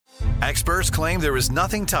Experts claim there is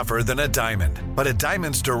nothing tougher than a diamond. But at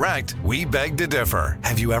Diamonds Direct, we beg to differ.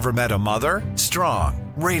 Have you ever met a mother? Strong,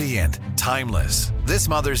 radiant, timeless. This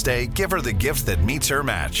Mother's Day, give her the gift that meets her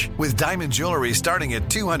match. With diamond jewelry starting at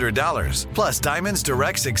 $200. Plus Diamonds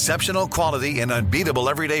Direct's exceptional quality and unbeatable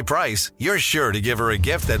everyday price, you're sure to give her a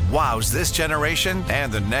gift that wows this generation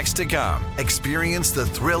and the next to come. Experience the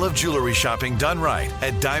thrill of jewelry shopping done right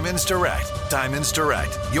at Diamonds Direct. Diamonds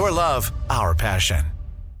Direct. Your love, our passion.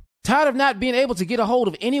 Tired of not being able to get a hold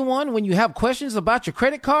of anyone when you have questions about your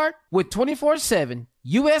credit card? With 24/7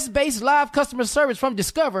 U.S.-based live customer service from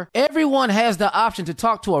Discover, everyone has the option to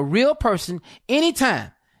talk to a real person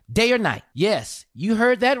anytime, day or night. Yes, you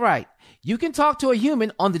heard that right. You can talk to a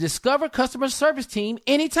human on the Discover customer service team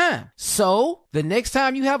anytime. So, the next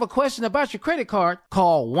time you have a question about your credit card,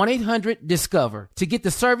 call 1-800-DISCOVER to get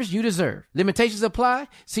the service you deserve. Limitations apply.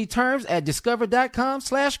 See terms at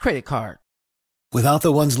discover.com/creditcard. Without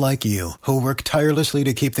the ones like you, who work tirelessly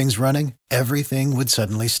to keep things running, everything would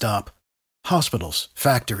suddenly stop. Hospitals,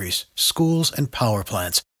 factories, schools, and power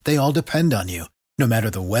plants, they all depend on you. No matter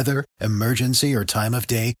the weather, emergency, or time of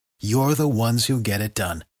day, you're the ones who get it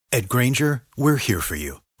done. At Grainger, we're here for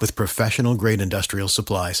you with professional-grade industrial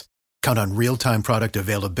supplies. Count on real-time product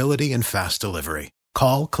availability and fast delivery.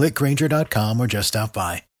 Call, click Grainger.com, or just stop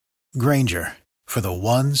by. Grainger, for the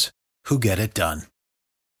ones who get it done.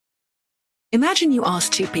 Imagine you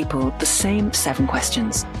ask two people the same 7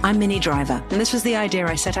 questions. I'm Minnie Driver, and this was the idea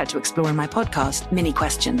I set out to explore in my podcast, Minnie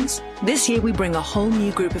Questions. This year, we bring a whole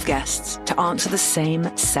new group of guests to answer the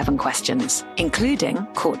same 7 questions, including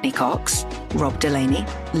Courtney Cox, Rob Delaney,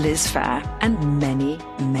 Liz Phair, and many,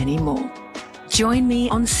 many more. Join me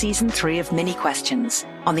on Season 3 of Minnie Questions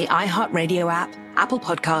on the iHeartRadio app, Apple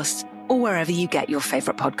Podcasts, or wherever you get your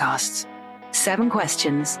favorite podcasts. 7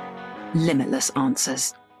 questions, limitless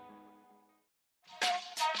answers.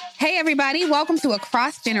 Hey, everybody. Welcome to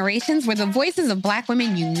Across Generations, where the voices of Black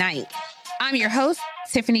women unite. I'm your host,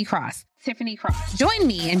 Tiffany Cross. Join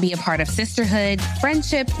me and be a part of sisterhood,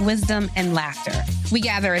 friendship, wisdom, and laughter. We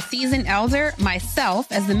gather a seasoned elder,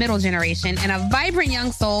 myself as the middle generation, and a vibrant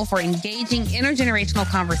young soul for engaging intergenerational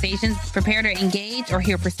conversations. Prepare to engage or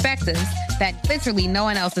hear perspectives that literally no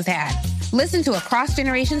one else has had. Listen to Across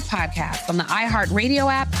Generations podcast on the iHeartRadio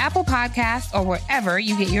app, Apple Podcasts, or wherever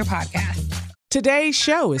you get your podcasts. Today's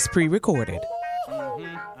show is pre-recorded. Y'all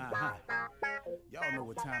know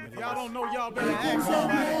what time it is. Y'all don't know, y'all better ask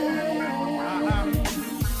somebody.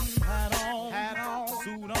 Hat on,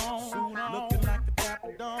 suit on, looking like the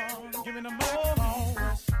Dapper Dawn, giving them all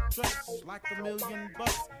dressed like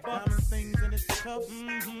 $1,000,000, diamond things in its cuffs.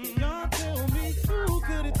 Y'all tell me who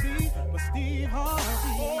could it be but Steve Harvey?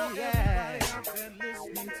 Oh, yeah. Everybody out there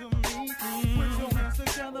listening to me, put your hands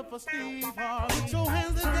together for Steve Harvey. Put your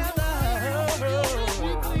hands together.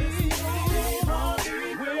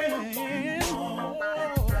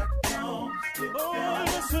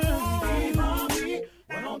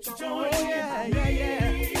 Why don't you join me?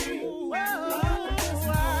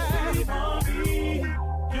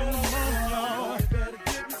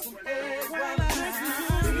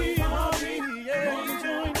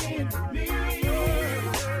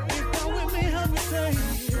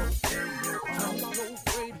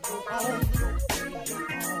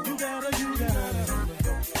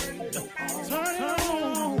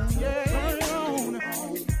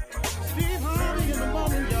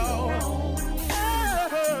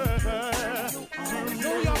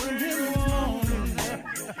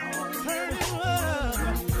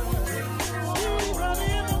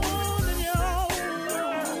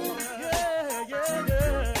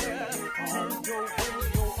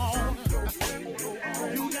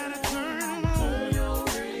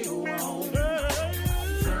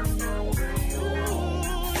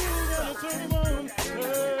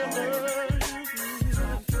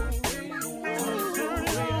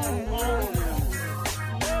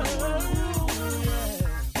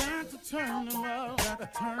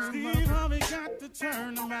 Steve Harvey got to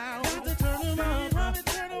turn them out. Got to turn them out. Steve Harvey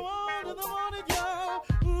turn them on to the morning, y'all.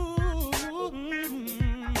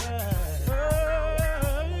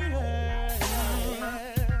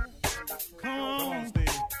 Come on,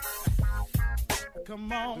 Steve.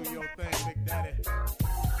 Come on. Do your thing, Big Daddy.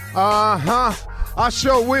 I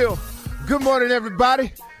sure will. Good morning,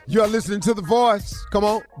 everybody. You're listening to The Voice. Come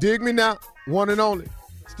on, dig me now. One and only.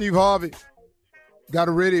 Steve Harvey. Got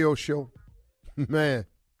a radio show. Man.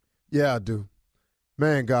 Yeah, I do.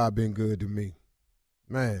 Man, God been good to me.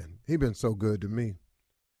 Man, he been so good to me.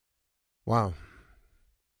 Wow.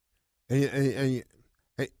 And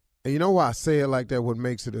you know why I say it like that, what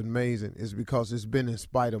makes it amazing is because it's been in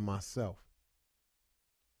spite of myself.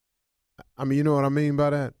 I mean, you know what I mean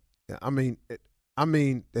by that? I mean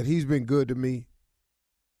that he's been good to me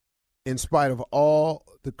in spite of all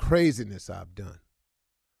the craziness I've done,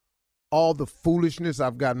 all the foolishness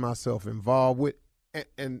I've gotten myself involved with,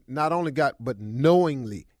 and not only but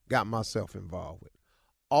knowingly got myself involved with,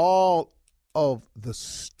 all of the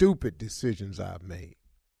stupid decisions I've made.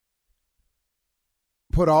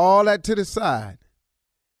 Put all that to the side,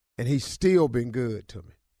 and he's still been good to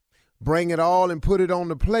me. Bring it all and put it on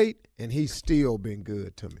the plate, and he's still been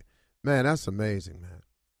good to me. Man, that's amazing, man.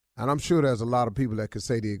 And I'm sure there's a lot of people that could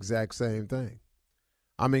say the exact same thing.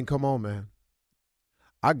 I mean, come on, man.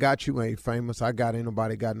 I got you ain't famous. Ain't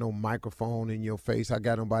nobody got no microphone in your face. Ain't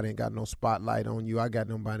got no spotlight on you. Ain't got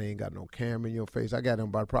no camera in your face.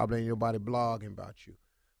 Probably ain't nobody blogging about you.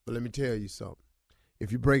 But let me tell you something.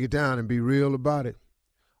 If you break it down and be real about it,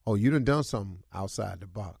 you done something outside the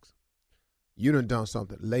box. You done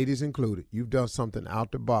something, ladies included. You've done something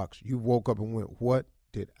out the box. You woke up and went, what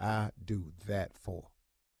did I do that for?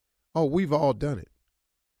 Oh, we've all done it.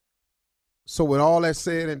 So with all that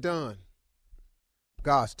said and done,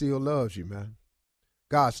 God still loves you, man.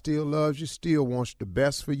 God still loves you, still wants the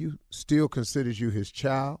best for you, still considers you his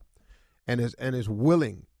child, and is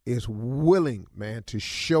willing, man, to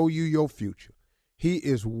show you your future. He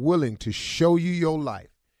is willing to show you your life.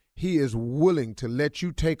 He is willing to let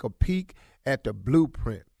you take a peek at the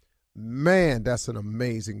blueprint. Man, that's an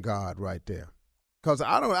amazing God right there. Because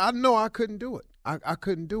I know I couldn't do it. I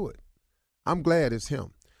couldn't do it. I'm glad it's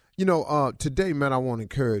him. Today, man, I want to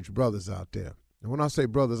encourage brothers out there. And when I say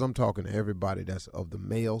brothers, I'm talking to everybody that's of the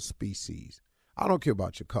male species. I don't care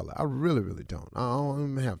about your color. I really, really don't. I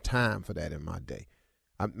don't even have time for that in my day.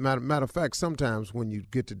 Matter of fact, sometimes when you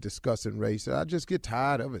get to discussing race, I just get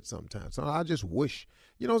tired of it sometimes. So I just wish,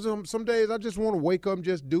 some days I just want to wake up and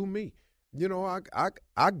just do me.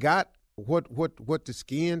 I got what the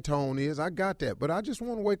skin tone is. I got that. But I just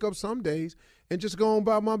want to wake up some days and just go on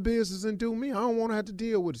about my business and do me. I don't want to have to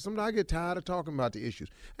deal with it. Sometimes I get tired of talking about the issues.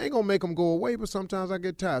 I ain't going to make them go away, but sometimes I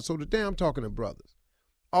get tired. So today I'm talking to brothers,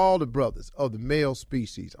 all the brothers of the male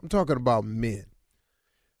species. I'm talking about men.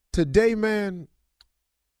 Today, man,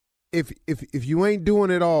 if you ain't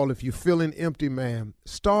doing it all, if you're feeling empty, man,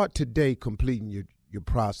 start today completing your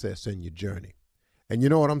process and your journey. And you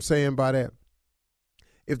know what I'm saying by that?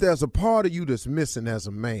 If there's a part of you that's missing as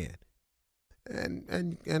a man,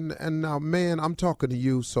 and now, man, I'm talking to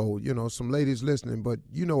you, so, some ladies listening, but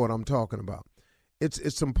you know what I'm talking about. It's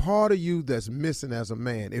some part of you that's missing as a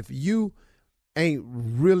man. If you ain't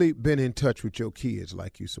really been in touch with your kids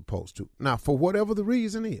like you're supposed to. Now, for whatever the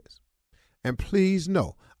reason is, and please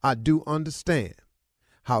know, I do understand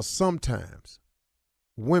how sometimes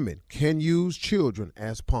women can use children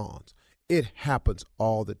as pawns. It happens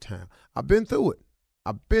all the time. I've been through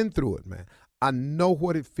it, man. I know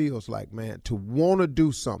what it feels like, man, to want to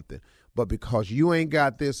do something, but because you ain't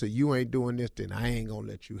got this or you ain't doing this, then I ain't going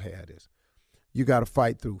to let you have this. You got to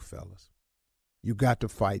fight through, fellas. You got to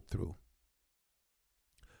fight through.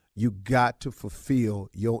 You got to fulfill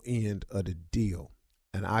your end of the deal.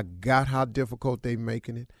 And I got how difficult they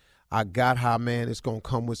making it. I got how, man, it's going to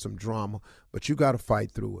come with some drama, but you got to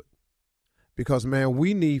fight through it. Because, man,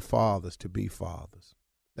 we need fathers to be fathers.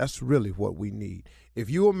 That's really what we need. If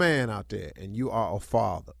you're a man out there and you are a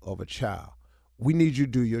father of a child, we need you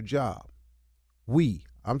to do your job.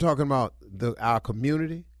 I'm talking about our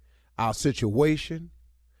community, our situation,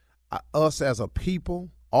 us as a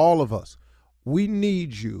people, all of us. We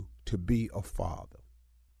need you to be a father,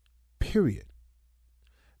 period.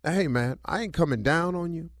 Now, hey, man, I ain't coming down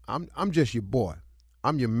on you. I'm just your boy.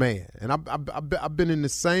 I'm your man. And I've been in the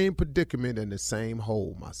same predicament and the same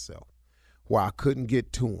hole myself, where I couldn't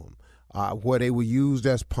get to them, where they were used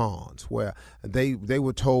as pawns, where they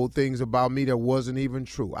were told things about me that wasn't even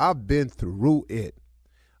true. I've been through it.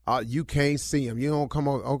 You can't see them. You don't come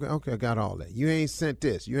over. Okay, I got all that. You ain't sent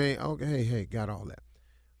this. You ain't, okay, hey, got all that.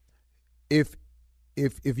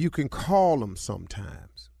 If you can call them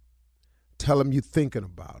sometimes, tell them you're thinking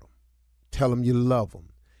about them. Tell them you love them.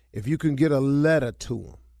 If you can get a letter to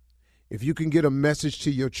them, if you can get a message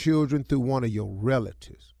to your children through one of your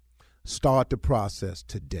relatives, start the process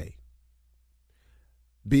today.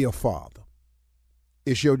 Be a father.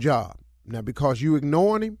 It's your job. Now, because you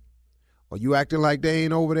ignoring him, or you acting like they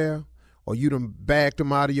ain't over there, or you done backed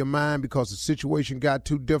them out of your mind because the situation got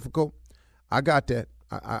too difficult, I got that.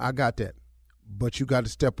 I got that. But you got to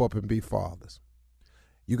step up and be fathers.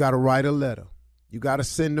 You got to write a letter. You got to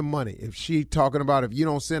send the money. If she talking about if you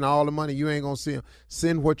don't send all the money, you ain't going to see them.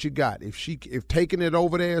 Send what you got. If taking it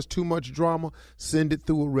over there is too much drama, send it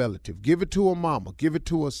through a relative. Give it to a mama. Give it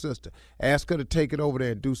to a sister. Ask her to take it over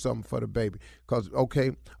there and do something for the baby. Because,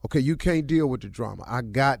 okay, you can't deal with the drama. I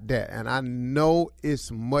got that. And I know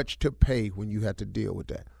it's much to pay when you have to deal with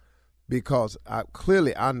that. Because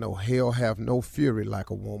clearly I know hell have no fury like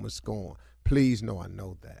a woman scorned. Please know I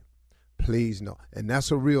know that. Please know. And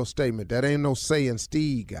that's a real statement. That ain't no saying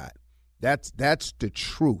Steve got. That's the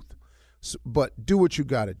truth. But do what you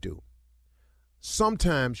got to do.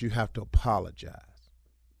 Sometimes you have to apologize.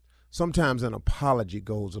 Sometimes an apology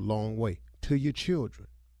goes a long way to your children.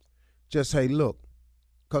 Just say, look,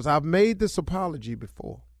 because I've made this apology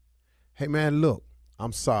before. Hey, man, look,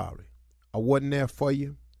 I'm sorry. I wasn't there for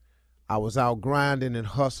you. I was out grinding and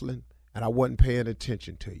hustling, and I wasn't paying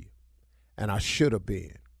attention to you. And I should have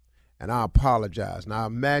been. And I apologize. Now,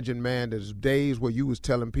 imagine, man, there's days where you was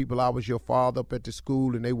telling people I was your father up at the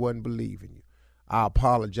school and they wasn't believing you. I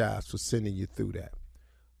apologize for sending you through that.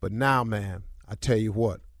 But now, man, I tell you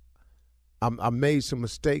what, I made some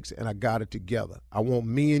mistakes and I got it together. I want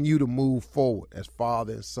me and you to move forward as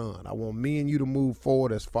father and son. I want me and you to move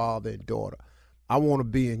forward as father and daughter. I want to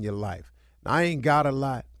be in your life. Now, I ain't got a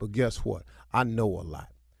lot, but guess what? I know a lot.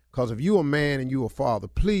 Because if you a man and you a father,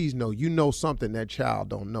 please know you know something that child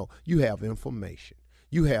don't know. You have information.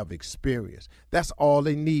 You have experience. That's all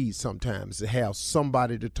they need sometimes, to have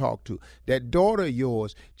somebody to talk to. That daughter of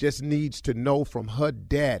yours just needs to know from her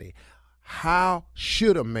daddy, how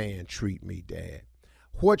should a man treat me, Dad?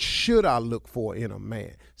 What should I look for in a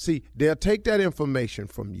man? See, they'll take that information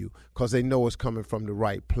from you because they know it's coming from the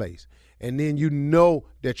right place. And then you know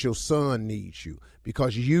that your son needs you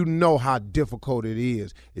because you know how difficult it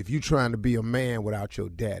is if you're trying to be a man without your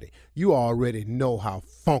daddy. You already know how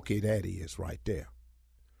funky that is right there.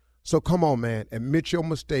 So come on, man, admit your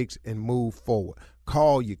mistakes and move forward.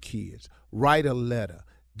 Call your kids, write a letter,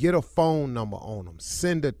 get a phone number on them,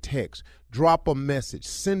 send a text, drop a message,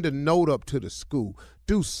 send a note up to the school.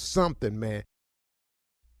 Do something, man.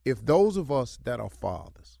 If those of us that are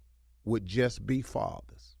fathers would just be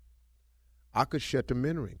fathers, I could shut the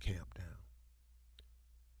mentoring camp down.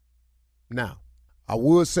 Now, I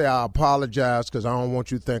would say I apologize because I don't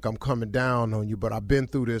want you to think I'm coming down on you, but I've been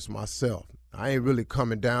through this myself. I ain't really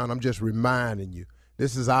coming down. I'm just reminding you,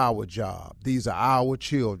 this is our job. These are our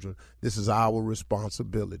children. This is our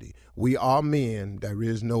responsibility. We are men. There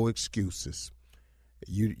is no excuses.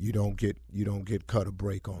 You don't get cut a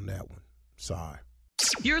break on that one. Sorry.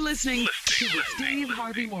 You're listening to the Steve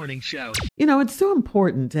Harvey Morning Show. You know, it's so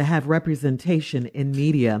important to have representation in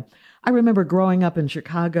media. I remember growing up in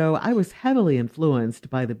Chicago, I was heavily influenced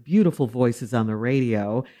by the beautiful voices on the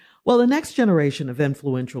radio. Well, the next generation of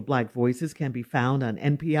influential Black voices can be found on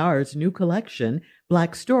NPR's new collection,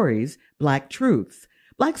 Black Stories, Black Truths.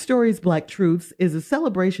 Black Stories, Black Truths is a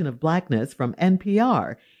celebration of Blackness from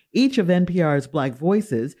NPR. Each of NPR's Black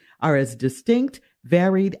voices are as distinct,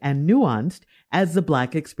 varied, and nuanced as the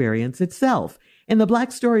Black experience itself. In the Black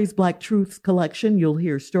Stories, Black Truths collection, you'll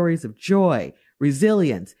hear stories of joy,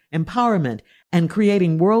 resilience, empowerment, and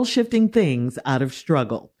creating world-shifting things out of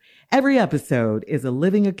struggle. Every episode is a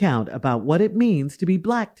living account about what it means to be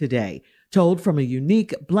Black today, told from a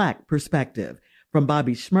unique Black perspective. From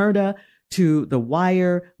Bobby Shmurda to The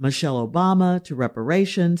Wire, Michelle Obama to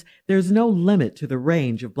reparations, there's no limit to the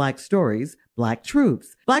range of Black stories, Black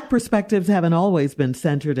truths. Black perspectives haven't always been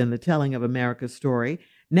centered in the telling of America's story.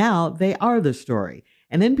 Now they are the story.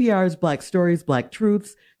 In NPR's Black Stories, Black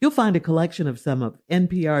Truths, you'll find a collection of some of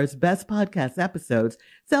NPR's best podcast episodes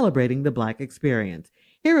celebrating the Black experience.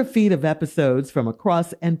 Hear a feed of episodes from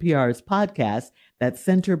across NPR's podcasts that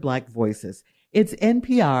center Black voices. It's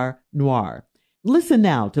NPR Noir. Listen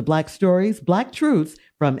now to Black Stories, Black Truths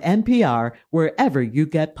from NPR wherever you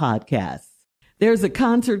get podcasts. There's a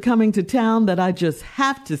concert coming to town that I just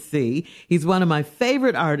have to see. He's one of my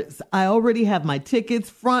favorite artists. I already have my tickets,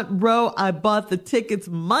 front row. I bought the tickets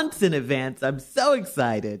months in advance. I'm so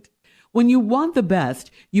excited. When you want the best,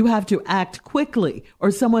 you have to act quickly or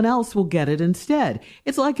someone else will get it instead.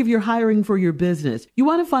 It's like if you're hiring for your business. You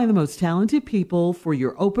want to find the most talented people for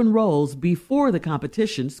your open roles before the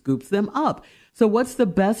competition scoops them up. So what's the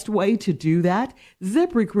best way to do that?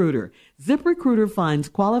 ZipRecruiter. ZipRecruiter finds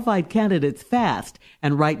qualified candidates fast.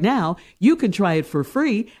 And right now, you can try it for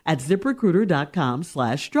free at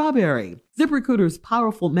ZipRecruiter.com/strawberry. ZipRecruiter's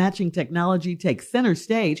powerful matching technology takes center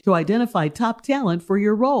stage to identify top talent for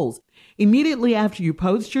your roles. Immediately after you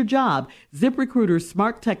post your job, ZipRecruiter's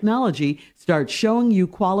smart technology starts showing you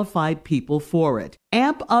qualified people for it.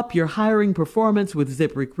 Amp up your hiring performance with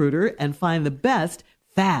ZipRecruiter and find the best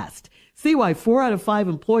fast. See why 4 out of 5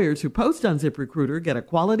 employers who post on ZipRecruiter get a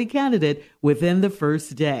quality candidate within the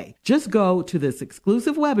first day. Just go to this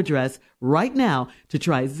exclusive web address right now to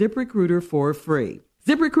try ZipRecruiter for free.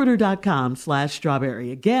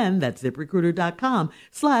 ZipRecruiter.com/strawberry. Again, that's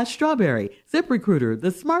ZipRecruiter.com/strawberry. ZipRecruiter,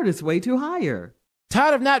 the smartest way to hire.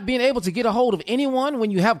 Tired of not being able to get a hold of anyone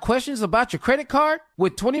when you have questions about your credit card?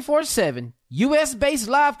 With 24/7 U.S.-based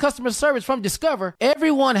live customer service from Discover,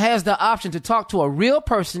 everyone has the option to talk to a real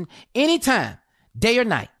person anytime, day or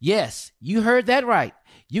night. Yes, you heard that right.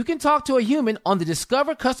 You can talk to a human on the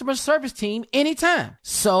Discover customer service team anytime.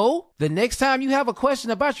 So, the next time you have a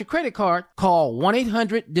question about your credit card, call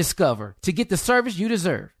 1-800-DISCOVER to get the service you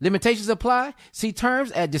deserve. Limitations apply. See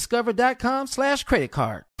terms at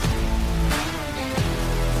discover.com/creditcard.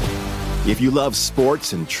 If you love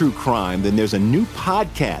sports and true crime, then there's a new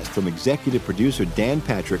podcast from executive producer Dan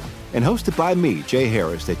Patrick and hosted by me, Jay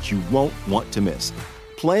Harris, that you won't want to miss.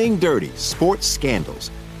 Playing Dirty: Sports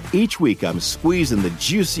Scandals. Each week, I'm squeezing the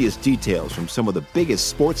juiciest details from some of the biggest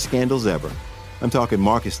sports scandals ever. I'm talking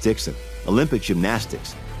Marcus Dixon, Olympic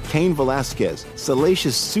gymnastics, Cain Velasquez,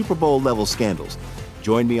 salacious Super Bowl-level scandals.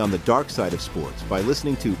 Join me on the dark side of sports by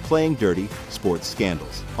listening to Playing Dirty: Sports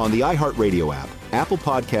Scandals on the iHeartRadio app, Apple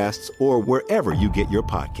Podcasts, or wherever you get your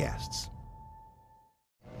podcasts.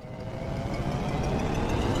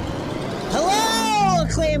 Hello,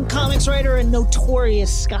 acclaimed comics writer and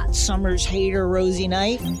notorious Scott Summers hater, Rosie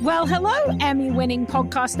Knight. Well, hello, Emmy-winning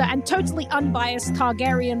podcaster and totally unbiased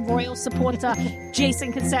Targaryen royal supporter,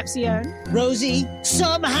 Jason Concepcion. Rosie,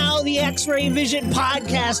 somehow the X-Ray Vision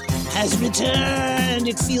podcast has returned.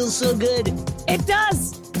 It feels so good. It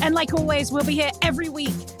does. And like always, we'll be here every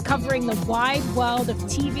week covering the wide world of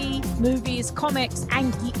TV, movies, comics,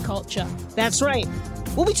 and geek culture. That's right.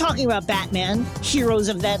 We'll be talking about Batman, heroes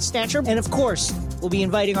of that stature, and of course, we'll be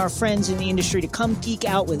inviting our friends in the industry to come geek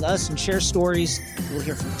out with us and share stories. We'll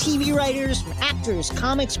hear from TV writers, from actors,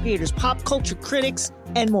 comics creators, pop culture critics,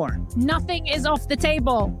 and more. Nothing is off the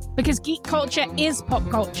table because geek culture is pop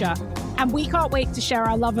culture, and we can't wait to share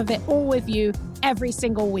our love of it all with you every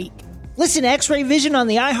single week. Listen to X-Ray Vision on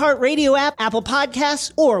the iHeartRadio app, Apple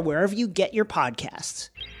Podcasts, or wherever you get your podcasts.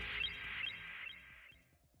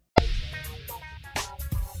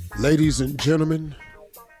 Ladies and gentlemen,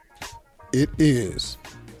 it is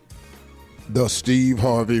the Steve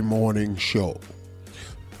Harvey Morning Show.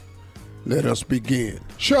 Let us begin.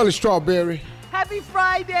 Shirley Strawberry. Happy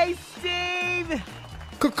Friday, Steve.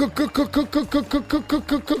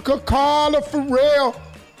 Carla Farrell.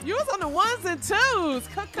 You was on the ones and twos.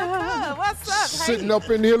 What's up? Sitting up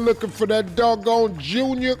in here looking for that doggone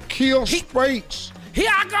Junior Kill Sprates. Here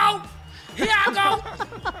I go.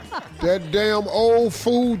 That damn old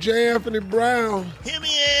fool J. Anthony Brown. Here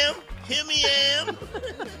me am.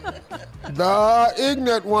 The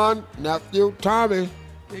ignorant one, nephew Tommy.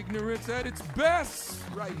 Ignorance at its best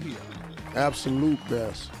right here. Absolute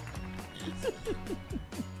best.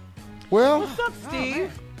 Well, what's up,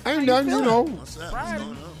 Steve? Ain't nothing, you know. What's up? What's going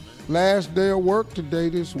on, man? Last day of work today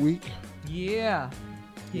this week. Yeah.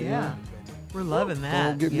 We're loving that.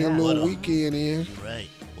 Gonna get me a little weekend in. Right.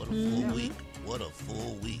 What a full week. What a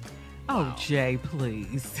full week. Oh, Wow. Jay,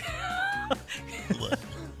 please. What?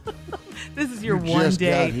 This is your You one just got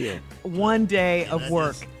day here. of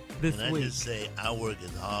work this Can week. I just say, I work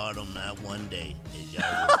as hard on that one day as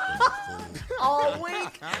y'all work on the full week. All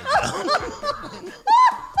week?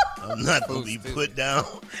 I'm not going to be put down.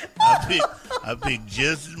 I pick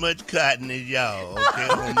just as much cotton as y'all, okay,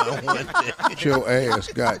 on my one day. Your ass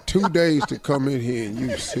got 2 days to come in here and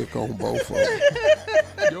you sick on both of them.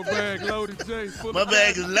 Your bag loaded, Jay. My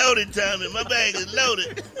bag is loaded, Tommy. My bag is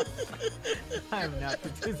loaded. I'm not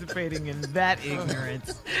participating in that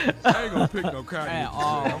ignorance. I ain't gonna pick no cotton At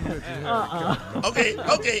all. Okay.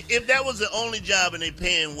 If that was the only job and they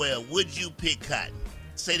paying well, would you pick cotton?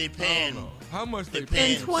 Say they paying. How much they In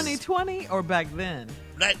paying? 2020 or back then?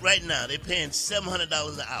 Right now, they paying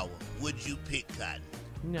 $700 an hour. Would you pick cotton?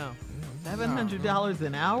 No. $700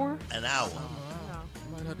 an hour? An hour.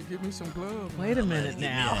 Might have to get me some gloves. Wait a minute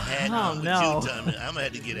now. Oh no. I'm gonna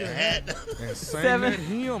have to get a hat. And Seven- that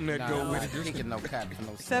him that go with it. Just no cotton for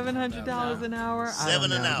no $700 an hour? I don't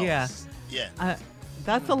 $7 an know. hour. Yeah.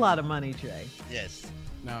 That's a lot of money, Jay. Yes.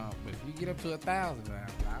 No, but if you get up to 1,000 now.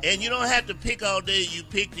 And you don't have to pick all day. You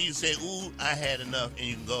pick, you say, ooh, I had enough, and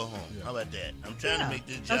you can go home. Yeah. How about that? I'm trying to make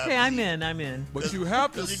this job Okay, I'm easy. in. But you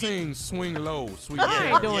have to sing Swing Low, Sweet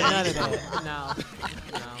I ain't doing none of Yeah. that.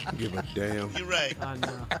 No. Give a damn. You're right. I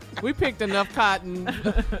know. We picked enough cotton.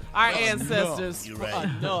 Our ancestors. You're right.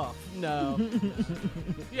 Enough. No. You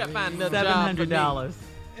gotta find another job for me. $700.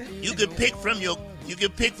 You could pick from your You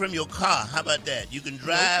can pick from your car. How about that? You can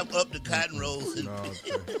drive up the cotton rows. And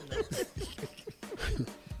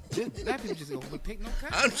Black people just don't pick no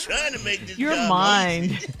cotton. I'm trying to make this Your job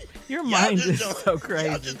mind. easy. Your mind is so Y'all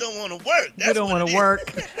crazy. just don't want to work. You don't want to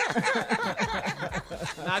work.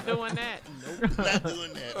 Not doing that. Nope. Not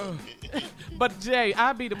doing that. But Jay,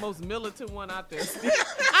 I be the most militant one out there.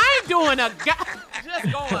 I ain't doing a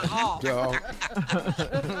just going off. Dog.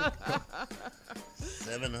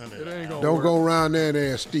 700. Don't go around there and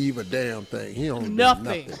ask Steve a damn thing. He don't do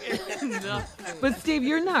Nothing. nothing. But Steve,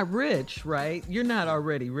 you're not rich, right? You're not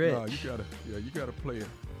already rich. No, you gotta play it.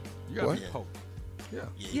 You gotta be Poe.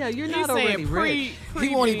 Yeah, you're He's not already rich.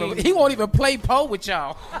 He won't even play Poe with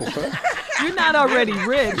y'all. You're not already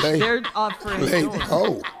rich. They're offering. Play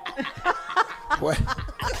Poe. What?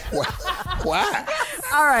 Why?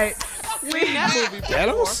 All right. That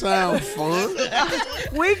don't sound fun.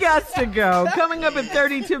 We got to go. Coming up in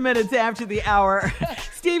 32 minutes after the hour,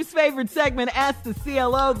 Steve's favorite segment, Ask the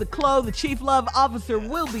CLO, the CLO, the Chief Love Officer,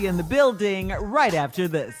 will be in the building right after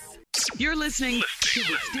this. You're listening to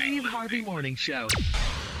the Steve Harvey Morning Show.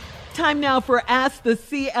 Time now for Ask the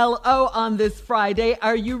CLO on this Friday.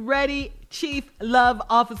 Are you ready, Chief Love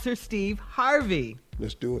Officer Steve Harvey?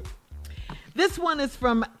 Let's do it. This one is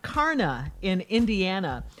from Karna in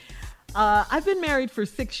Indiana. I've been married for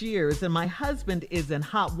 6 years and my husband is in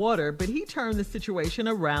hot water, but he turned the situation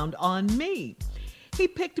around on me. He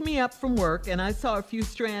picked me up from work and I saw a few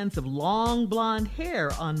strands of long blonde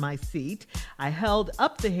hair on my seat. I held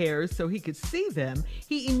up the hairs so he could see them.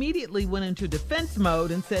 He immediately went into defense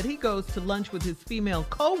mode and said he goes to lunch with his female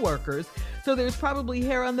co-workers, so there's probably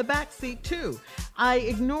hair on the back seat too. I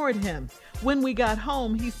ignored him. When we got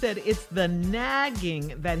home, he said it's the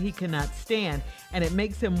nagging that he cannot stand and it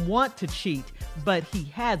makes him want to cheat, but he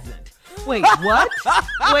hasn't. Wait, what?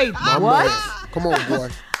 Wait, what? Come on, boy.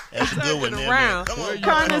 That's a good one. Around. Come on.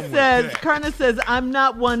 Karna says, I'm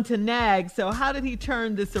not one to nag, so how did he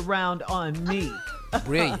turn this around on me?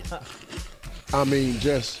 Brilliant. I mean,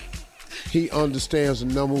 he understands the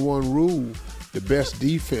number one rule. The best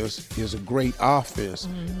defense is a great offense.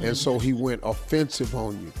 Mm-hmm. And so he went offensive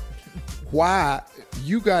on you. Why?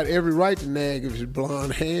 You got every right to nag if it's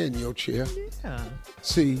blonde hair in your chair. Yeah.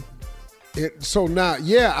 See, so now,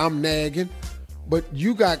 I'm nagging, but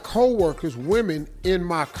you got co-workers, women in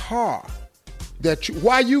my car.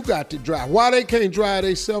 Why you got to drive? Why they can't drive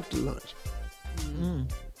themselves to lunch? Mm.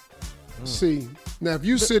 See, now if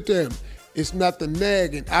you sit there, it's not the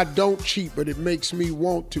nagging. I don't cheat, but it makes me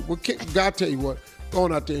want to. Well, God tell you what, go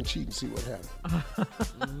on out there and cheat and see what happens.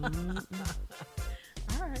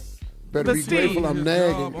 All right. Better be grateful I'm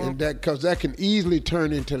nagging, and because that can easily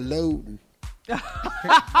turn into loading.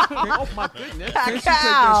 Oh my goodness! Can't you take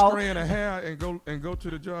that strand of hair and go to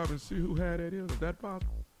the job and see who hair that is? Is that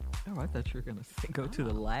possible? Oh, I thought you were gonna say go to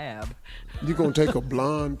the lab. You're gonna take a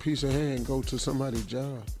blonde piece of hair and go to somebody's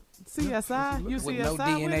job. CSI, you with CSI no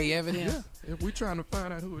DNA evidence. Yeah, if we trying to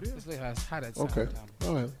find out who it is. How that sound, okay,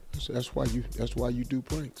 all right. That's why you do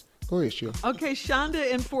pranks. Go ahead, Sheila. Okay,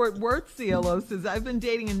 Shonda in Fort Worth, CLO says, I've been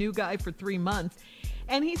dating a new guy for 3 months,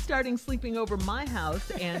 and he's starting sleeping over my house,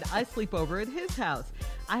 and I sleep over at his house.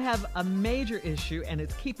 I have a major issue, and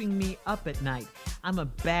it's keeping me up at night. I'm a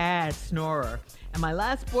bad snorer, and my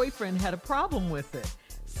last boyfriend had a problem with it.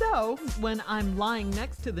 So when I'm lying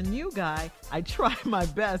next to the new guy, I try my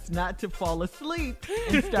best not to fall asleep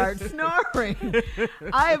and start snoring.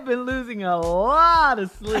 I have been losing a lot of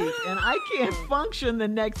sleep and I can't function the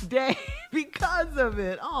next day because of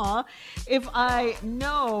it. If I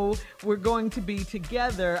know we're going to be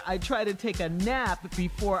together, I try to take a nap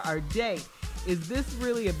before our date. Is this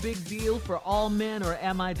really a big deal for all men, or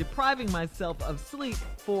am I depriving myself of sleep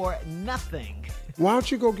for nothing? Why don't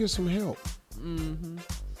you go get some help? Mm-hmm.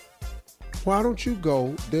 Why don't you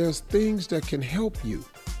go? There's things that can help you.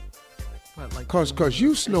 Like Cause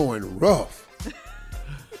you snoring rough.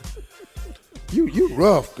 you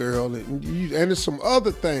rough, girl, and there's some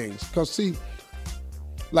other things. Cause see,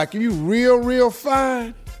 like if you real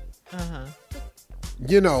fine,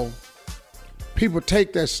 people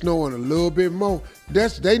take that snoring a little bit more.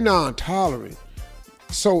 They non-tolerant.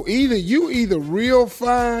 So either real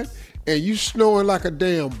fine and you snoring like a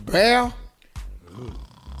damn bear.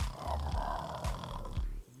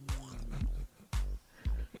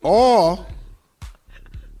 Or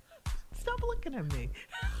stop looking at me.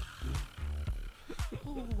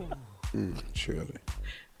 Shirley.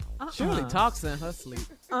 Shirley talks in her sleep. This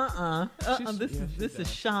is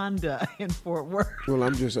Shonda in Fort Worth. Well,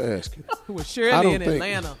 I'm just asking. With Shirley in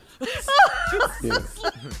Atlanta.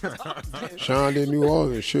 Shonda in New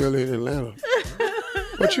Orleans, Shirley in Atlanta.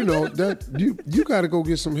 But that you got to go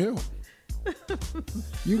get some help.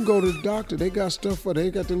 You can go to the doctor. They got stuff for They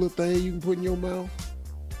got the little thing you can put in your mouth.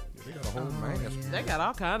 They got a whole mask. Yeah. They got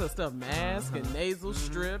all kinds of stuff, masks and nasal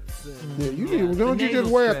strips. And, Don't you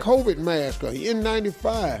just wear a COVID mask or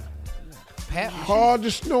N95? Hard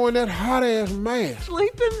to snow in that hot-ass mask.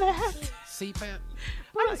 Sleep in that. CPAP?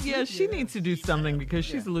 Yeah, she needs to do something because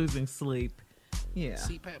she's losing sleep. Yeah.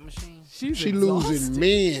 CPAP machine? She losing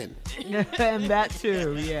men. And that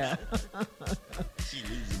too, yeah. She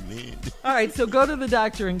losing men. All right, so go to the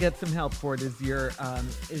doctor and get some help for it is your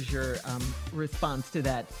response to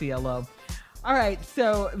that, CLO. All right,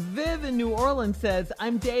 so Viv in New Orleans says,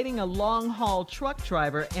 I'm dating a long-haul truck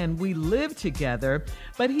driver and we live together,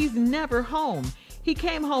 but he's never home. He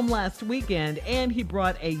came home last weekend and he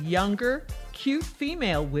brought a younger, cute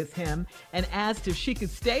female with him and asked if she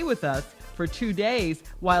could stay with us for 2 days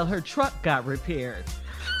while her truck got repaired.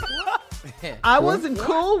 I wasn't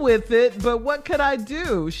cool with it, but what could I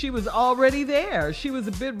do? She was already there. She was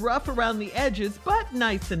a bit rough around the edges, but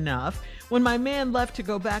nice enough. When my man left to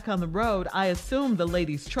go back on the road, I assumed the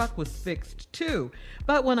lady's truck was fixed too.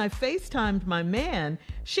 But when I FaceTimed my man,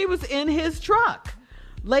 she was in his truck.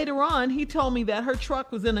 Later on, he told me that her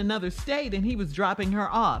truck was in another state and he was dropping her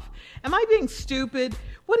off. Am I being stupid?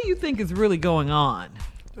 What do you think is really going on?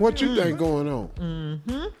 What you think going on?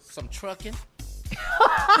 Mm-hmm. Some trucking?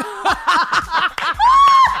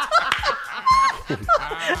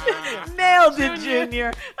 Nailed it,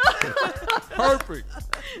 Junior. Perfect.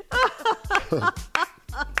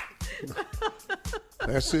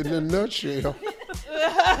 That's it in a nutshell.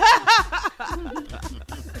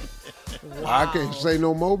 Wow. I can't say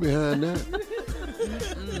no more behind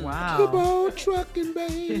that. Wow. Keep on trucking,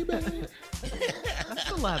 baby.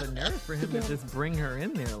 That's a lot of nerve for him to just bring her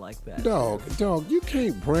in there like that. Dog, you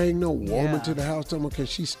can't bring no woman to the house. Tell me, can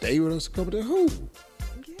she stay with us a couple days? Who?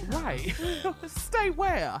 Right. Stay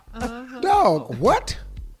where? Dog, what?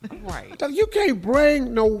 Right. Dog, you can't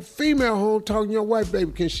bring no female home talking to your wife,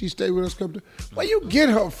 baby. Can she stay with us a couple days? Where you get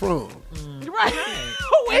her from? Right.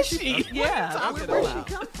 Who is she? Yeah, where she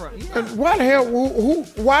come from? Yeah. And why the hell?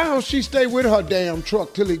 Why don't she stay with her damn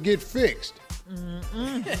truck till it get fixed?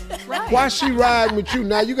 Right. Why she riding with you?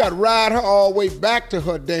 Now you got to ride her all the way back to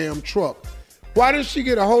her damn truck. Why didn't she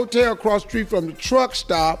get a hotel across the street from the truck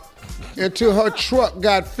stop until her truck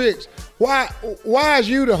got fixed? Why is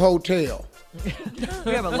you the hotel?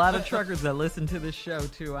 We have a lot of truckers that listen to this show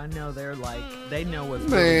too. I know they're like, they know what's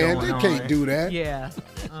Man, really going on. they can't do that. Yeah.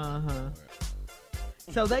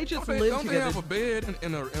 So they just live don't together. They have a bed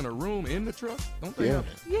in a room in the truck? Don't they have?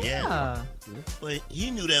 Yeah. Well,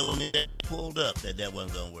 he knew that when he pulled up that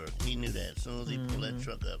wasn't gonna work. He knew that as soon as he pulled that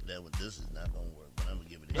truck up, this is not gonna work. But I'm gonna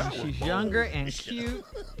give it a shot. She's younger and cute.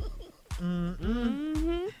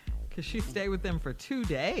 Because she stayed with them for 2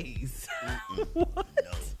 days. What?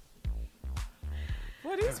 No.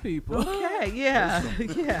 What is people? Okay, yeah.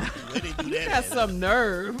 You got some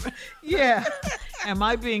nerve. Yeah. Am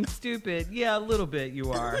I being stupid? Yeah, a little bit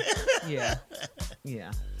you are. Yeah.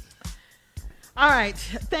 All right.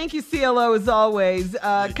 Thank you, CLO, as always.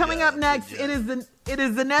 Coming up next, it is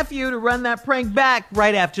the nephew to run that prank back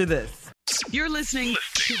right after this. You're listening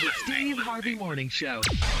to the Steve Harvey Morning Show.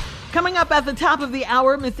 Coming up at the top of the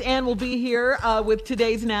hour, Miss Ann will be here with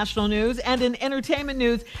today's national news. And in entertainment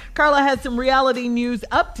news, Carla has some reality news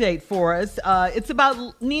update for us. It's about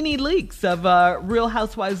NeNe leaks of Real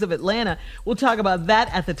Housewives of Atlanta. We'll talk about that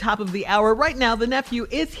at the top of the hour. Right now, the nephew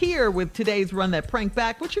is here with today's Run That Prank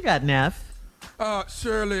Back. What you got, Neff?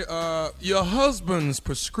 Shirley, your husband's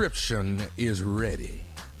prescription is ready.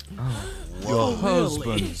 Your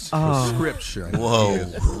husband's prescription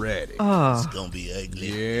is ready. It's gonna be ugly.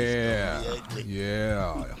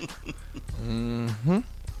 Yeah.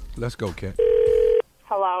 Let's go, Kat.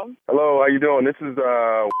 Hello. Hello, how you doing? This is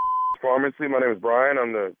Pharmacy. My name is Brian.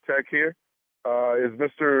 I'm the tech here. Is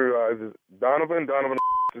Mr. Is it Donovan?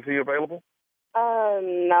 Is he available?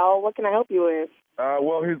 No. What can I help you with?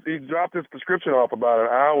 Well, he dropped his prescription off about an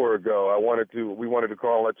hour ago. We wanted to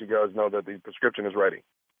call and let you guys know that the prescription is ready.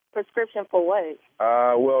 Prescription for what?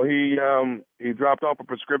 Well, he dropped off a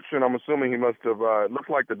prescription. I'm assuming he must have. It looks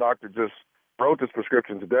like the doctor just wrote this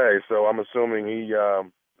prescription today, so I'm assuming he.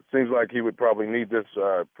 It seems like he would probably need this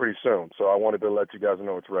pretty soon. So I wanted to let you guys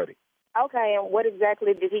know it's ready. Okay, and what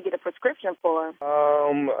exactly did he get a prescription for?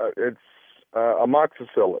 It's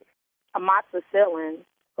amoxicillin. Amoxicillin.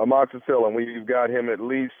 We've got him at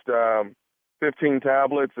least 15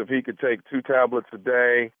 tablets. If he could take 2 tablets a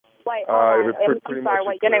day. Wait, hold on. I'm sorry.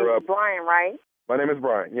 Wait, your name is Brian, right? My name is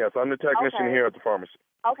Brian. Yes, I'm the technician here at the pharmacy.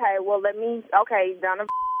 Okay, well, Donovan,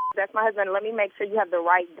 that's my husband. Let me make sure you have the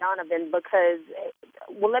right Donovan because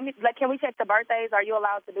Well, can we check the birthdays? Are you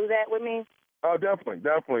allowed to do that with me? Oh, definitely.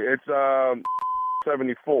 It's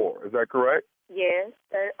 74. Is that correct? Yes.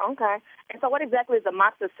 Okay. And so what exactly is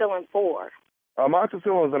amoxicillin for?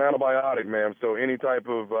 Amoxicillin is an antibiotic, ma'am. So any type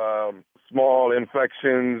of small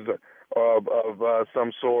infections of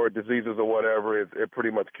some sort, diseases or whatever, it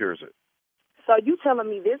pretty much cures it. So you telling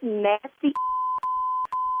me this nasty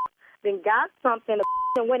then got something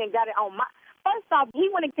and went and got it on my... First off, he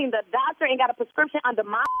went and seen the doctor and got a prescription under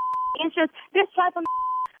my insurance. This type of...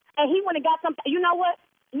 And he went and got something... You know what?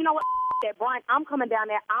 That Brian, I'm coming down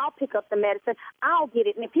there. I'll pick up the medicine. I'll get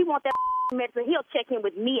it. And if he wants that medicine, he'll check in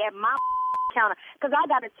with me at my counter. Because I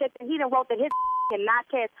got to check that he done wrote that his and not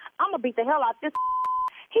cash. I'm going to beat the hell out this.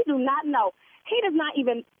 He do not know. He does not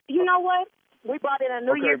even... You know what? We brought in a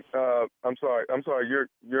New Year... I'm sorry. You're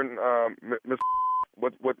Miss...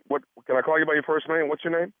 What? Can I call you by your first name? What's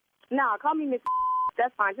your name? No, call me Miss.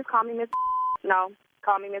 That's fine. Just call me Miss. No,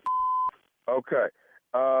 call me Miss. Okay.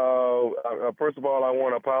 First of all, I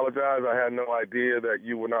want to apologize. I had no idea that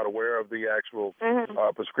you were not aware of the actual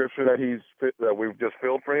prescription that we've just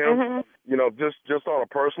filled for him. Mm-hmm. You know, just on a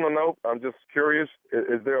personal note, I'm just curious.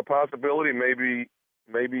 Is there a possibility maybe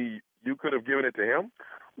you could have given it to him?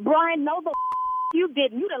 Brian, no, the you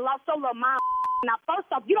didn't. You done lost your little mind. Now, first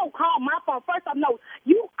off, you don't call my phone. First off, no,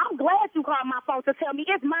 I'm glad you called my phone to tell me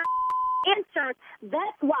it's my insurance.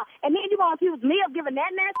 That's why. And then you going to accuse me of giving that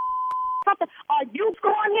nasty something. Are you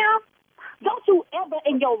screwing him? Don't you ever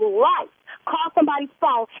in your life call somebody's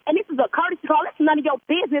phone, and this is a courtesy call. It's none of your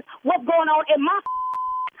business what's going on in my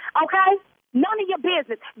okay? None of your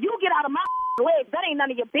business. You get out of my legs. That ain't none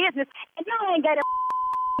of your business. And I ain't got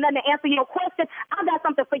nothing to answer your question. I got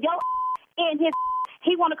something for your and his.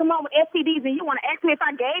 He want to come home with STDs, and you want to ask me if I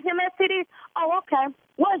gave him STDs? Oh, okay.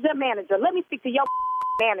 Where's your manager? Let me speak to your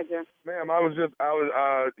manager. Ma'am,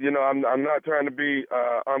 I'm not trying to be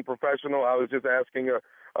unprofessional. I was just asking a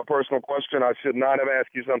personal question. I should not have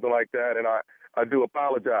asked you something like that, and I do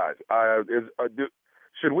apologize.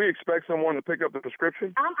 Should we expect someone to pick up the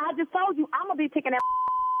prescription? I just told you I'm gonna be picking that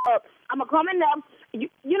up. I'm gonna come in there.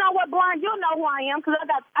 You know what, Brian? You'll know who I am because I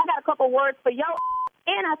got a couple words for your.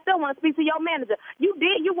 And I still want to speak to your manager. You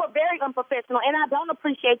were very unprofessional, and I don't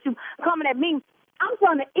appreciate you coming at me. I'm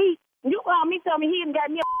trying to eat. You called me, tell me he didn't got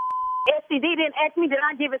me a STD, didn't ask me, did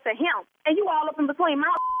I give it to him? And you all up in between my...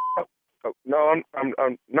 No,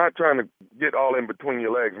 I'm not trying to get all in between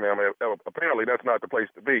your legs, ma'am. Apparently that's not the place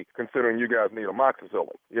to be, considering you guys need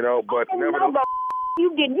amoxicillin, but nevertheless... You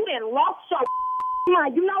didn't lost your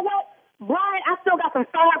mind. You know what? Brian, I still got some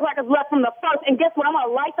firecrackers left from the first, and guess what? I'm going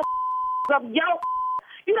to light the up yo.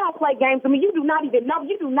 You don't play games with me. You do not even know.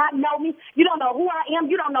 You do not know me. You don't know who I am.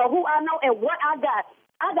 You don't know who I know and what I got.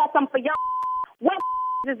 I got something for y'all. What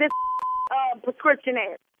is this prescription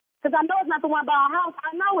at? Because I know it's not the one by our house.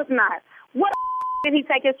 I know it's not. What did he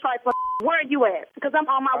take his tripe for? Where are you at? Because I'm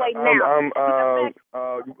on my way now.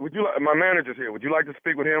 Would you? My manager's here. Would you like to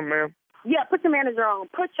speak with him, ma'am? Yeah, put your manager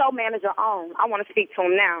on. Put your manager on. I want to speak to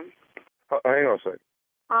him now. Hang on a second.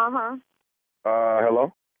 Uh-huh.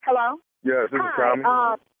 Hello? Hello? Yes, this is Tommy.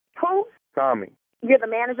 Who? Tommy. You're the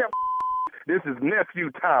manager? This is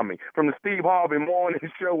nephew Tommy from the Steve Harvey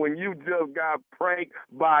Morning Show when you just got pranked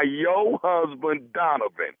by your husband,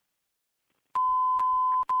 Donovan.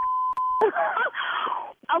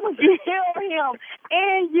 I'm going to kill him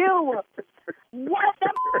and you. What the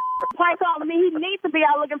prank on me? He needs to be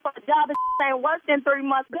out looking for a job. This ain't worked in 3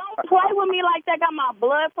 months. Don't play with me like that. Got my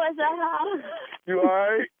blood pressure high. You all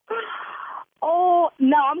right? Oh,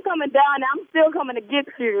 no, I'm coming down. I'm still coming to get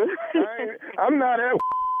you. I'm not at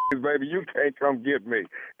baby. You can't come get me.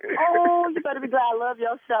 Oh, you better be glad I love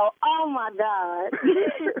your show. Oh, my God.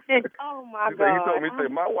 Oh, my God. He told me,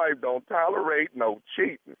 my wife don't tolerate no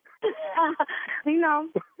cheating. He know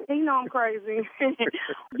I'm crazy.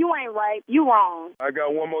 You ain't right. You wrong. I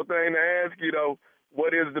got one more thing to ask you, though.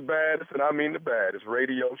 What is the baddest, and I mean the baddest,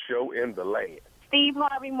 radio show in the land? Steve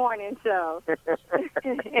Harvey Morning Show. That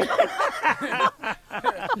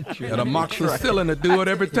amoxicillin to do it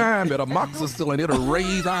every time. That amoxicillin, it'll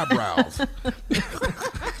raise eyebrows.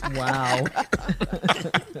 Wow.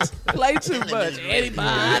 Play too much.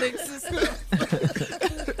 Antibiotics.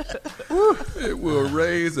 It will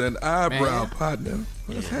raise an eyebrow, partner.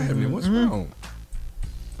 What's happening? What's wrong?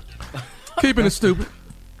 Keeping it stupid.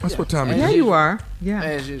 That's what time it is. Yeah, you are. Yeah.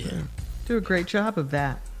 As usual. Do a great job of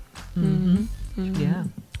that. Mm-hmm. Yeah.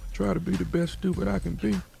 Try to be the best stupid I can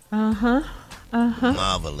be.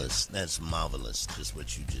 Marvelous. That's marvelous. Just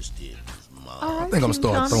what you just did. I think I'm gonna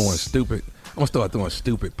start throwing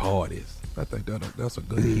stupid parties. I think that's a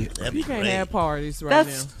good hit. You can't have parties right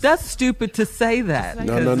now. That's stupid to say that.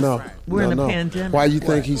 No. We're in a pandemic. Why you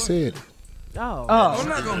think he said it? Oh. I'm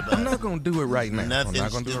not gonna do it right now. Nothing I'm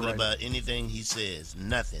not gonna do it stupid right about anything he says.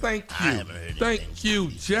 Nothing. Thank you. I haven't heard Thank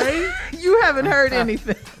you, Jay. You haven't heard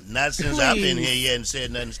anything. Not since I've been here yet and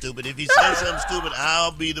said nothing stupid. If he says something stupid,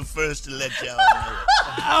 I'll be the first to let y'all know it.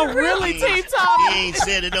 Oh, really, Team Tommy? He ain't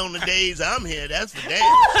said it on the days I'm here. That's for damn.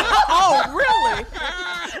 Oh, really?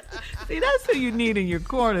 See, that's who you need in your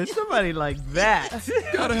corner. Somebody like that.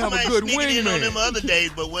 Gotta have Somebody a good sneak it in on wingman. them other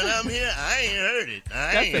days, but when I'm here, I ain't heard it.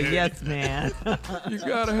 That's a yes man. You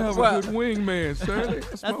gotta have a good wingman, Shirley.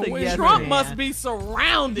 That's my a wingman. yes Trump man. must be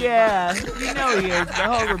surrounded. Yeah, you know he is. The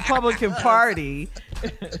whole Republican Party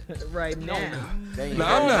right now. No,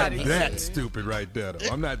 I'm not that stupid right there, though.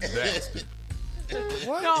 I'm not that stupid.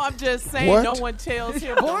 No, I'm just saying What? no one tells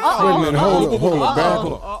him. Wait a minute, hold on, back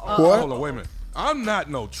up. What? Hold on, wait a minute. I'm not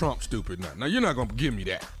no Trump stupid now. Now, you're not going to give me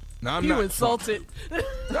that. Now, I'm You not insulted.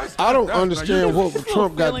 I don't understand now, what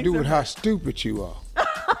Trump got to do with how stupid you are.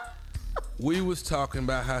 We was talking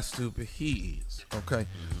about how stupid he is, okay?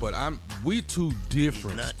 But we two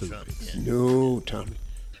different stupid. No, Tommy.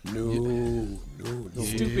 No.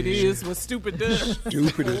 Stupid is what stupid does.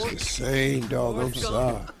 Stupid is the same, dog. I'm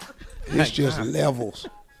sorry. It's just levels.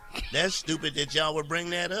 That's stupid that y'all would bring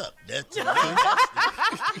that up. That's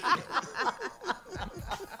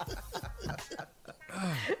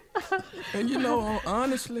And you know,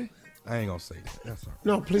 honestly, I ain't gonna say that. That's all right.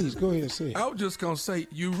 No, please, go ahead and say it. I was just gonna say,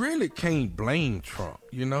 you really can't blame Trump,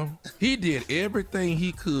 you know? He did everything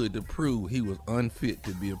he could to prove he was unfit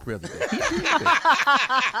to be a president. He did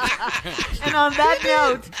that. And on that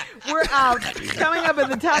note, we're out. Coming up at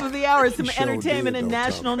the top of the hour, some entertainment and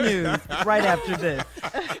national news right after this.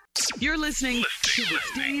 You're listening to the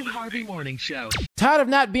Steve Harvey Morning Show. Tired of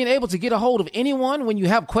not being able to get a hold of anyone when you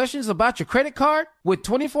have questions about your credit card? With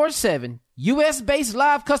 24/7 U.S.-based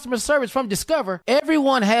live customer service from Discover,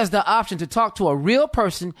 everyone has the option to talk to a real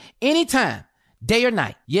person anytime, day or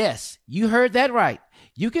night. Yes, you heard that right.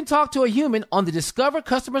 You can talk to a human on the Discover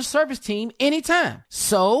customer service team anytime.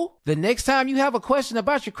 So, the next time you have a question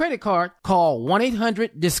about your credit card, call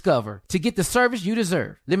 1-800-DISCOVER to get the service you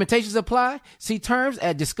deserve. Limitations apply. See terms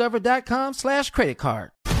at discover.com/creditcard.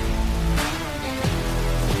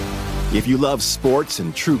 If you love sports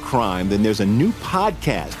and true crime, then there's a new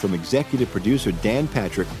podcast from executive producer Dan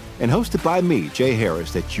Patrick and hosted by me, Jay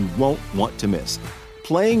Harris, that you won't want to miss.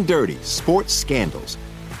 Playing Dirty: Sports Scandals.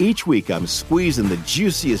 Each week, I'm squeezing the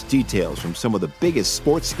juiciest details from some of the biggest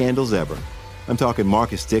sports scandals ever. I'm talking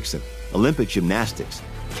Marcus Dixon, Olympic gymnastics,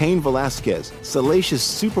 Cain Velasquez, salacious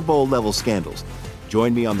Super Bowl-level scandals.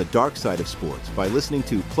 Join me on the dark side of sports by listening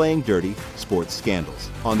to Playing Dirty: Sports Scandals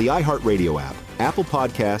on the iHeartRadio app, Apple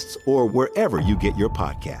Podcasts, or wherever you get your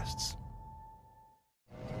podcasts.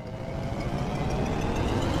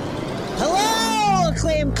 Hello,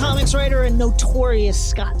 acclaimed comics writer and notorious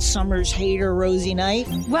Scott Summers hater, Rosie Knight.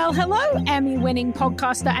 Well, hello, Emmy-winning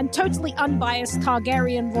podcaster and totally unbiased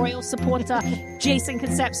Targaryen royal supporter, Jason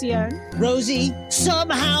Concepcion. Rosie,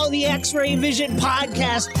 somehow the X-Ray Vision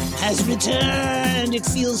podcast has returned. It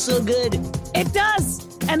feels so good. It does.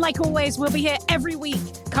 And like always, we'll be here every week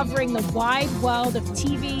covering the wide world of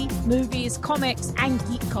TV, movies, comics, and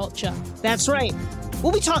geek culture. That's right.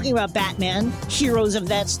 We'll be talking about Batman, heroes of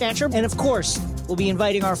that stature, and of course, we'll be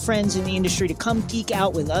inviting our friends in the industry to come geek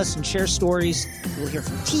out with us and share stories. We'll hear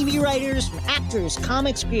from TV writers, from actors,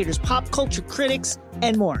 comics creators, pop culture critics,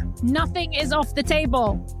 and more. Nothing is off the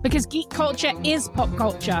table because geek culture is pop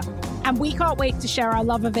culture, and we can't wait to share our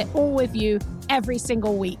love of it all with you every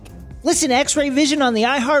single week. Listen to X-Ray Vision on the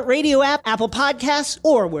iHeartRadio app, Apple Podcasts,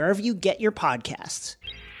 or wherever you get your podcasts.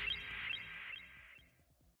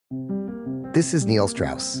 This is Neil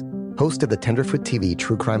Strauss, host of the Tenderfoot TV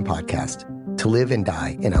True Crime Podcast, To Live and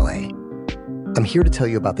Die in LA. I'm here to tell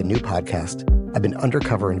you about the new podcast I've been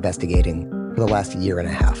undercover investigating for the last year and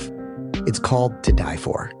a half. It's called To Die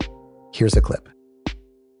For. Here's a clip.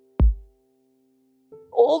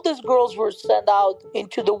 All these girls were sent out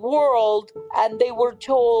into the world and they were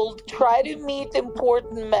told, try to meet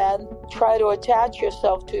important men, try to attach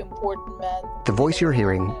yourself to important men. The voice you're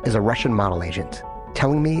hearing is a Russian model agent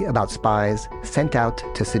telling me about spies sent out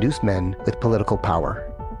to seduce men with political power.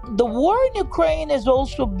 The war in Ukraine is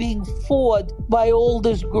also being fought by all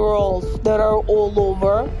these girls that are all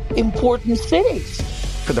over important cities.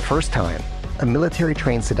 For the first time, a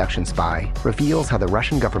military-trained seduction spy reveals how the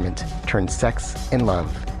Russian government turned sex and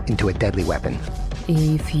love into a deadly weapon.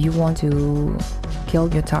 If you want to kill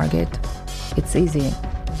your target, it's easy.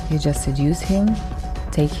 You just seduce him,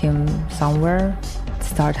 take him somewhere,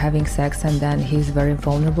 start having sex and then he's very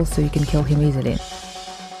vulnerable, so you can kill him easily.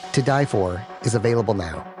 To Die For is available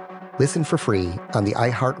now. Listen for free on the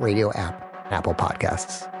iHeartRadio app, Apple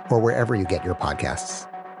Podcasts, or wherever you get your podcasts.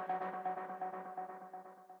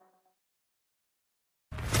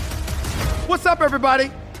 What's up,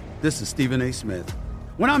 everybody? This is Stephen A. Smith.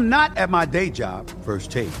 When I'm not at my day job,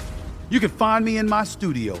 First Take, you can find me in my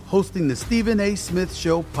studio hosting the Stephen A. Smith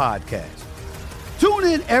Show podcast. Tune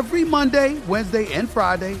in every Monday, Wednesday, and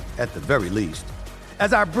Friday, at the very least,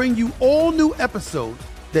 as I bring you all new episodes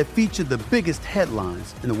that feature the biggest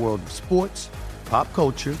headlines in the world of sports, pop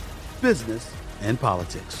culture, business, and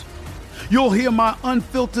politics. You'll hear my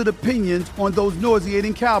unfiltered opinions on those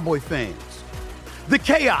nauseating Cowboy fans, the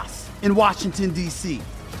chaos in Washington, D.C.,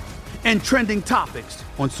 and trending topics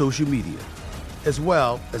on social media, as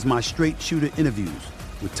well as my straight shooter interviews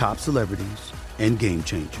with top celebrities and game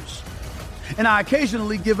changers. And I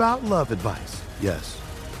occasionally give out love advice. Yes,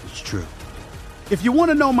 it's true. If you want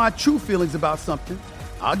to know my true feelings about something,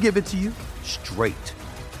 I'll give it to you straight.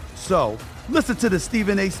 So listen to the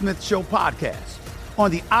Stephen A. Smith Show podcast on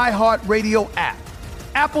the iHeartRadio app,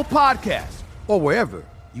 Apple Podcasts, or wherever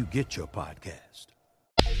you get your podcast.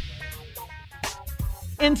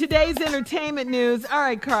 In today's entertainment news, all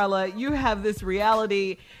right, Carla, you have this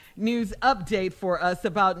reality news update for us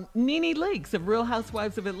about NeNe Leakes of Real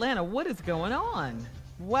Housewives of Atlanta. What is going on?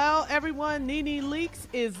 Well, everyone, NeNe Leakes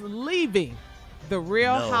is leaving the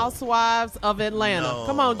Real Housewives of Atlanta. No.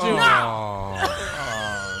 Come on, Junior.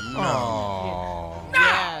 No.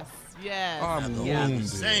 Yes. I'm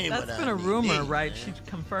wounded. That's been a rumor, right? She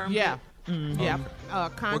confirmed Yeah. it? Mm-hmm. Yeah.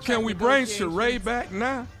 Well, can we bring Sheree back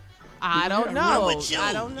now? I don't know. with you.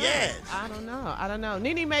 I don't know. Yes. I don't know.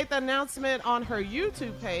 NeNe made the announcement on her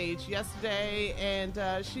YouTube page yesterday,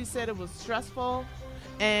 and she said it was stressful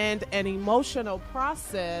and an emotional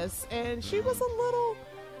process, and she was a little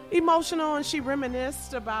emotional, and she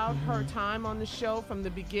reminisced about her time on the show from the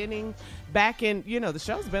beginning back in, the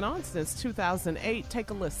show's been on since 2008. Take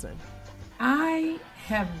a listen. I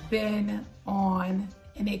have been on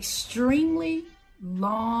an extremely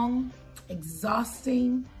long,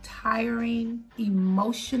 exhausting, tiring,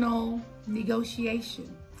 emotional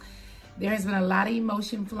negotiation. There has been a lot of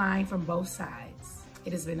emotion flying from both sides.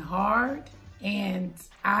 It has been hard, and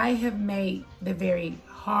I have made the very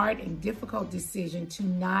hard and difficult decision to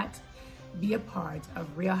not be a part of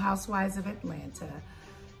Real Housewives of Atlanta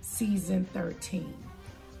season 13.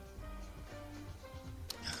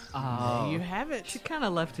 You haven't. She kind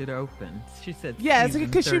of left it open. She said, yes, season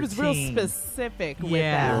because she was real 13. specific with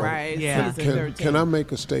that, right? Yeah. Season 13. Can I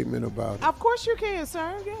make a statement about it? Of course you can,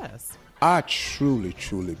 sir. Yes. I truly,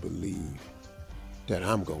 truly believe that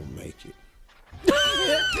I'm going to make it.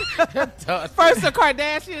 First the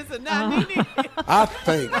Kardashians and now NeNe. I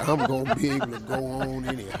think I'm going to be able to go on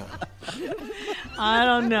anyhow. I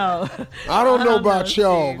don't know. I don't know about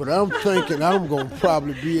y'all, but I'm thinking I'm going to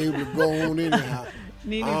probably be able to go on anyhow.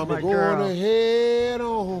 NeNe's I'm my going girl. to head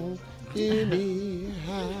on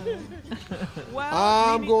anyhow. Well,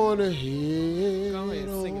 I'm NeNe, going to head go ahead,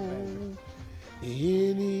 sing it, on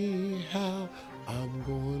anyhow. I'm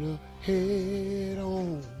going to head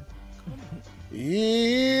on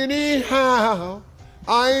anyhow.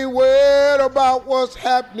 I ain't worried about what's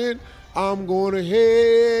happening. I'm going to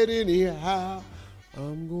head anyhow.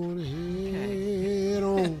 I'm going to head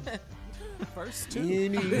on. First two.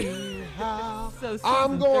 Anyhow, So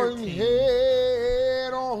I'm season going 13.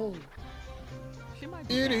 head on. She might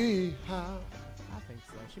be back. Anyhow. I think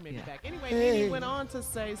so. She may be Yeah. back. Anyway, Hey. NeNe went on to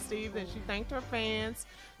say, Steve, that she thanked her fans,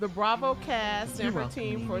 the Bravo cast, and You're her welcome,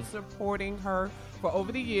 team for NeNe. supporting her for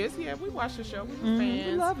over the years. Yeah, we watched the show. We were We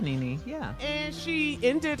fans. love NeNe. Yeah. And she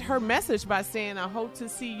ended her message by saying, I hope to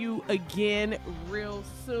see you again real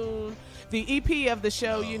soon. The EP of the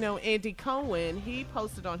show, Andy Cohen, he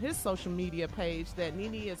posted on his social media page that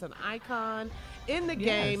NeNe is an icon in the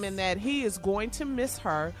game and that he is going to miss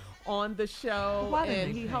her on the show. Why didn't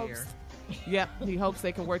and they he pay hopes her? Yep, he hopes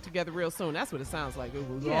they can work together real soon. That's what it sounds like. It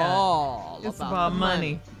was Yeah. all It's about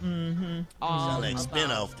money. Mm-hmm. Sound like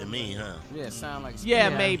spinoff to me, huh? Yeah, sound like Yeah,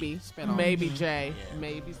 Yeah. maybe. Spin-off. Maybe, Jay.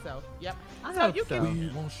 Maybe so. Yep. I So hope you so. can- We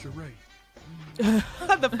want Sheree.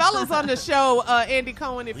 the fellas on the show, Andy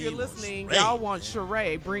Cohen, if you're We want listening, Sheree. y'all want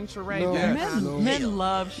Sheree. Bring Sheree No. back. Men, No. men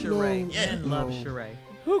love Sheree. No. Men love No. Sheree.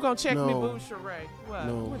 Who gonna check me, No. boo, Sheree? What?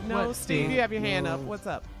 No. No, What, Steve, Steve? you have your hand No. up. What's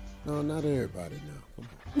up? No, not everybody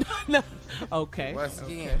now. Come No. Okay. Once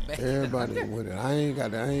again, on. Everybody with it. I ain't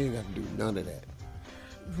got to do none of that.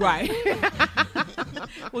 Right.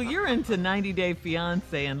 Well, you're into 90 Day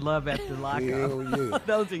Fiance and Love After Lockup. Hell yeah.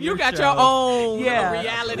 Those are You your got shows. your own Yeah.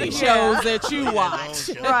 reality Yeah. shows that you watch.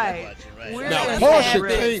 Right. Now, Portia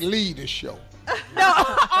can't lead the show. No.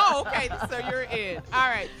 Oh, okay. So you're in. All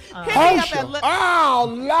right. Hit me up Portia. at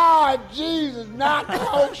Oh, Lord Jesus, not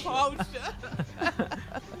Portia.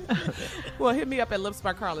 Well, hit me up at Lips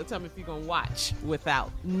by Carla. Tell me if you're going to watch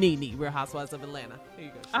without NeNe, Real Housewives of Atlanta. Here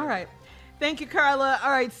you go. All right. Thank you, Carla.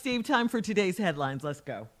 All right, Steve, time for today's headlines. Let's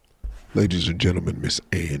go. Ladies and gentlemen, Miss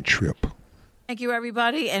Ann Tripp. Thank you,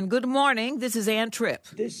 everybody, and good morning. This is Ann Tripp.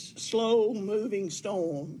 This slow-moving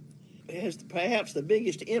storm has perhaps the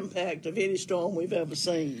biggest impact of any storm we've ever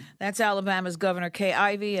seen. That's Alabama's Governor Kay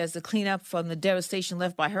Ivey as the cleanup from the devastation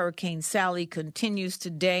left by Hurricane Sally continues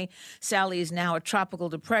today. Sally is now a tropical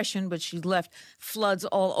depression, but she's left floods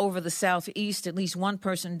all over the southeast. At least one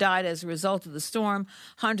person died as a result of the storm.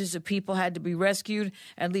 Hundreds of people had to be rescued.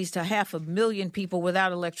 At least 500,000 people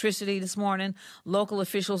without electricity this morning. Local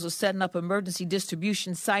officials are setting up emergency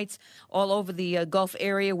distribution sites all over the Gulf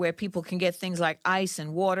area where people can get things like ice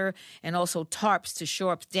and water, and also tarps to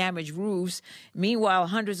shore up damaged roofs. Meanwhile,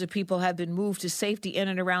 hundreds of people have been moved to safety in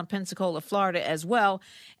and around Pensacola, Florida as well,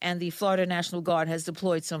 and the Florida National Guard has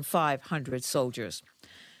deployed some 500 soldiers.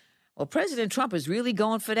 Well, President Trump is really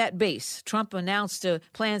going for that base. Trump announced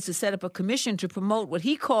plans to set up a commission to promote what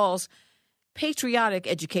he calls patriotic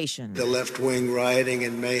education. The left-wing rioting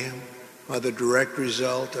and mayhem are the direct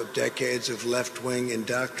result of decades of left-wing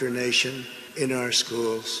indoctrination in our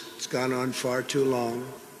schools. It's gone on far too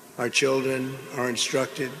long. Our children are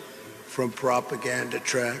instructed from propaganda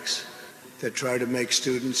tracks that try to make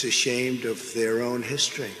students ashamed of their own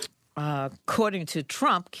history. According to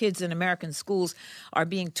Trump, kids in American schools are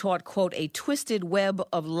being taught, quote, a twisted web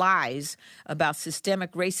of lies about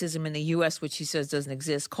systemic racism in the U.S., which he says doesn't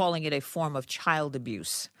exist, calling it a form of child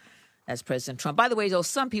abuse. That's President Trump. By the way, though,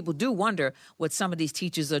 some people do wonder what some of these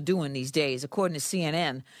teachers are doing these days. According to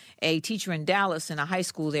CNN, a teacher in Dallas in a high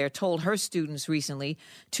school there told her students recently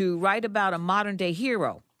to write about a modern-day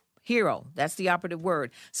hero. Hero, that's the operative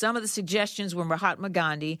word. Some of the suggestions were Mahatma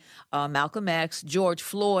Gandhi, Malcolm X, George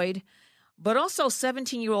Floyd, but also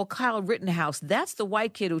 17-year-old Kyle Rittenhouse. That's the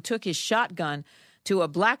white kid who took his shotgun to a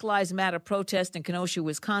Black Lives Matter protest in Kenosha,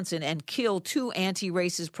 Wisconsin, and killed 2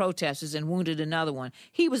 anti-racist protesters and wounded another one.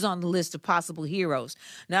 He was on the list of possible heroes.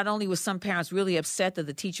 Not only were some parents really upset that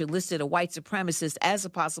the teacher listed a white supremacist as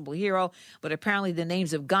a possible hero, but apparently the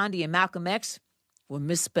names of Gandhi and Malcolm X were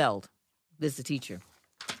misspelled. This is the teacher.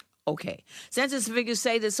 Okay. Census figures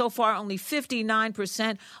say that so far only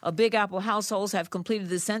 59% of Big Apple households have completed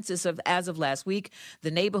the census as of last week.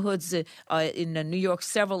 The neighborhoods in New York,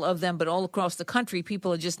 several of them, but all across the country,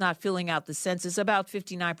 people are just not filling out the census. About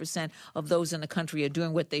 59% of those in the country are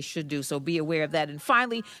doing what they should do, so be aware of that. And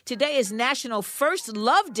finally, today is National First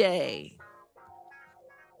Love Day.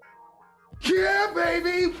 Yeah,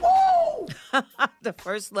 baby. Woo! The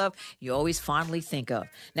first love you always fondly think of.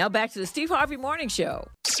 Now back to the Steve Harvey Morning Show.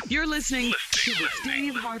 You're listening to the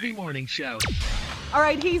Steve Harvey Morning Show. All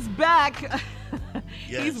right, he's back.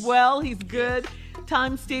 Yes. He's well. He's good.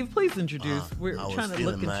 Time, Steve, please introduce. We're I was trying to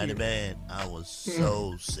feeling look mighty at you. bad. I was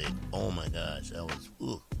so sick. Oh my gosh, I was.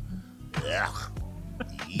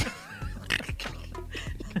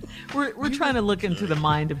 We're trying to look into the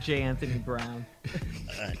mind of J. Anthony Brown.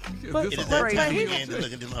 But it is that time again to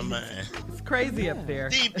look into my mind. It's crazy up there.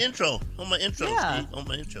 Steve, intro. On my intro, Yeah. Steve. On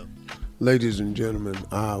my intro. Ladies and gentlemen,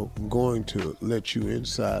 I'm going to let you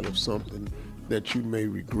inside of something that you may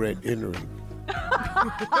regret entering.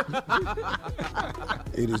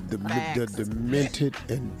 It is the demented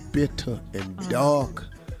and bitter and dark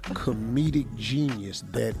comedic genius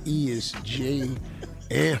that is J.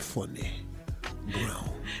 Anthony Brown.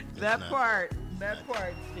 That part,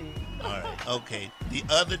 Steve. All right, okay. The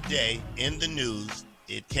other day in the news,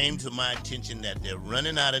 it came to my attention that they're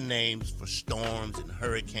running out of names for storms and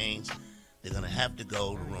hurricanes. They're going to have to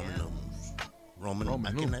go to Roman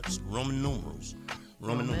numerals.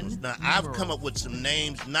 Now, I've come up with some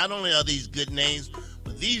names. Not only are these good names,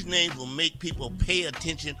 but these names will make people pay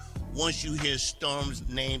attention once you hear storms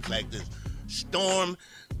names like this. Storm,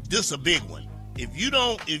 this is a big one. If you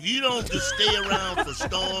don't just stay around for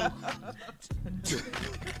storm,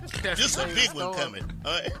 this is a big one coming.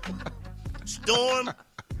 All right? Storm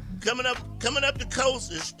coming up the coast.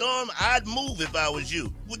 Is storm. I'd move if I was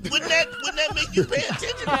you. Wouldn't that make you pay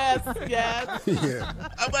attention? Yes. Yeah.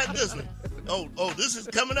 How about this one? Oh, this is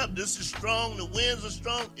coming up. This is strong. The winds are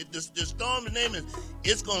strong. The storm, the name is,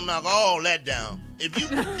 it's gonna knock all that down.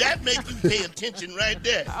 That makes you pay attention right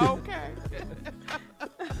there. Okay.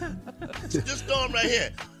 This storm right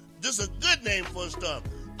here. This is a good name for a storm.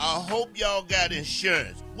 I hope y'all got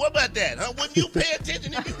insurance. What about that, huh? Wouldn't you pay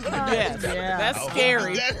attention if you heard that? Yeah, that's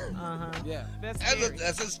scary. Yeah.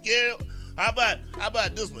 That's a scary. How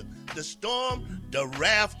about this one? The storm, the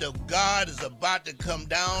wrath of God is about to come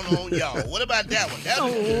down on y'all. What about that one?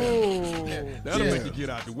 That'll make you get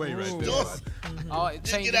out the way right there.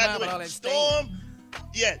 Just get out the way. Storm.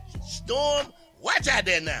 Yeah, storm. Watch out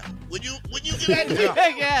there now. Would you get out the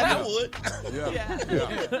way? Yeah. I would.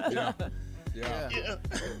 Yeah.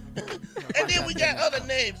 And then we got other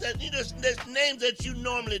names. There's names that you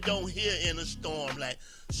normally don't hear in a storm, like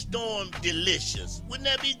Storm Delicious. Wouldn't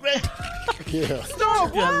that be great? Yeah.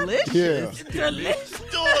 Storm Delicious? Yeah. Delicious.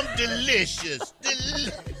 Storm Delicious.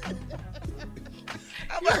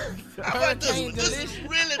 How about this one? This will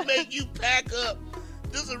really make you pack up.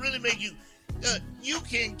 This will really make you... you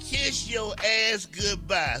can kiss your ass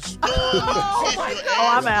goodbye. Storm kiss your ass.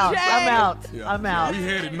 I'm out. Jay. I'm out. Yeah. I'm out. We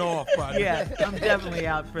headed north by Yeah, I'm definitely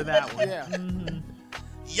out for that one. Yeah.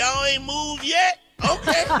 Y'all ain't moved yet?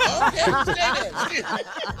 Okay. Stay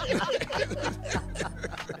there.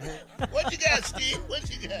 What you got, Steve? What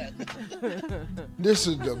you got? This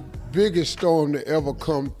is the biggest storm to ever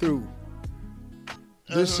come through.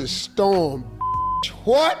 This is Storm.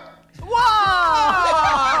 What?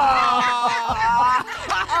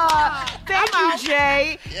 Thank you,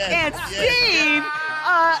 Jay. Yes, And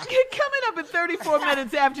yes. Steve, coming up at 34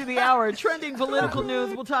 minutes after the hour, trending political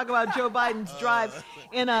news. We'll talk about Joe Biden's drive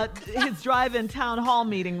in his drive-in town hall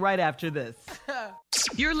meeting right after this.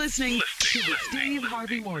 You're listening to the Steve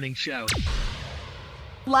Harvey Morning Show.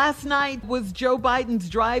 Last night was Joe Biden's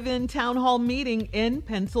drive-in town hall meeting in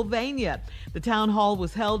Pennsylvania. The town hall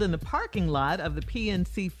was held in the parking lot of the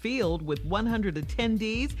PNC Field with 100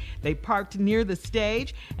 attendees. They parked near the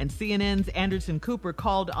stage, and CNN's Anderson Cooper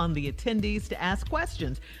called on the attendees to ask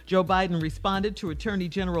questions. Joe Biden responded to Attorney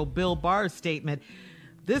General Bill Barr's statement,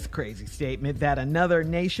 this crazy statement that another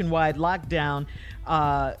nationwide lockdown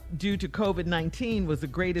due to COVID-19 was the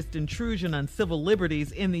greatest intrusion on civil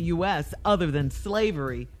liberties in the U.S. other than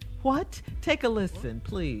slavery. What? Take a listen,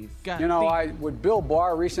 please. You know, what Bill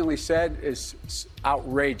Barr recently said is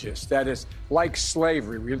outrageous. That is like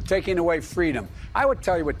slavery. We're taking away freedom. I would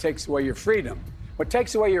tell you what takes away your freedom. What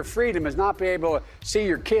takes away your freedom is not being able to see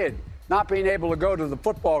your kid, not being able to go to the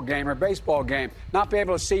football game or baseball game, not being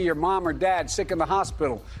able to see your mom or dad sick in the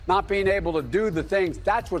hospital, not being able to do the things.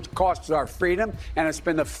 That's what costs our freedom. And it's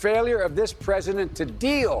been the failure of this president to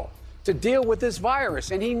deal with this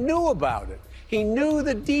virus. And he knew about it. He knew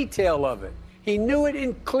the detail of it. He knew it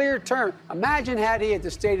in clear terms. Imagine had he at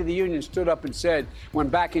the State of the Union stood up and said, when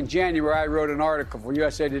back in January I wrote an article for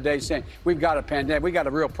USA Today saying, we've got a pandemic, we got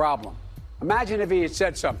a real problem. Imagine if he had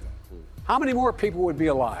said something. How many more people would be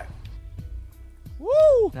alive?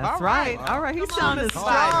 Woo! That's right. All right. He sounded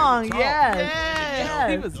strong. Yes.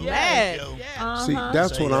 Yeah. He was mad. See,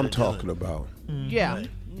 that's what I'm talking about. Yeah.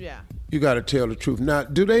 You got to tell the truth. Now,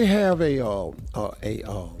 do they have a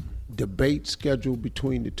debate scheduled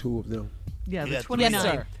between the two of them? Yeah, the 29th. Yes,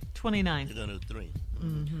 sir. 29th. You're gonna do 3.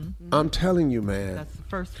 I'm telling you, man. That's the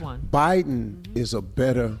first one. Biden is a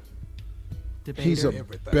better. Debater. He's a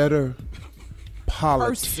better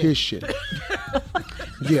politician.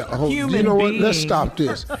 Yeah, you know what? Let's stop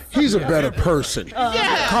this. He's a better person.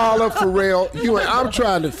 Carla Farrell, I'm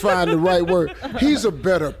trying to find the right word. He's a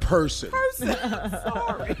better person.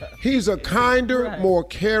 Sorry. He's a kinder, more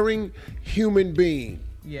caring human being.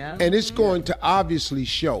 Yeah. And it's going to obviously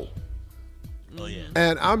show. Oh, yeah.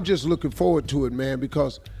 And I'm just looking forward to it, man,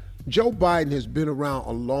 because Joe Biden has been around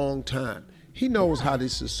a long time. He knows how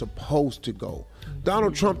this is supposed to go.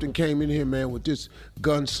 Donald Trump then came in here, man, with this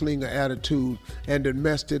gunslinger attitude and then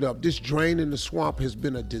messed it up. This drain in the swamp has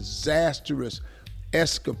been a disastrous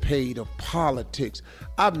escapade of politics.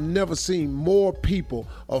 I've never seen more people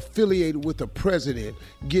affiliated with a president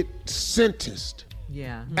get sentenced.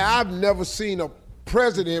 Yeah. I've never seen a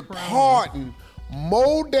president pardon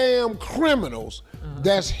more damn criminals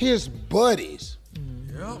that's his buddies.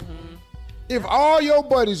 Yep. If all your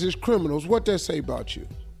buddies is criminals, what that say about you?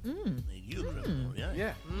 You criminal,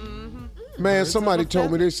 yeah. Man, somebody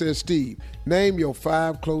told me, they said, Steve, name your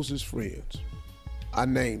 5 closest friends. I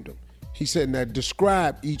named them. He said, now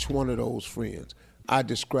describe each one of those friends. I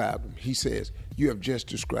described them. He says, you have just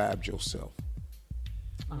described yourself.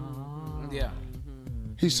 Yeah.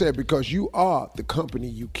 He said, because you are the company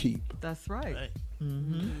you keep. That's right.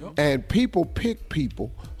 And people pick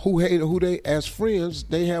people who they as friends,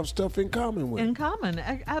 they have stuff in common with. In common,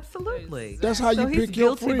 absolutely. That's how you so pick he's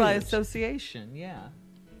your guilty by friends. association, yeah.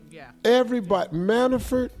 Everybody,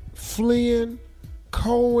 Manafort, Flynn,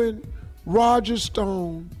 Cohen, Roger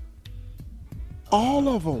Stone, all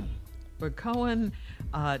of them. But Cohen,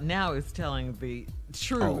 now is telling the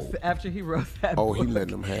truth after he wrote that Oh, book. he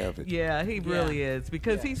letting them have it. Yeah, he really is,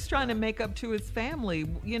 because he's trying to make up to his family,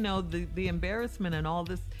 you know, the embarrassment and all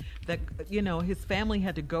this that, you know, his family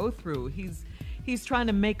had to go through. He's trying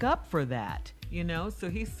to make up for that, you know, so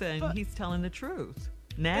he's saying he's telling the truth.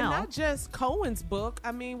 Now, and not just Cohen's book.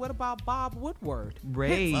 I mean, what about Bob Woodward?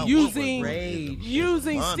 Rage. Using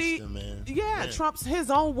monster, Steve. man. Yeah, Trump's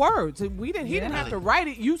his own words. He didn't have to write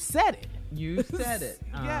it. You said it. You said it.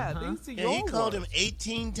 Yeah, these are your He called him words.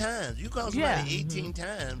 18 times. You called somebody 18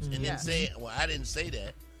 times and then say, well, I didn't say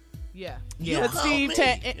that. Yeah. You But called Steve, me.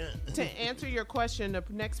 to answer your question, the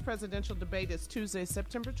next presidential debate is Tuesday,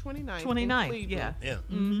 September 29th. 29th, yeah.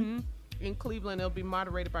 Mm-hmm. In Cleveland, it'll be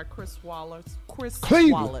moderated by Chris Wallace.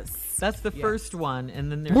 Cleveland. Wallace. That's the first one,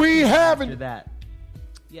 and then there's We two haven't- after that.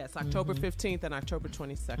 Yes, October 15th and October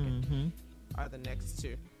 22nd are the next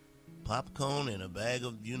two. Popcorn and a bag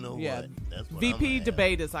of you-know Yeah. what. That's what VP I'm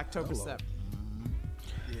debate is October 7th.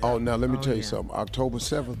 Oh, now let me tell you something. October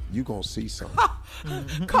 7th, you going to see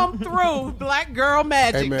something. Come through, black girl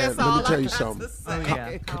magic. Hey, man, That's let all me tell I you got something. to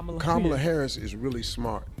say. Kamala Harris is really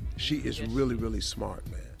smart. She is really, really smart,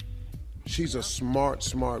 man. She's a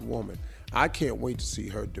smart woman. I can't wait to see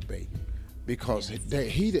her debate because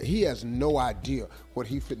he has no idea what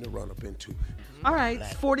he finna run up into. All right,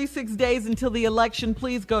 46 days until the election.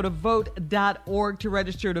 Please go to vote.org to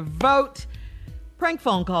register to vote. Prank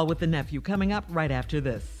phone call with the nephew coming up right after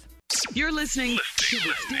this. You're listening to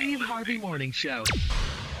the Steve Harvey Morning Show.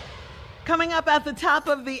 Coming up at the top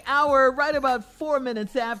of the hour, right about 4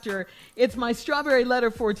 minutes after, it's my strawberry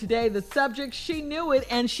letter for today. The subject, she knew it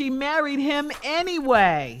and she married him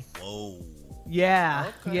anyway. Whoa.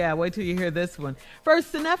 Yeah, yeah, wait till you hear this one.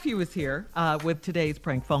 First, the nephew is here with today's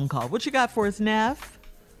prank phone call. What you got for us, Neff?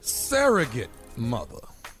 Surrogate mother.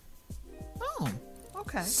 Oh,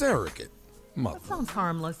 okay. Surrogate mother. That sounds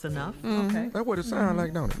harmless enough. Mhm. Okay. That's what it sounds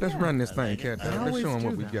like, don't it? Let's run this thing, cat. Let's always show him do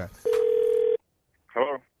what we that. got.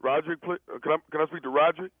 Hello, Roderick. Can I speak to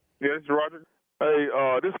Roderick? Yeah, this is Roderick. Hey,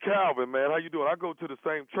 this is Calvin, man. How you doing? I go to the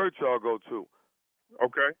same church y'all go to.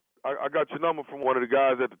 Okay. I got your number from one of the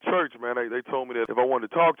guys at the church, man. They told me that if I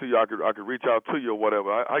wanted to talk to you, I could reach out to you or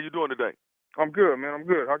whatever. How you doing today? I'm good, man. I'm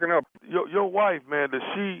good. How can I help? Your wife, man. Does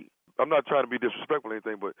she? I'm not trying to be disrespectful or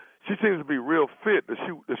anything, but she seems to be real fit. Does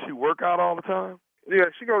she work out all the time? Yeah,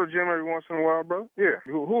 she go to the gym every once in a while, bro. Yeah.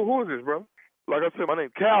 Who is this, bro? Like I said, my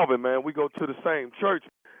name's Calvin, man. We go to the same church.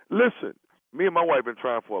 Listen, me and my wife been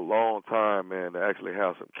trying for a long time, man, to actually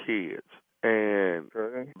have some kids. And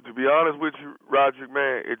to be honest with you, Roderick,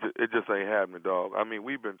 man, it just ain't happening, dog. I mean,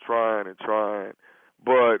 we've been trying and trying.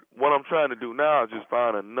 But what I'm trying to do now is just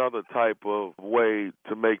find another type of way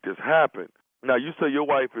to make this happen. Now, you say your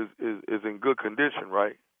wife is in good condition,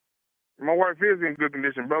 right? My wife is in good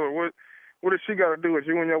condition, brother. What does she got to do with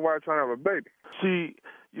you and your wife trying to have a baby? She,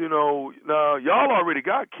 now, y'all already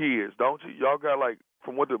got kids, don't you? Y'all got, like,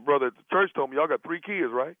 from what the brother at the church told me, y'all got 3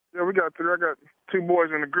 kids, right? Yeah, we got 3. I got 2 boys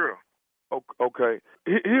and a girl. Okay.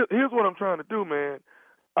 Here's what I'm trying to do, man.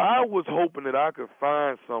 I was hoping that I could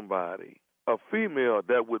find somebody, a female,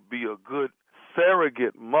 that would be a good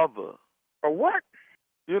surrogate mother. A what?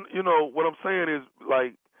 You know, what I'm saying is,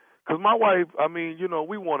 like, because my wife, I mean,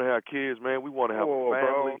 we want to have kids, man. We want to have a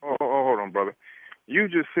family. Hold on, brother. You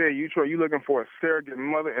just said you looking for a surrogate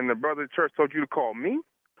mother, and the brother at church told you to call me?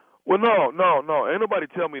 Well, no. Ain't nobody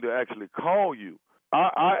tell me to actually call you.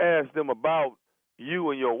 I asked them about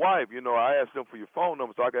you and your wife. I asked them for your phone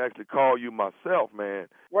number so I could actually call you myself, man.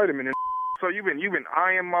 Wait a minute. So you've been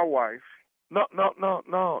eyeing my wife? No.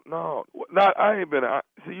 I ain't been.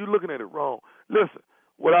 See, you looking at it wrong. Listen,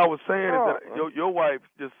 what I was saying is that your wife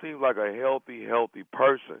just seems like a healthy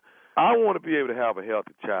person. I want to be able to have a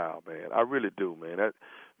healthy child, man. I really do, man.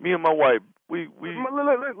 Me and my wife, we.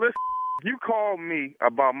 Listen, you called me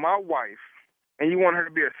about my wife, and you want her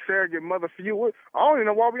to be a surrogate mother for you. I don't even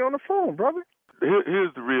know why we on the phone, brother.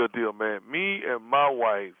 Here's the real deal, man. Me and my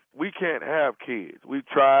wife, we can't have kids. We've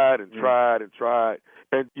tried and tried and tried.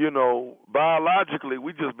 And, biologically,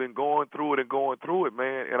 we just been going through it,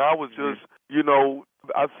 man. And I was just,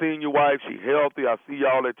 I seen your wife. She healthy. I see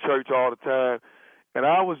y'all at church all the time. And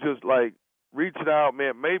I was just, like, reaching out,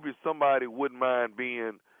 man. Maybe somebody wouldn't mind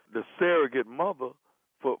being the surrogate mother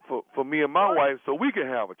for me and my wife so we can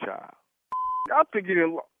have a child. I think you're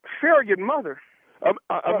a surrogate mother. Hold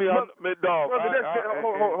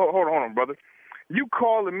on, brother. You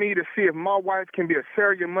calling me to see if my wife can be a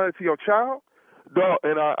surrogate mother to your child? Dog,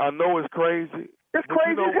 and I know it's crazy. It's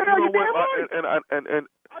crazy as hell. You damn right. And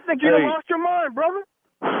I think you lost your mind, brother.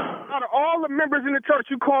 Out of all the members in the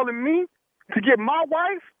church, you calling me to get my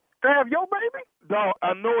wife To have your baby? Dog,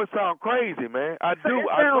 I know it sounds crazy, man. I do.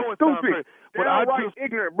 It I know sounds it sounds stupid. crazy. But I Downright just,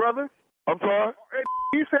 ignorant, brother. I'm sorry?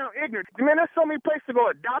 You sound ignorant. Man, there's so many places to go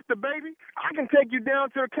adopt a baby. I can take you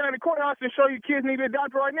down to the county courthouse and show you kids need to be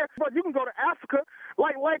adopted right now. But you can go to Africa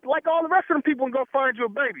like all the rest of them people and go find you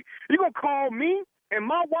a baby. You going to call me and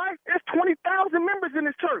my wife? There's 20,000 members in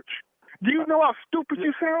this church. Do you know how stupid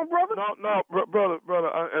you sound, brother? No, brother.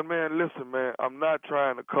 And, man, listen, man. I'm not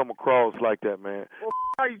trying to come across like that, man. Well,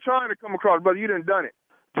 how you trying to come across, brother? You done done it.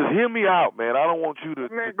 Just hear me out, man. I don't want you to...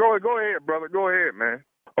 Man, go ahead, brother. Go ahead, man.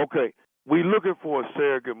 Okay. We looking for a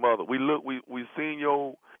surrogate mother. We seen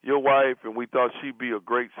your wife, and we thought she'd be a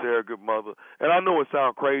great surrogate mother. And I know it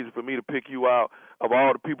sounds crazy for me to pick you out of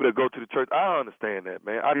all the people that go to the church. I understand that,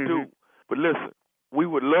 man. I do. But listen, we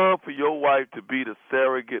would love for your wife to be the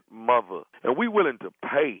surrogate mother, and we willing to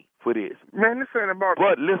pay for this. Man, this ain't about...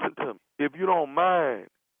 But listen to me. If you don't mind,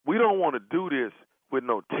 we don't want to do this with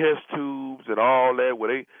no test tubes and all that,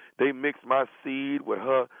 where they mix my seed with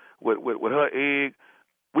her egg.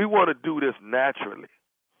 We want to do this naturally.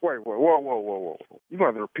 Wait, whoa. You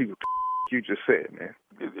going to repeat what you just said, man.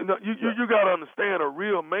 You got to understand, a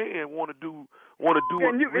real man want to do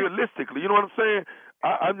it realistically. You know what I'm saying?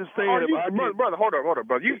 I'm just saying. Brother, hold up,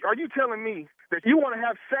 brother. Are you telling me that you want to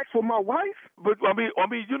have sex with my wife? But I mean,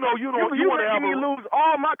 you want to have me lose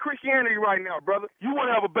all my Christianity right now, brother. You want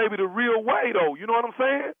to have a baby the real way, though. You know what I'm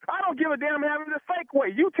saying? I don't give a damn having the fake way.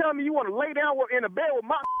 You tell me you want to lay down in a bed with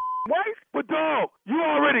my wife? But dog, you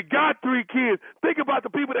already got 3 kids. Think about the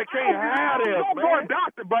people that can't have them, man. Go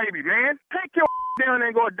adopt the baby, man. Take your down there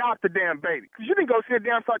and go adopt the damn baby. Because you didn't go see a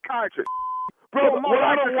damn psychiatrist. Bro, what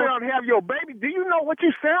I don't want to have your baby. Do you know what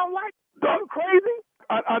you sound like? Are you crazy?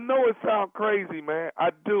 I know it sounds crazy, man.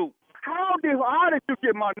 I do. How did you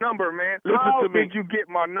get my number, man? Listen to me. How did you get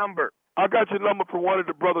my number? I got your number from one of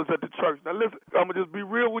the brothers at the church. Now listen, I'm going to just be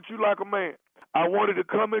real with you like a man. I wanted to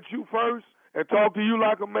come at you first and talk to you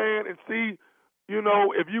like a man and see,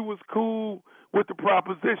 if you was cool with the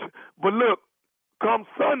proposition. But look, come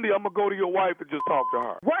Sunday, I'm going to go to your wife and just talk to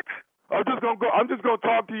her. What? I'm just gonna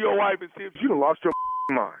talk to your wife and see if you done lost your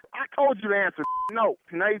mind. I told you the answer. No.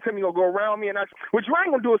 Now you tell me you're gonna go around me, and what you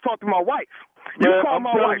ain't gonna do is talk to my wife. You call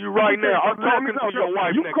my wife. You right now. I'm talking to your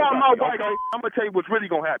wife. You call my wife. Okay? I'm gonna tell you what's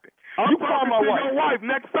really gonna happen. You call my wife. Your wife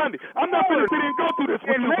next Sunday. I'm not gonna sit and go through this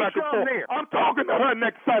with you back and forth. I'm talking to her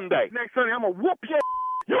next Sunday. Next Sunday, I'm gonna whoop your.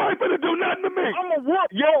 You ain't gonna do nothing to me. I'm gonna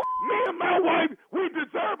whoop yo. Me and my wife, we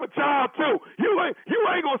deserve a child too. You ain't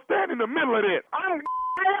gonna stand in the middle of this. I'm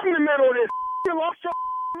in the middle of this. You lost your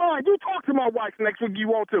mind. You talk to my wife next week. You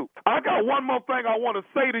want to? I got one more thing I want to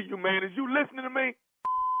say to you, man. Is you listening to me?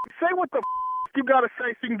 Say what the you gotta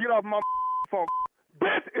say so you can get off my phone.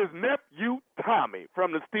 This is nephew Tommy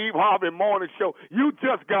from the Steve Harvey Morning Show. You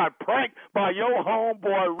just got pranked by your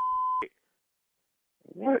homeboy.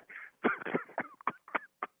 What?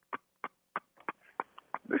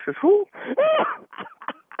 This is who?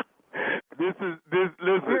 Listen.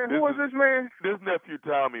 Man, who is this man? This nephew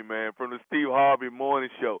Tommy, man, from the Steve Harvey Morning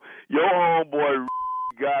Show. Your homeboy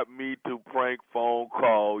got me to prank phone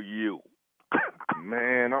call you.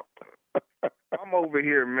 Man, I'm over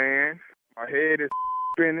here, man. My head is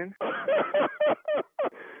spinning.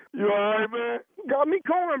 You all right, man? Got me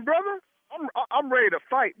going, brother. I'm ready to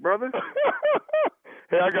fight, brother.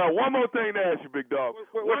 Hey, I got one more thing to ask you, big dog.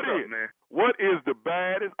 What's up, man? What is the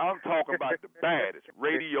baddest, I'm talking about the baddest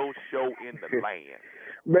radio show in the land?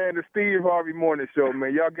 Man, the Steve Harvey Morning Show,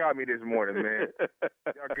 man. Y'all got me this morning, man.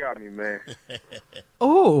 Y'all got me, man.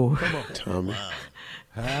 Oh. Come on. Tommy.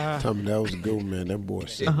 Wow. Tommy, that was a good one, man. That boy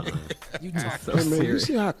said, You just so hey, man, serious. you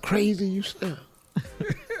see how crazy you sound?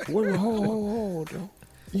 Wait, hold, though.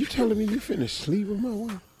 You telling me you finna sleep with my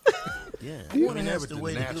wife? Yeah, I mean, that's the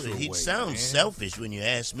way to do it. He sounds selfish when you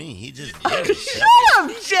ask me. He just shut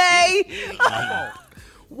up, Jay.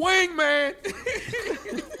 Wingman.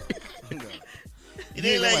 It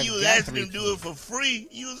ain't like you was asking him to do it for free.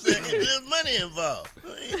 You was saying there's money involved.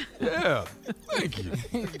 Yeah, thank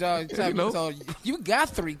you. Dog, you got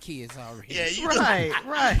 3 kids already. Yeah, you right.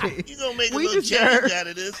 You gonna make a little change out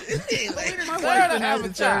of this? It ain't like my wife didn't have a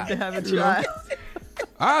child to have a child.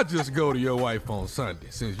 I'll just go to your wife on Sunday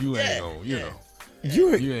since you ain't gonna, you know.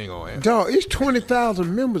 You ain't gonna answer. Dog, it's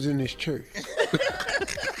 20,000 members in this church.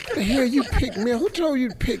 The hell you picked me? Who told you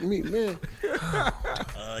to pick me, man?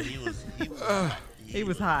 He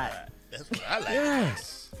was hot. That's what I like.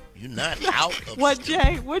 Yes. You're not out of What, stupid.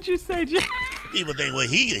 Jay? What'd you say, Jay? People think, well,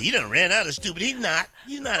 he done ran out of stupid. He's not.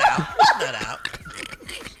 He's not out. He's not out.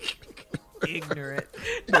 Ignorant.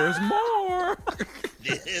 There's more.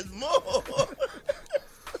 There's more.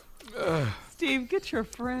 Steve, get your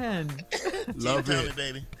friend. Love it,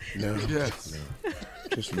 baby. No, Yes. no.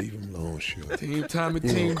 Just leave him alone, sure. Team Tommy, You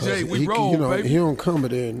know, Team 'cause J, we he, roll, you know, baby. He don't come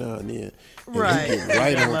but every now and then. And Right. He get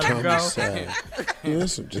right on Let him go. Tommy's side. Yeah,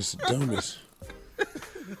 that's just the dumbest.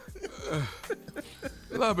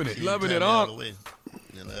 Loving it, Team loving Tommy it. all the way.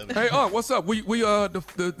 You love it. Hey, what's up?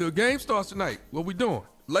 The game starts tonight. What we doing?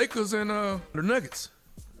 Lakers and the Nuggets.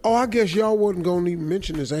 Oh, I guess y'all wasn't gonna even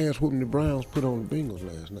mention this ass whooping the Browns put on the Bengals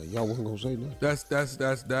last night. Y'all wasn't gonna say nothing. That's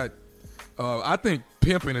that. I think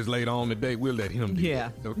Pimpin is later on today. We'll let him do Yeah.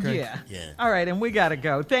 that. Okay. Yeah. All right, and we got to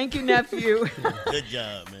go. Thank you, nephew. Good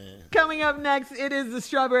job, man. Coming up next, it is the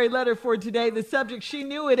Strawberry Letter for today. The subject, she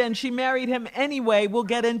knew it and she married him anyway. We'll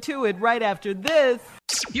get into it right after this.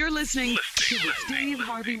 You're listening to the Steve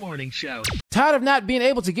Harvey Morning Show. Tired of not being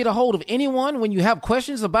able to get a hold of anyone when you have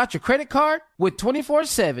questions about your credit card? With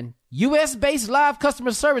 24/7 U.S.-based live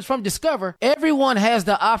customer service from Discover, everyone has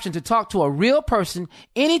the option to talk to a real person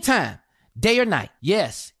anytime, day or night.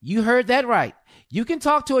 Yes, you heard that right. You can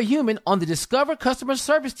talk to a human on the Discover customer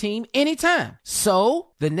service team anytime. So,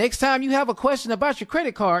 the next time you have a question about your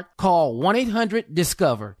credit card, call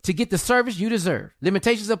 1-800-DISCOVER to get the service you deserve.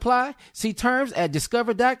 Limitations apply. See terms at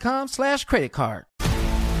discover.com/creditcard.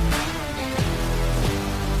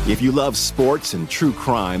 If you love sports and true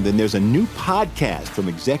crime, then there's a new podcast from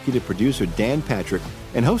executive producer Dan Patrick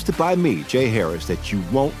and hosted by me, Jay Harris, that you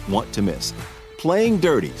won't want to miss. Playing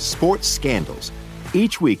Dirty: Sports Scandals.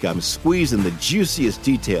 Each week, I'm squeezing the juiciest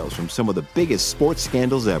details from some of the biggest sports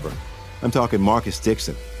scandals ever. I'm talking Marcus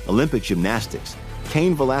Dixon, Olympic gymnastics,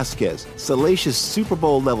 Cain Velasquez, salacious Super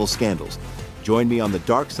Bowl-level scandals. Join me on the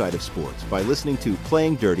dark side of sports by listening to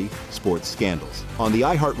Playing Dirty: Sports Scandals on the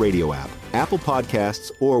iHeartRadio app, Apple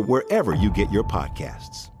Podcasts, or wherever you get your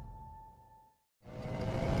podcasts.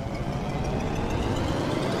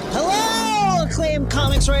 Hello, acclaimed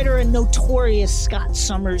comics writer and notorious Scott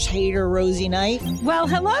Summers hater, Rosie Knight. Well,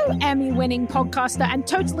 hello, Emmy-winning podcaster and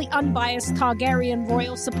totally unbiased Targaryen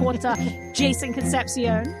royal supporter, Jason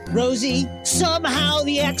Concepcion. Rosie, somehow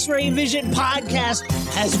the X-Ray Vision podcast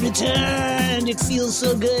has returned. It feels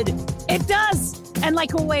so good. It does. And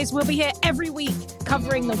like always, we'll be here every week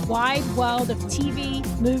covering the wide world of TV,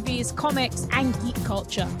 movies, comics, and geek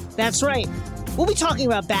culture. That's right. We'll be talking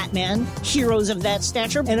about Batman, heroes of that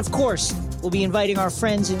stature, and of course, we'll be inviting our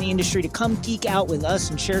friends in the industry to come geek out with us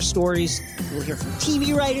and share stories. We'll hear from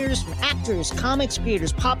TV writers, from actors, comics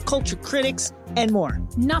creators, pop culture critics, and more.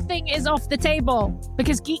 Nothing is off the table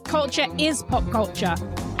because geek culture is pop culture,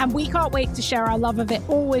 and we can't wait to share our love of it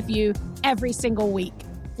all with you every single week.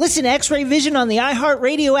 Listen to X-Ray Vision on the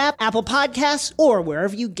iHeartRadio app, Apple Podcasts, or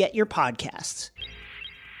wherever you get your podcasts.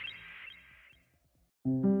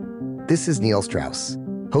 This is Neil Strauss,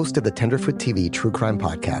 host of the Tenderfoot TV true crime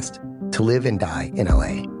podcast, To Live and Die in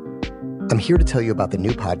L.A. I'm here to tell you about the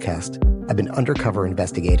new podcast I've been undercover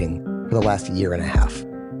investigating for the last year and a half.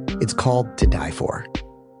 It's called To Die For.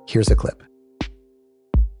 Here's a clip.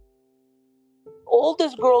 All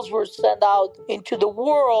these girls were sent out into the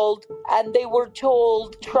world and they were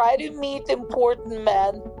told, try to meet important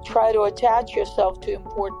men, try to attach yourself to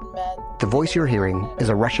important men. The voice you're hearing is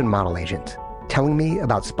a Russian model agent telling me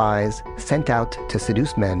about spies sent out to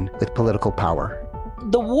seduce men with political power.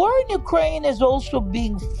 The war in Ukraine is also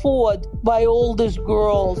being fought by all these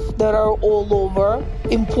girls that are all over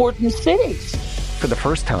important cities. For the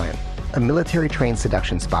first time, a military-trained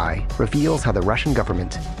seduction spy reveals how the Russian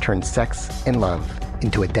government turned sex and love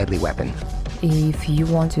into a deadly weapon. If you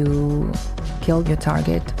want to kill your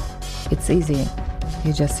target, it's easy.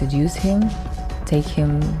 You just seduce him, take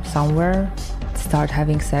him somewhere, start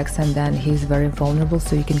having sex, and then he's very vulnerable,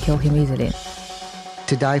 so you can kill him easily.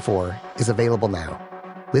 To Die For is available now.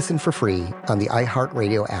 Listen for free on the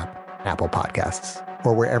iHeartRadio app, Apple Podcasts,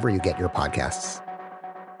 or wherever you get your podcasts.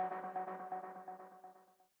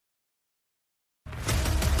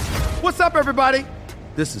 What's up, everybody?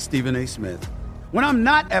 This is Stephen A. Smith. When I'm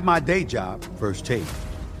not at my day job, First Take,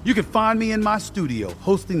 you can find me in my studio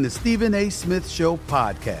hosting the Stephen A. Smith Show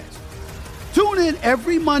podcast. Tune in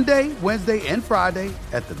every Monday, Wednesday, and Friday,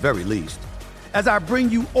 at the very least, as I bring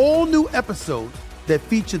you all new episodes that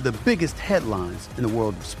feature the biggest headlines in the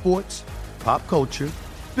world of sports, pop culture,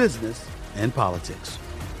 business, and politics.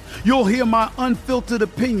 You'll hear my unfiltered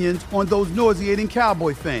opinions on those nauseating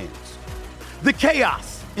Cowboy fans, the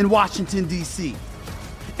chaos in Washington, D.C.,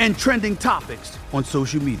 and trending topics on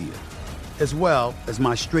social media, as well as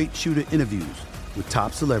my straight shooter interviews with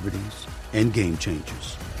top celebrities and game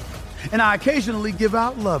changers. And I occasionally give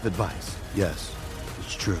out love advice. Yes,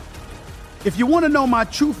 it's true. If you want to know my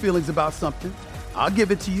true feelings about something, I'll give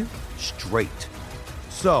it to you straight.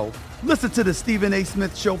 So, listen to the Stephen A.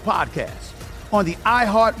 Smith Show podcast on the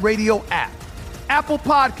iHeartRadio app, Apple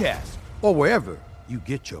Podcasts, or wherever you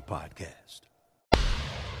get your podcast.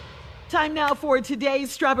 Time now for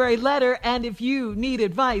today's Strawberry Letter. And if you need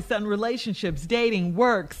advice on relationships, dating,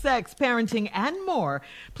 work, sex, parenting, and more,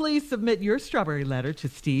 please submit your Strawberry Letter to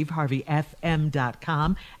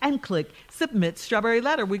SteveHarveyFM.com and click Submit Strawberry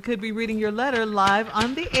Letter. We could be reading your letter live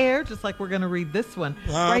on the air, just like we're going to read this one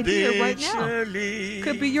right here, right now. Shirley.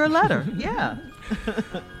 Could be your letter. Yeah.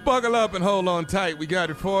 Buckle up and hold on tight. We got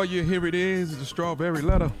it for you. Here it is, the Strawberry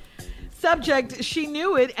Letter. Subject, she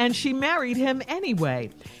knew it and she married him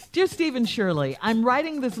anyway. Dear Steve and Shirley, I'm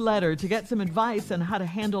writing this letter to get some advice on how to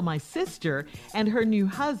handle my sister and her new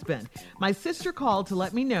husband. My sister called to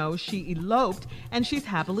let me know she eloped and she's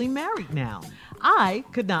happily married now. I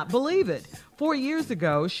could not believe it. 4 years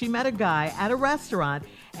ago, she met a guy at a restaurant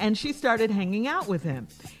and she started hanging out with him.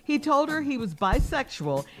 He told her he was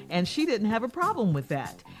bisexual and she didn't have a problem with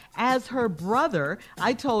that. As her brother,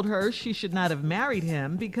 I told her she should not have married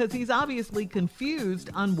him because he's obviously confused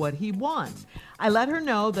on what he wants. I let her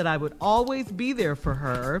know that I would always be there for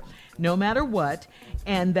her, no matter what,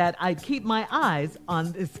 and that I'd keep my eyes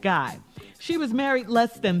on this guy. She was married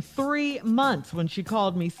less than 3 months when she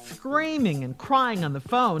called me screaming and crying on the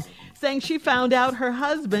phone, saying she found out her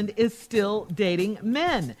husband is still dating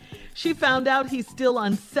men. She found out he's still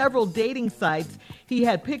on several dating sites. He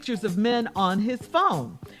had pictures of men on his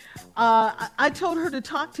phone. I told her to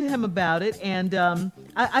talk to him about it, and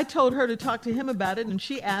I told her to talk to him about it, and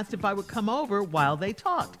she asked if I would come over while they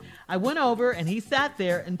talked. I went over, and he sat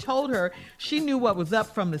there and told her she knew what was up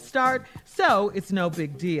from the start, so it's no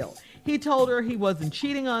big deal. He told her he wasn't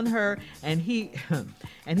cheating on her, and he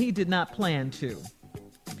did not plan to.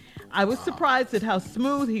 I was surprised at how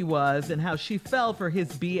smooth he was and how she fell for his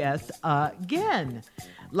BS again.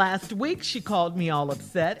 Last week, she called me all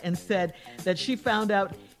upset and said that she found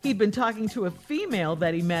out he'd been talking to a female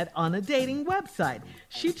that he met on a dating website.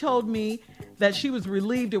 She told me that she was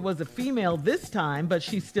relieved it was a female this time, but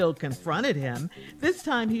she still confronted him. This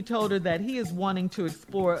time, he told her that he is wanting to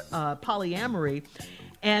explore polyamory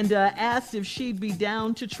and asked if she'd be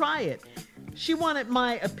down to try it. She wanted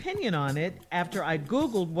my opinion on it. After I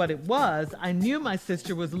Googled what it was, I knew my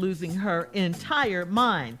sister was losing her entire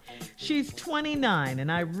mind. She's 29,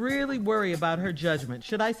 and I really worry about her judgment.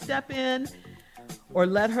 Should I step in or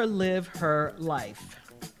let her live her life?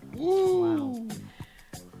 Wow.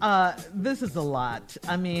 This is a lot.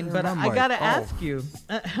 I mean, but I got to ask you,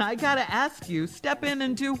 step in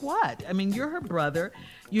and do what? I mean, you're her brother.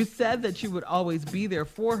 You said that you would always be there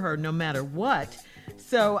for her no matter what.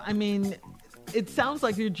 So, I mean, it sounds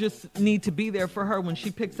like you just need to be there for her when she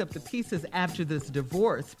picks up the pieces after this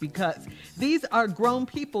divorce, because these are grown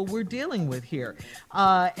people we're dealing with here.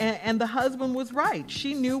 And the husband was right.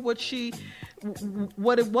 She knew what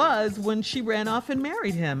it was when she ran off and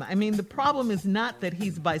married him. I mean, the problem is not that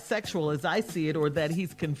he's bisexual as I see it, or that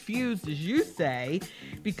he's confused as you say,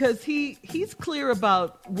 because he's clear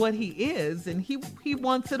about what he is, and he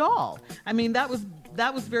wants it all. I mean, that was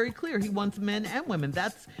very clear. He wants men and women.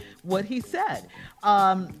 That's what he said.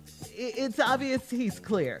 It's obvious he's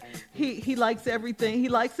clear. He likes everything. He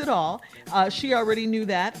likes it all. She already knew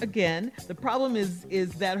that. Again, the problem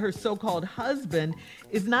is that her so-called husband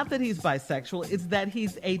is not that he's bisexual. It's that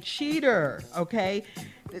he's a cheater, okay?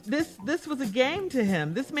 This was a game to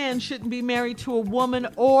him. This man shouldn't be married to a woman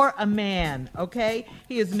or a man, okay?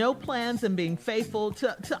 He has no plans on being faithful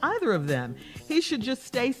to either of them. He should just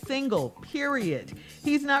stay single, period.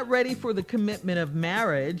 He's not ready for the commitment of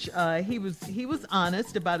marriage. He was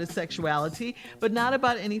honest about his sexuality, but not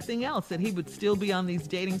about anything else, that he would still be on these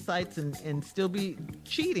dating sites and still be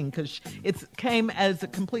cheating, because it came as a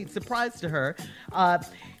complete surprise to her.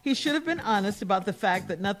 He should have been honest about the fact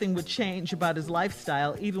that nothing would change about his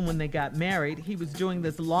lifestyle even when they got married. He was doing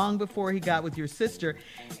this long before he got with your sister,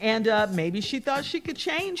 and maybe she thought she could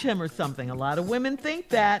change him or something. A lot of women think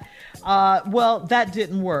that. Well, that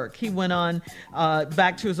didn't work. He went on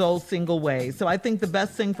back to his old single ways. So I think the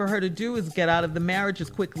best thing for her to do is get out of the marriage as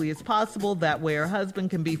quickly as possible. That way her husband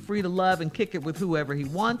can be free to love and kick it with whoever he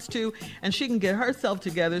wants to, and she can get herself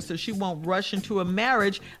together so she won't rush into a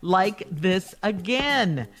marriage like this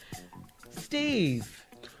again. Steve.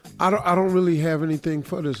 I don't really have anything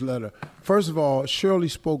for this letter. First of all, Shirley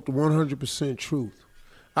spoke the 100% truth.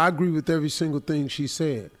 I agree with every single thing she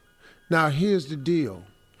said. Now, here's the deal.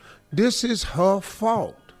 This is her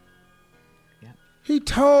fault. Yep. He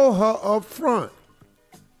told her up front.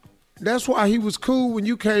 That's why he was cool when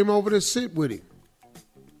you came over to sit with him.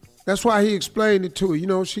 That's why he explained it to her. You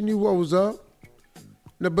know, she knew what was up.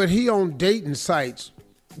 Now, but he on dating sites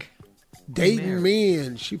dating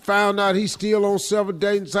men. She found out he's still on several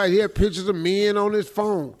dating sites. He had pictures of men on his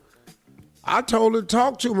phone. I told her to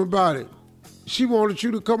talk to him about it. She wanted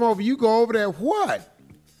you to come over. You go over there, what?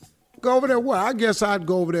 Go over there, what? I guess I'd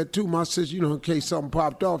go over there too. My sister, in case something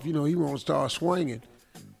popped off, he won't start swinging.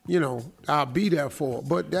 I'll be there for her.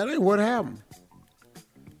 But that ain't what happened.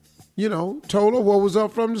 Told her what was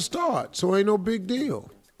up from the start, so ain't no big deal.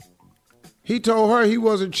 He told her he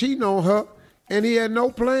wasn't cheating on her, and he had no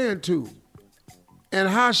plan to. And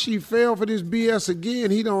how she fell for this BS again,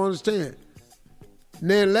 he don't understand. And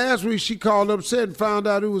then last week she called upset and found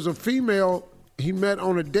out it was a female he met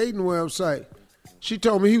on a dating website. She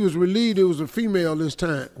told me he was relieved it was a female this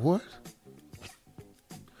time. What?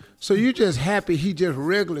 So you just happy he just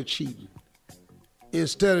regular cheating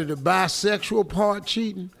instead of the bisexual part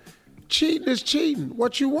cheating? Cheating is cheating.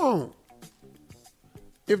 What you want?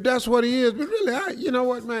 If that's what he is, but really, you know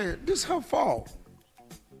what, man? This is her fault.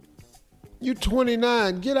 You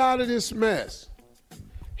 29, get out of this mess.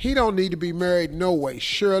 He don't need to be married no way.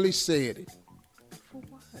 Shirley said it. For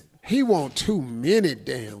what? He want too many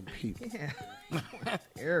damn people. Yeah.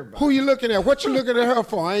 Everybody. Who you looking at? What you looking at her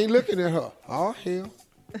for? I ain't looking at her. Oh, hell.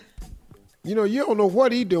 You don't know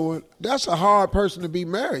what he doing. That's a hard person to be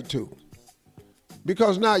married to.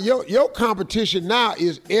 Because now your competition now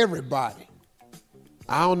is everybody.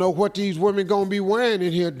 I don't know what these women gonna be wearing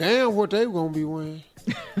in here. Damn what they gonna be wearing.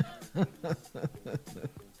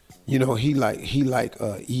 He like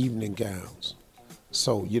evening gowns.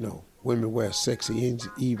 So, women wear sexy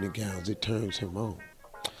evening gowns. It turns him on.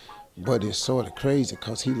 But it's sort of crazy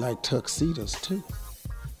because he like tuxedos too.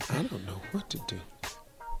 I don't know what to do.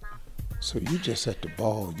 So you just at the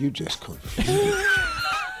ball, you just confused.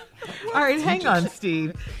 All right, hang on,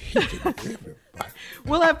 Steve.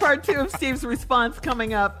 We'll have part 2 of Steve's response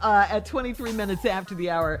coming up at 23 minutes after the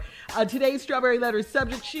hour. Today's Strawberry Letter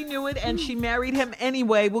subject, she knew it and she married him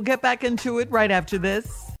anyway. We'll get back into it right after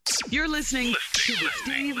this. You're listening to the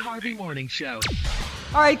Steve Harvey Morning Show.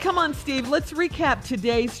 All right, come on, Steve. Let's recap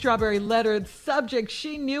today's Strawberry Letter subject.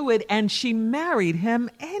 She knew it and she married him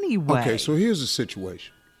anyway. Okay, so here's the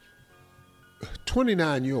situation. A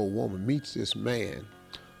 29-year-old woman meets this man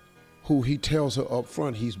who he tells her up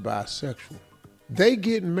front he's bisexual. They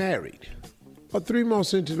get married. But 3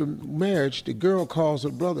 months into the marriage, the girl calls her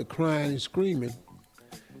brother crying and screaming.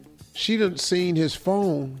 She done seen his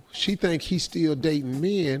phone. She think he's still dating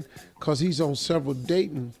men because he's on several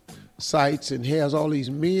dating sites and has all these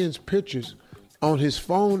men's pictures on his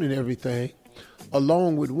phone and everything,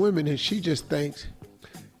 along with women, and she just thinks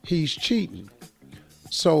he's cheating.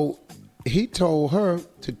 So he told her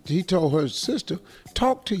sister,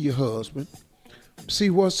 talk to your husband, see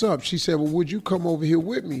what's up. She said, well, would you come over here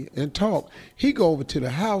with me and talk? He go over to the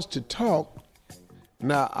house to talk.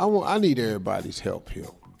 Now, I need everybody's help here.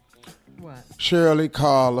 What? Shirley,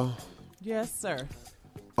 Carla. Yes, sir.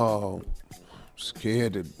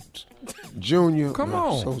 Scared to Junior. Come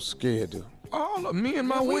on. So scared to. All of me and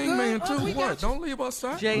my wingman too. What? Don't leave us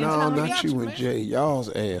out. No, not you and Jay. Y'all's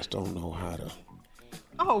ass don't know how to.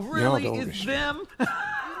 Oh, really? It's them?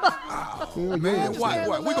 Man, watch.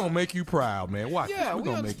 We're going to make you proud, man. Watch. Yeah, we're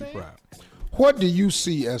going to make you proud. What do you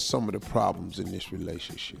see as some of the problems in this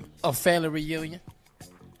relationship? A family reunion.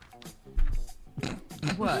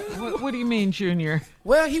 What do you mean, Junior?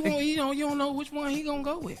 Well, he won't. You don't know which one he gonna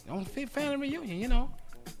go with on family reunion.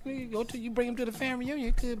 You bring him to the family reunion.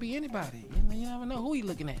 It could be anybody. You never know who he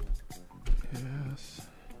looking at. Yes.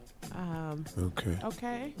 Okay.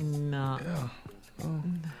 Okay. No. Yeah. Oh.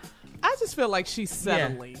 I just feel like she's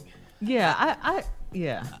settling. Yeah.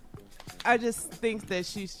 I just think that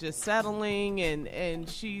she's just settling and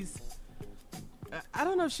she's. I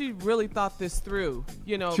don't know if she really thought this through.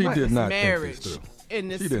 She did not marriage think this through. In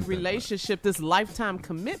this relationship, this lifetime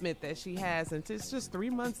commitment that she has, and it's just 3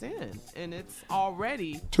 months in, and it's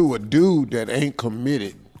already to a dude that ain't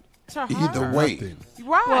committed to her. Either way.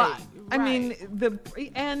 Right. Well, I mean,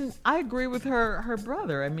 and I agree with her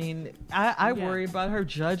brother. I mean, I worry about her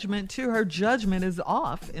judgment too. Her judgment is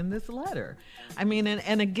off in this letter. I mean,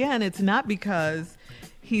 and again, it's not because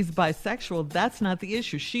he's bisexual. That's not the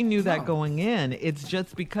issue. She knew that going in. It's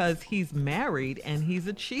just because he's married and he's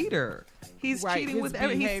a cheater. He's cheating with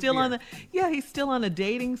everyone. He's still on a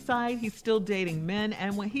dating site. He's still dating men,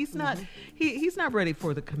 and when he's not, he's not ready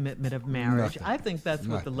for the commitment of marriage. I think that's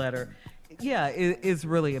what the letter, is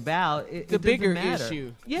really about. The bigger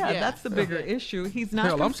issue. Yeah, that's the bigger issue. He's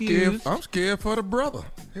not confused. I'm scared for the brother.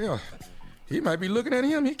 Yeah, he might be looking at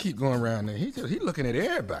him. He keep going around there. He looking at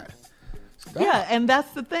everybody. Yeah, and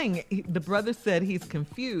that's the thing. The brother said he's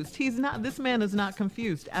confused. He's not. This man is not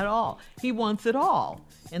confused at all. He wants it all.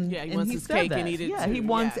 And he wants his said cake that. and eat it Yeah, too. he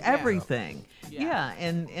wants Yeah. everything. Yeah,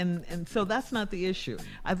 and so that's not the issue.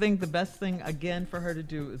 I think the best thing again for her to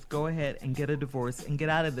do is go ahead and get a divorce and get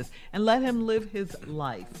out of this and let him live his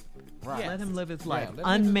life. Right. Let him live his life. let him live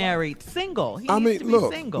his Unmarried, single. He I needs mean, to be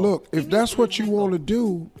look, single. if that's what you want to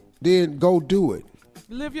do, then go do it.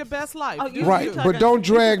 Live your best life. Right, but don't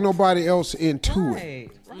drag nobody else into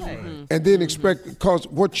it. Right. And then expect, because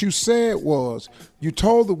what you said was, you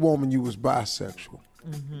told the woman you was bisexual.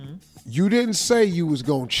 You didn't say you was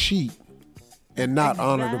going to cheat and not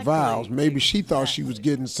honor the vows. Maybe she thought she was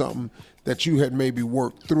getting something that you had maybe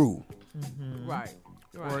worked through. Right.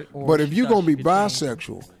 But if you're going to be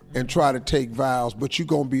bisexual and try to take vows, but you're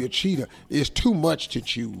going to be a cheater, it's too much to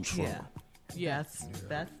choose from. Yeah. Yes,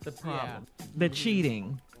 that's the problem. The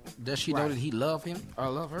cheating. Does she know that he love him or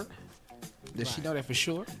love her? Does she know that for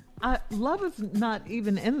sure? Love is not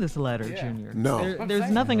even in this letter, Junior. No.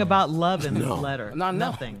 There's nothing about love in this letter. No.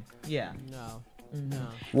 Nothing. Yeah. No.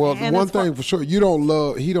 Well, And one as far- thing for sure, he don't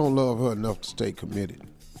love her enough to stay committed.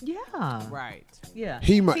 Yeah. Right. Yeah.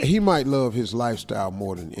 He might love his lifestyle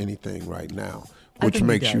more than anything right now, I which think he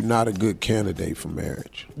makes you does. not a good candidate for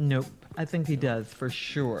marriage. Nope. I think he does for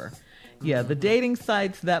sure. Yeah, the dating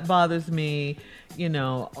sites, that bothers me. You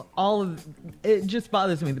know, it just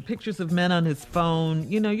bothers me. The pictures of men on his phone.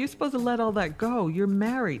 You know, you're supposed to let all that go. You're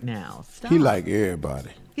married now. Stop. He like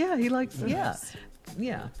everybody. Yeah, he likes.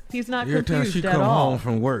 Yeah. He's not Every time confused she at come all. home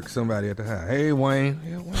from work, somebody at the house. Hey, Wayne.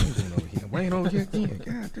 Yeah, Wayne's been over here. Wayne over here again.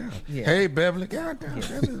 God damn. Yeah. Hey, Beverly. God damn.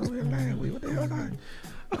 Beverly's over here lying. What the hell?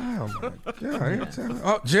 Oh my God! Every time.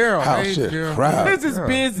 Oh, Gerald. House Hey, is Gerald. crowded. It's just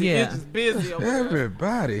busy. Yeah. It's just busy. over there.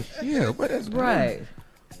 Everybody. Yeah, but that's Right.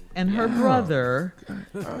 And her brother,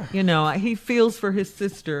 you know, he feels for his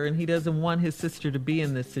sister and he doesn't want his sister to be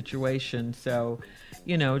in this situation. So,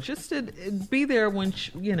 you know, just to be there when,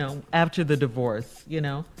 after the divorce, you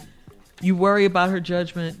know. You worry about her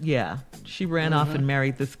judgment. Yeah. She ran off and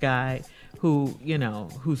married this guy who,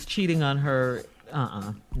 who's cheating on her.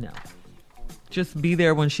 No. Just be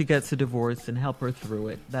there when she gets a divorce and help her through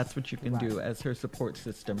it. That's what you can do as her support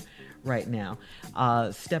system right now.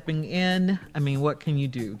 Stepping in, I mean, what can you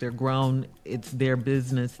do? They're grown. It's their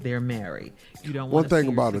business. They're married. You don't want One to thing see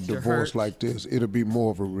your about a sister divorce hurt. like this, it'll be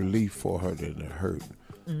more of a relief for her than a hurt.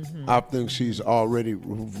 I think she's already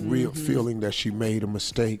real feeling that she made a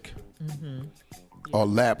mistake or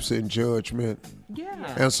lapse in judgment.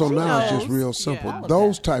 Yeah. And so She now it's knows. just real simple. All of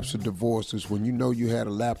Those types of divorces, when you know you had a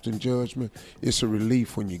lapse in judgment, it's a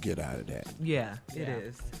relief when you get out of that. Yeah, it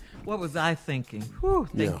is. What was I thinking? Whew,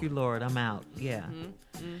 thank Yeah. you, Lord. I'm out. Yeah.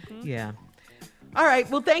 Yeah. All right.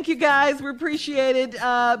 Well, thank you, guys. We appreciate it.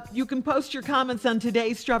 You can post your comments on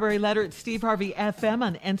today's Strawberry Letter at Steve Harvey FM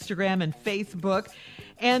on Instagram and Facebook.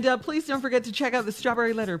 And please don't forget to check out the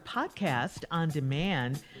Strawberry Letter podcast on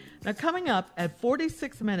demand. Now, coming up at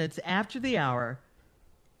 46 minutes after the hour,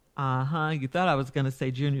 you thought I was going to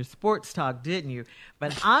say Junior Sports Talk, didn't you?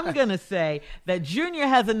 But I'm going to say that Junior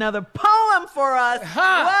has another poem for us.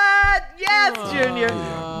 What? Yes, Junior.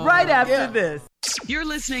 Right after this. You're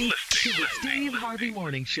listening to the Steve Harvey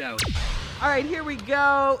Morning Show. All right, here we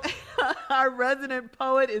go. Our resident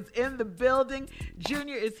poet is in the building.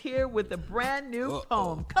 Junior is here with a brand new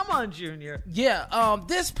poem. Come on, Junior. Yeah,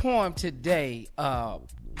 this poem today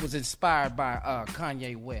was inspired by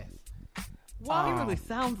Kanye West. Well, he really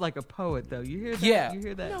sounds like a poet, though. You hear that? Yeah. You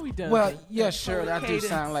hear that? No, he doesn't. Well, yeah, That Shirley, I do cadence.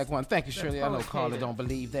 sound like one. Thank you, That Shirley. I know poet Carla cadence. don't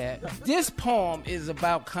believe that. This poem is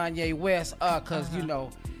about Kanye West because,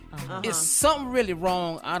 it's something really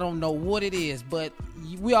wrong. I don't know what it is, but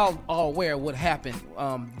we all are aware of what happened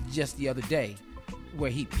just the other day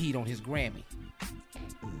where he peed on his Grammy.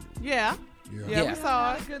 Yeah, Yeah. we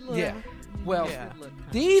saw it. Good look. Yeah. Well, Yeah.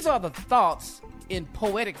 these are the thoughts in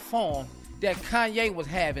poetic form that Kanye was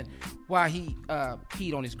having while he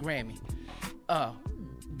peed on his Grammy.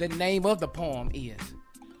 The name of the poem is.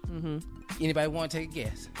 Anybody want to take a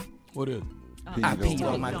guess? What is it? I peed on Please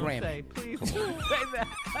my don't Grammy. say. Please don't say that.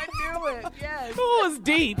 I knew it. Yes. Oh, it's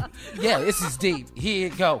deep. Yeah, this is deep. Here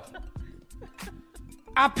it go.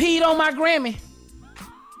 I peed on my Grammy.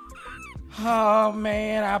 Oh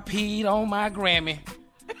man, I peed on my Grammy.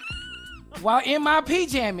 While in my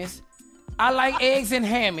pajamas, I like eggs and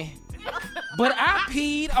hammy. But I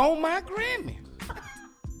peed on my Grammy.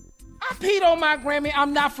 I peed on my Grammy.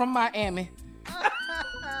 I'm not from Miami.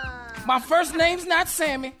 My first name's not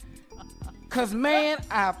Sammy. Cause man,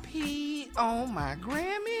 I peed on my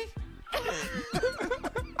Grammy.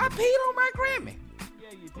 I peed on my Grammy.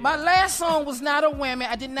 My last song was not a whammy.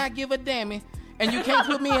 I did not give a dammy. and you can't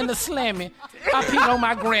put me in the slamming. I peed on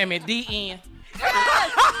my Grammy, the end.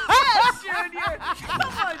 Yes, Junior. Come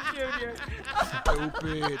on, Junior.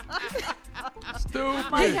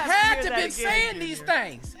 Stupid. He had to be saying these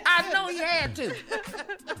things. I know he had to.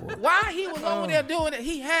 While he was over there doing it,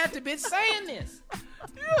 he had to be saying this.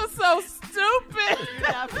 You're so stupid.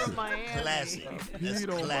 You're not from Miami. Classic. That's Peed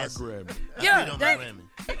on my classic. Grammy. Yeah, Peed on my Grammy.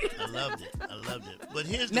 I loved it. But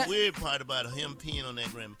here's the weird part about him peeing on that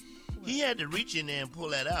Grammy. He had to reach in there and pull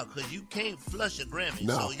that out because you can't flush a Grammy.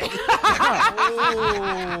 No.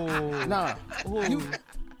 So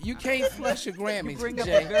You can't flush a Grammy, bring up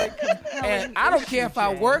Jay. a very compelling And I don't care if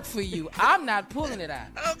I Jay. work for you. I'm not pulling it out.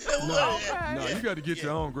 No, you got to get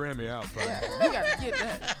your own Grammy out, bro. You got to get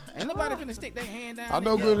that. Ain't nobody finna stick their hand down. I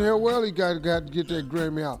know good and hell well he got to get that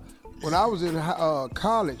Grammy out. When I was in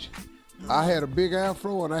college, I had a big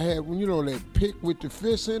afro and I had, that pick with the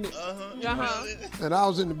fist in it. And I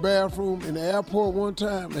was in the bathroom in the airport one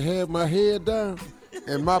time and had my head down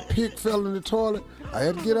and my pick fell in the toilet. I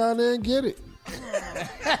had to get out there and get it.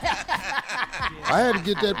 I had to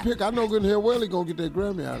get that pick. I know good and hell well he gonna get that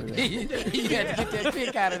Grammy out of there. You had to get that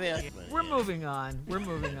pick out of there. We're moving on.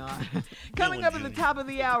 Coming up at the top of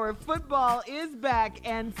the hour, football is back,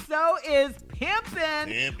 and so is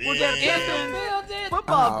Pimpin. We'll get Pimpin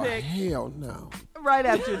football pick Hell no. right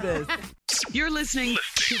after this. You're listening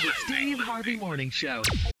to the Steve Harvey Morning Show.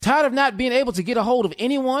 Tired of not being able to get a hold of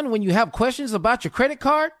anyone when you have questions about your credit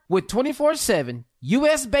card? With 24/7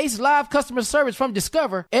 U.S.-based live customer service from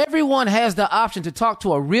Discover, everyone has the option to talk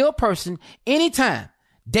to a real person anytime,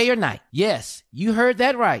 day or night. Yes, you heard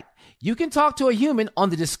that right. You can talk to a human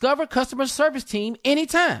on the Discover customer service team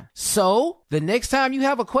anytime. So, the next time you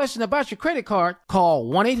have a question about your credit card, call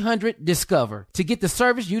 1-800-DISCOVER to get the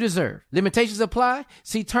service you deserve. Limitations apply.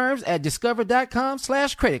 See terms at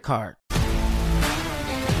discover.com/creditcard.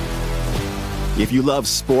 If you love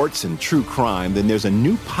sports and true crime, then there's a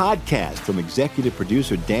new podcast from executive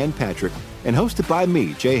producer Dan Patrick and hosted by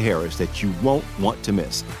me, Jay Harris, that you won't want to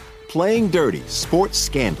miss. Playing Dirty: Sports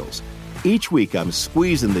Scandals. Each week, I'm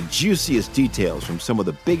squeezing the juiciest details from some of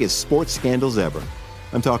the biggest sports scandals ever.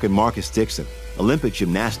 I'm talking Marcus Dixon, Olympic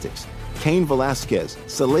gymnastics, Cain Velasquez,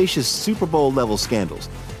 salacious Super Bowl-level scandals.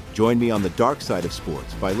 Join me on the dark side of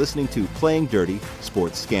sports by listening to Playing Dirty: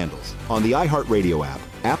 Sports Scandals on the iHeartRadio app,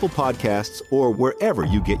 Apple Podcasts, or wherever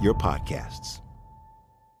you get your podcasts.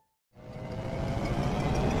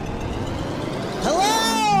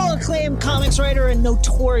 Hello, acclaimed comics writer and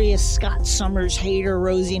notorious Scott Summers hater,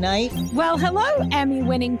 Rosie Knight. Well, hello,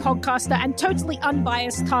 Emmy-winning podcaster and totally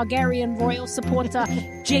unbiased Targaryen royal supporter,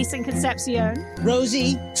 Jason Concepcion.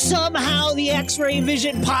 Rosie, somehow the X-Ray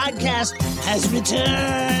Vision podcast has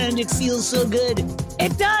returned. It feels so good.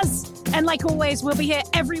 It does. And like always, we'll be here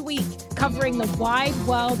every week covering the wide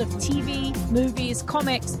world of TV, movies,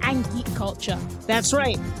 comics, and geek culture. That's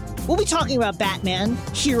right. We'll be talking about Batman,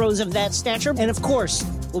 heroes of that stature, and of course,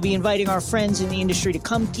 we'll be inviting our friends in the industry to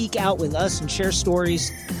come geek out with us and share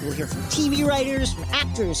stories. We'll hear from TV writers, from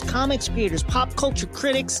actors, comics creators, pop culture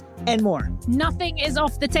critics, and more. Nothing is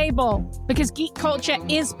off the table because geek culture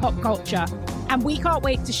is pop culture, and we can't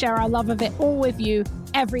wait to share our love of it all with you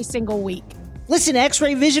every single week. Listen to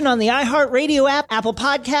X-Ray Vision on the iHeartRadio app, Apple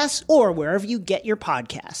Podcasts, or wherever you get your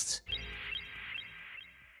podcasts.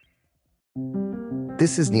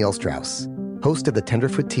 This is Neil Strauss, host of the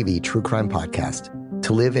Tenderfoot TV true crime podcast,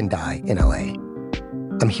 To Live and Die in L.A.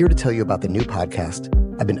 I'm here to tell you about the new podcast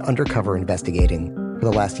I've been undercover investigating for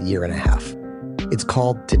the last year and a half. It's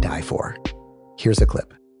called To Die For. Here's a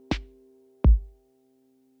clip.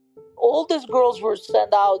 All these girls were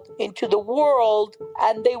sent out into the world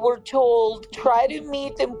and they were told, try to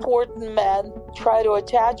meet important men, try to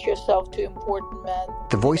attach yourself to important men.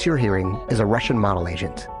 The voice you're hearing is a Russian model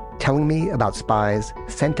agent telling me about spies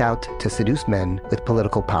sent out to seduce men with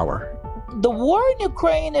political power. The war in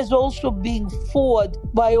Ukraine is also being fought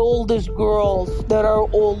by all these girls that are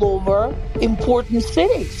all over important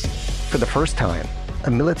cities. For the first time,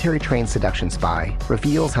 a military-trained seduction spy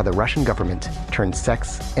reveals how the Russian government turned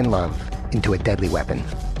sex and love into a deadly weapon.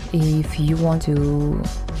 If you want to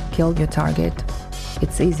kill your target,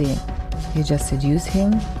 it's easy. You just seduce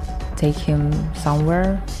him, take him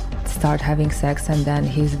somewhere, start having sex, and then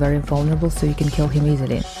he's very vulnerable, so you can kill him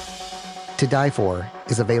easily. To Die For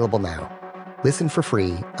is available now. Listen for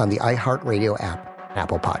free on the iHeartRadio app,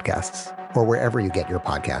 Apple Podcasts, or wherever you get your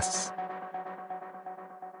podcasts.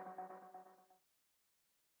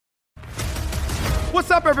 What's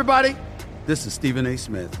up, everybody? This is Stephen A.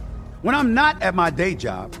 Smith. When I'm not at my day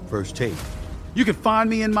job, First Take, you can find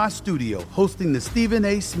me in my studio hosting the Stephen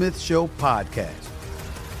A. Smith Show podcast.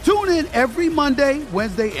 Tune in every Monday,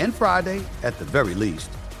 Wednesday, and Friday, at the very least,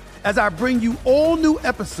 as I bring you all new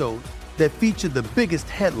episodes that feature the biggest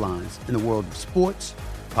headlines in the world of sports,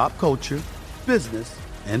 pop culture, business,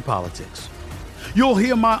 and politics. You'll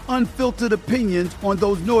hear my unfiltered opinions on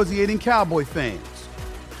those nauseating Cowboy fans,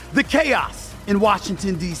 the chaos in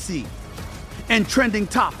Washington, D.C., and trending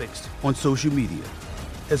topics on social media,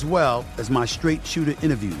 as well as my straight shooter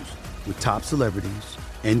interviews with top celebrities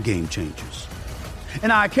and game changers.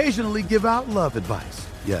 And I occasionally give out love advice.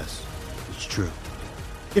 Yes, it's true.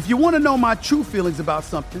 If you want to know my true feelings about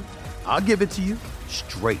something, I'll give it to you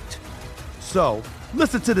straight. So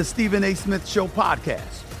listen to the Stephen A. Smith Show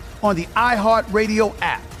podcast on the iHeartRadio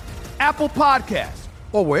app, Apple Podcasts,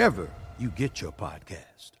 or wherever you get your podcast.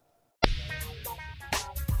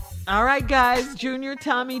 All right, guys, Junior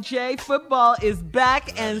Tommy J, football is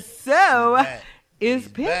back, and so is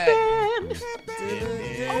Pimpin.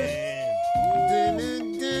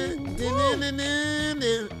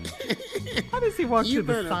 How does he walk you to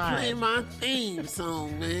the better side? play my theme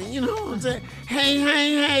song, man. You know what I'm saying?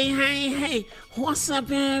 Hey. What's up,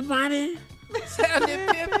 everybody?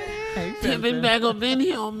 Pimpin' back up in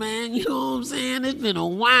here, man. You know what I'm saying? It's been a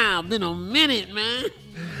while, been a minute, man.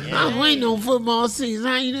 I was waiting on football season.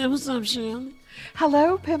 How you doing? What's up, Shirley?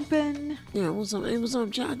 Hello, Pimpin. Yeah, what's up? Hey, what's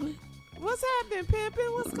up, Chocolate? What's happening,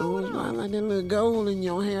 Pimpin? What's going on? I like that little gold in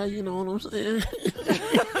your hair, you know what I'm saying?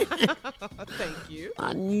 Thank you.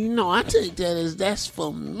 I take that as that's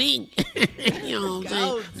for me. You know what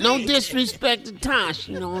I'm saying? No disrespect to Tosh,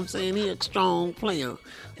 you know what I'm saying? He a strong player.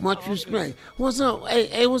 Much respect. What's up?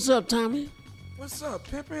 Hey, what's up, Tommy? What's up,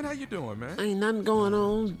 Pimpin? How you doing, man? Ain't nothing going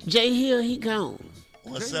on. Jay here, he gone.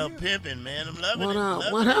 What's up, Pimpin', man? I'm loving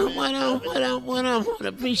What it. up? What up?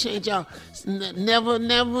 Appreciate y'all. Never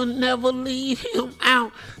leave him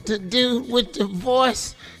out to do with the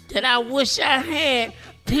voice that I wish I had,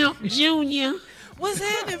 Pimp Jr. What's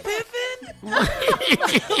happening, Pimpin?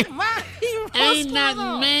 Ain't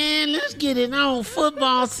nothing, man. Let's get it on.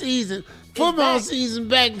 Football season. Football season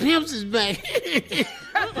back. Pimps is back.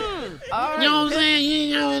 All right, you know what I'm saying?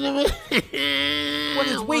 You know what Well,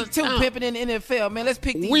 it's week 2, Pimpin' in the NFL, man. Let's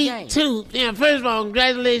pick these Week games. 2. Yeah, first of all,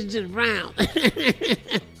 congratulations to the Browns.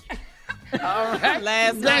 All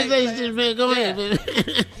right. Congratulations to the Browns. Go ahead, baby.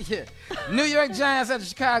 Yeah. New York Giants at the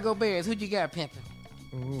Chicago Bears. Who you got, Pimpin'?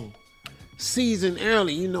 Ooh. Season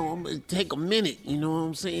early, I'm going to take a minute, you know what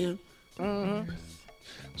I'm saying? Mm-hmm.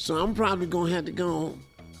 So I'm probably going to have to go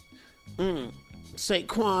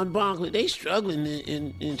Saquon Barkley. They struggling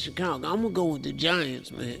in Chicago. I'm going to go with the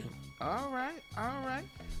Giants, man. All right.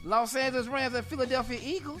 Los Angeles Rams at Philadelphia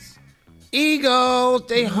Eagles. Eagles,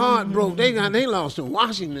 they heartbroken. They lost to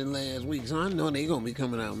Washington last week, so I know they going to be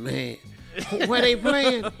coming out mad. Where they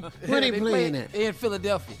playing? Where they playing at? In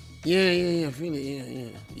Philadelphia. Yeah, Philly, yeah.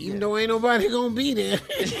 Even though ain't nobody gonna be there.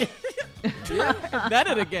 None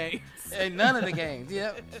of the games. Ain't none of the games.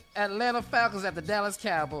 Yep. Atlanta Falcons at the Dallas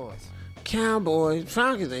Cowboys.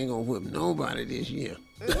 Falcons ain't gonna whip nobody this year.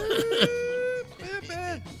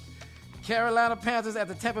 Carolina Panthers at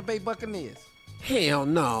the Tampa Bay Buccaneers. Hell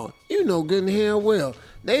no. You know good and hell well.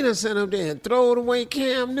 They done sent up there and throwed away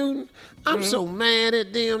Cam Newton. I'm so mad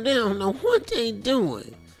at them. They don't know what they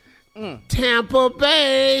doing. Tampa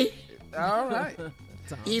Bay. All right.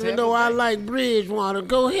 Even though I like Bridgewater,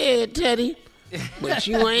 go ahead, Teddy. But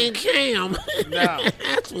you ain't Cam. No.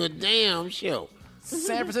 That's for damn sure.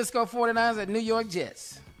 San Francisco 49ers at New York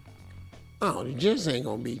Jets. Oh, the Jets ain't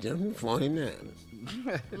gonna beat them.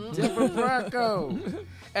 49ers. Denver Broncos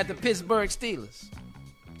at the Pittsburgh Steelers.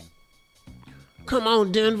 Come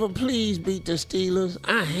on, Denver, please beat the Steelers.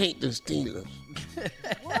 I hate the Steelers.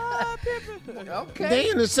 Okay. They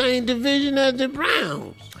in the same division as the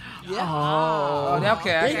Browns. Yeah. Oh,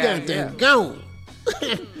 okay. They got them going.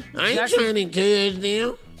 I ain't trying to encourage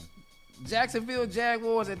them. Jacksonville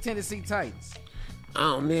Jaguars at Tennessee Titans.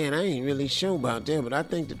 Oh, man, I ain't really sure about that, but I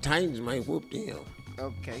think the Titans might whoop them.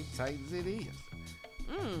 Okay, Titans it is.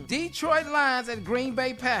 Detroit Lions at Green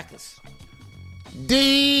Bay Packers.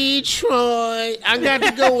 Detroit. I got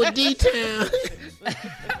to go with D-Town.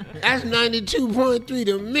 That's 92.3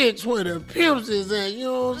 the mix where the Pimps is at. You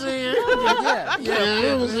know what I'm saying?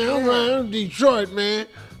 Yeah. I'm Detroit, man.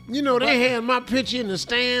 You know, they had my picture in the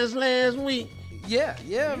stands last week. Yeah,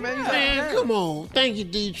 man. Man, come on. Thank you,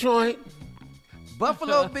 Detroit.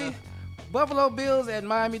 Buffalo Bills at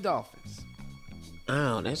Miami Dolphins.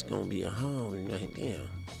 Oh, that's going to be a hard one right there.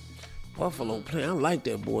 Buffalo play. I like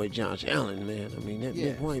that boy Josh Allen, man. I mean, that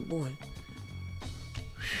big white boy.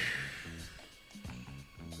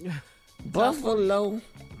 Buffalo.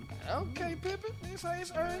 Okay, Pimpin. It's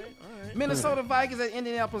early. Right. Minnesota Vikings at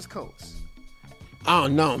Indianapolis Colts. Oh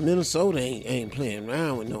no, Minnesota ain't playing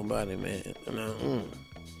around with nobody, man. No.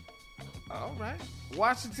 All right.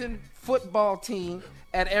 Washington football team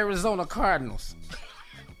at Arizona Cardinals.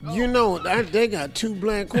 You know, they got 2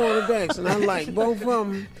 black quarterbacks, and I like both of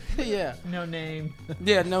them. Yeah. No name.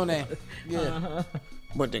 Yeah, no name. Yeah. Uh-huh.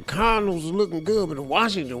 But the Cardinals are looking good, but the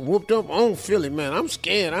Washington whooped up on Philly, man. I'm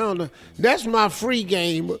scared. I don't know. That's my free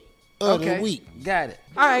game of the week. Got it.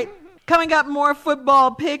 All right. Coming up, more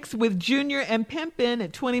football picks with Junior and Pimpin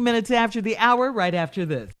at 20 minutes after the hour, right after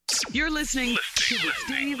this. You're listening to the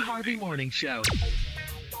Steve Harvey Morning Show.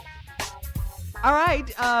 All right,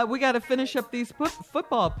 we got to finish up these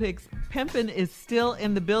football picks. Pimpin is still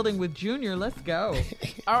in the building with Junior. Let's go.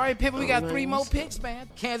 All right, Pimpin, we got 3 more picks, man.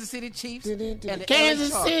 Kansas City Chiefs and the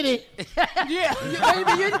Kansas LA City. Yeah,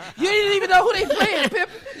 you didn't even know who they playing, Pimpin.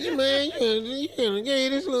 You gonna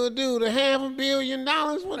give this little dude $500 million?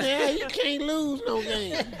 What the hell? You can't lose no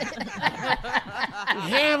game.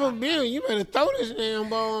 $500 million. You better throw this damn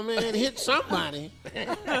ball, man. Hit somebody.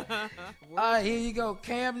 All right, here you go.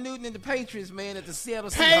 Cam Newton and the Patriots, man, at the Seattle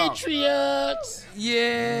Seahawks. Patriots.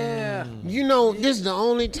 Yeah. You know, this is the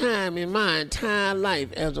only time in my entire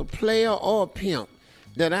life as a player or pimp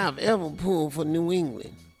that I've ever pulled for New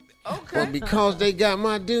England. Okay. But because they got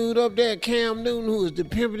my dude up there, Cam Newton, who is the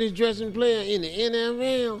pimpinest dressing player in the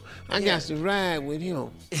NFL, I got to ride with him.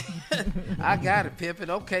 I got it, Pimpin.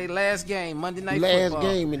 Okay, last game, Monday Night Football. Football.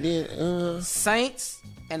 Last game, and then Saints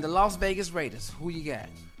and the Las Vegas Raiders. Who you got?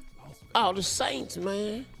 Oh, the Saints,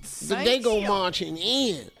 man. They go marching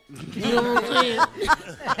in. You know what I'm saying?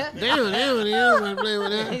 Damn, play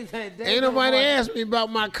with that. Ain't nobody asked me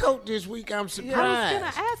about my coat this week. I'm surprised. I was gonna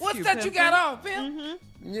ask What's that you got on, Pimp?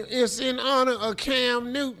 It's in honor of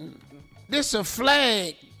Cam Newton. This a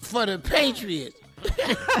flag for the Patriots.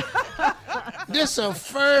 This a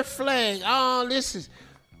fur flag. Oh, this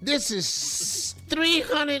is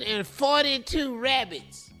 342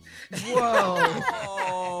 rabbits. Whoa.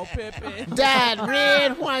 Oh, Pimpin. Dyed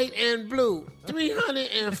red, white, and blue.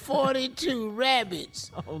 342 rabbits.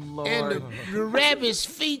 Oh, Lord. And the rabbit's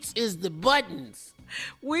feet is the buttons.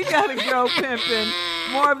 We got to go, Pimpin.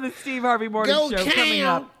 More of the Steve Harvey Morning Go, Show Cam. coming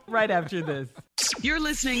up right after this. You're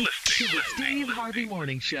listening to the Steve Harvey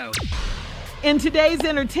Morning Show. In today's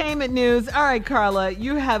entertainment news, all right, Carla,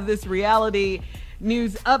 you have this reality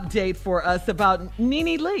news update for us about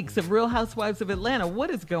NeNe Leakes of Real Housewives of Atlanta.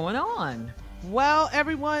 What is going on? Well,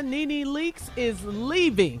 everyone, NeNe Leakes is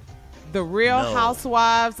leaving the Real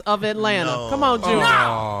Housewives of Atlanta. No. Come on, Junior.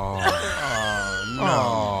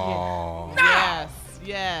 No.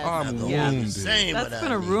 Yes. I'm wounded. That's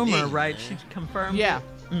been a rumor, right? She confirmed Yeah.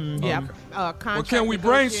 it? Yeah. Well, can we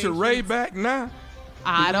bring Sheree back now?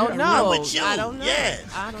 I don't know. with you? I don't know. Yes.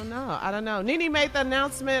 I don't know. NeNe made the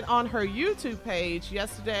announcement on her YouTube page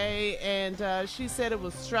yesterday, and she said it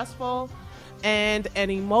was stressful and an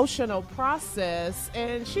emotional process,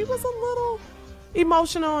 and she was a little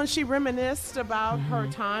emotional, and she reminisced about her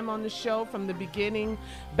time on the show from the beginning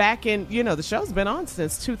back in, the show's been on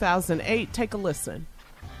since 2008. Take a listen.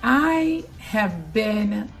 I have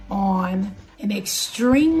been on an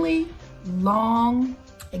extremely long,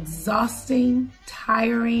 exhausting,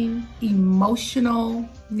 tiring, emotional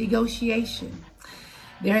negotiation.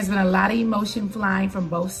 There has been a lot of emotion flying from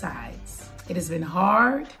both sides. It has been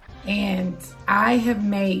hard, and I have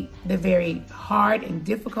made the very hard and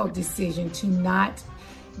difficult decision to not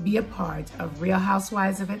be a part of Real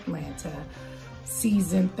Housewives of Atlanta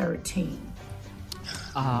season 13.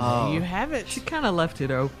 Oh, You haven't. She kind of left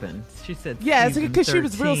it open. She said, Yes, season because she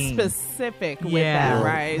was real 13. specific with Yeah. that,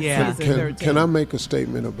 right? Yeah. Season 13. Can I make a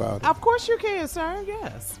statement about it? Of course you can, sir.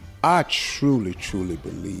 Yes. I truly, truly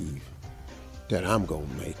believe that I'm going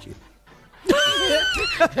to make it.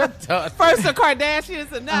 First the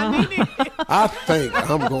Kardashians and now NeNe. I think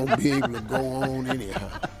I'm going to be able to go on anyhow.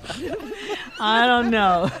 I don't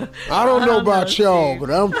know. I don't know about y'all,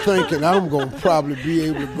 but I'm thinking I'm going to probably be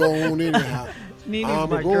able to go on anyhow. NeNe's I'm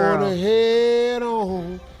my going girl. to head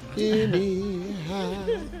on anyhow.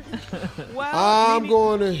 I'm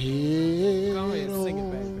going to head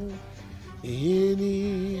on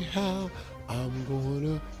anyhow. I'm going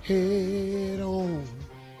to head on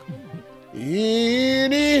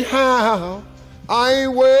anyhow. I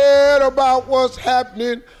ain't worried about what's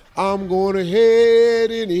happening. I'm going to head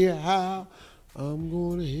anyhow. I'm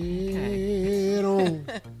going to head on.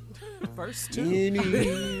 Verse 2.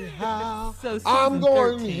 Anyhow, So I'm season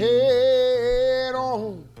going 13. head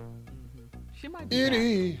on. She might be back.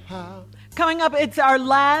 Anyhow. Coming up, it's our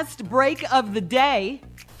last break of the day.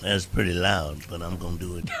 That's pretty loud, but I'm going to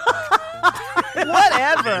do it.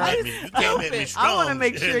 Whatever. You can't make me strong. I want to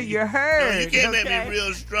make sure you're heard. No, you can't make me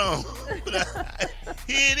real strong.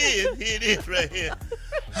 Here it is right here.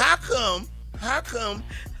 How come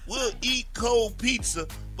we'll eat cold pizza,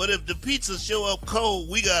 but if the pizza show up cold,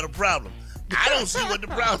 we got a problem? I don't see what the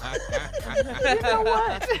problem is. You know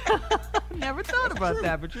what? Never thought about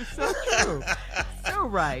that, but you're so true. So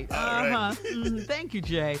right. Right. Thank you,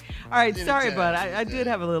 Jay. All right, sorry about it. I did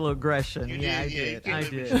have a little aggression. I did.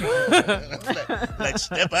 Like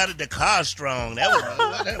step out of the car strong. That was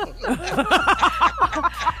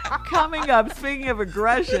Coming up, speaking of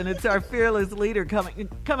aggression, it's our fearless leader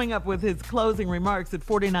coming up with his closing remarks at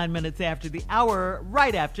 49 minutes after the hour,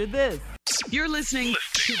 right after this. You're listening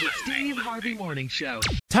to the Steve Harvey Morning Show.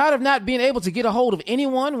 Tired of not being able to get a hold of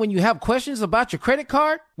anyone when you have questions about your credit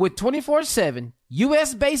card? With 24/7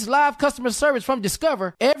 U.S.-based live customer service from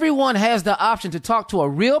Discover, everyone has the option to talk to a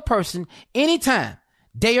real person anytime,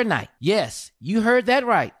 day or night. Yes, you heard that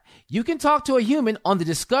right. You can talk to a human on the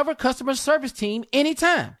Discover customer service team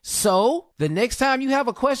anytime. So, the next time you have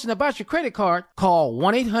a question about your credit card, call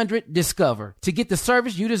 1-800-DISCOVER to get the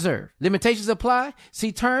service you deserve. Limitations apply.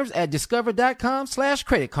 See terms at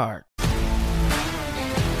discover.com/creditcard.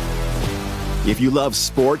 If you love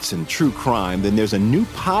sports and true crime, then there's a new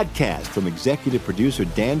podcast from executive producer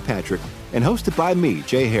Dan Patrick and hosted by me,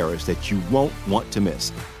 Jay Harris, that you won't want to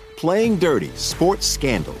miss. Playing Dirty: Sports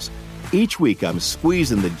Scandals. Each week, I'm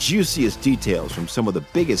squeezing the juiciest details from some of the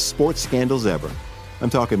biggest sports scandals ever. I'm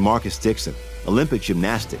talking Marcus Dixon, Olympic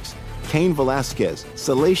gymnastics, Cain Velasquez,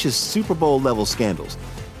 salacious Super Bowl-level scandals.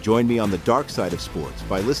 Join me on the dark side of sports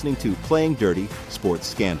by listening to Playing Dirty: Sports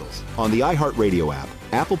Scandals on the iHeartRadio app,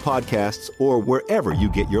 Apple Podcasts, or wherever you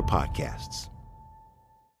get your podcasts.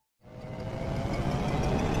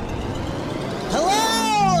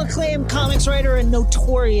 Hello, acclaimed comics writer and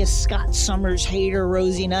notorious Scott Summers hater,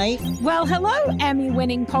 Rosie Knight. Well, hello,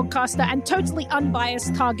 Emmy-winning podcaster and totally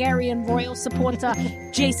unbiased Targaryen royal supporter,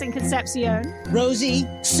 Jason Concepcion. Rosie,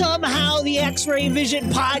 somehow the X-Ray Vision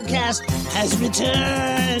podcast has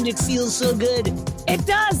returned. It feels so good. It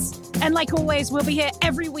does. And like always, we'll be here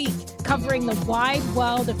every week covering the wide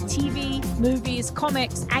world of TV, movies,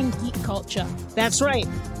 comics, and geek culture. That's right.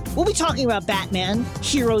 We'll be talking about Batman,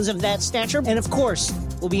 heroes of that stature, and of course,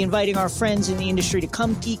 we'll be inviting our friends in the industry to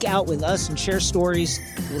come geek out with us and share stories.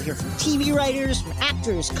 We'll hear from TV writers, from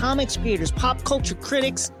actors, comics creators, pop culture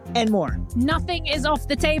critics, and more. Nothing is off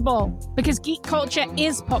the table because geek culture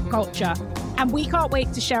is pop culture, and we can't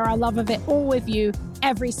wait to share our love of it all with you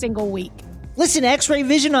every single week. Listen to X-Ray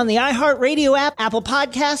Vision on the iHeartRadio app, Apple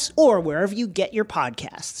Podcasts, or wherever you get your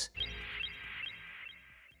podcasts.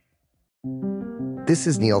 This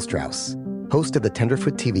is Neil Strauss, host of the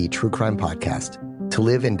Tenderfoot TV True Crime Podcast, To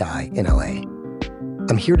Live and Die in LA.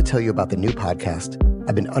 I'm here to tell you about the new podcast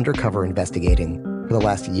I've been undercover investigating for the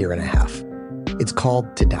last year and a half. It's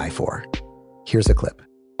called To Die For. Here's a clip.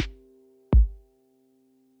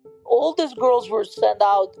 All these girls were sent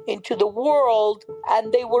out into the world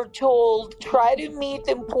and they were told, try to meet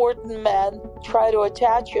important men, try to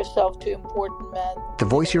attach yourself to important men. The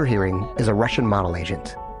voice you're hearing is a Russian model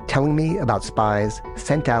agent telling me about spies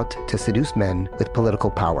sent out to seduce men with political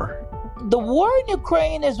power. The war in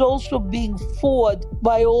Ukraine is also being fought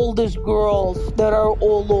by all these girls that are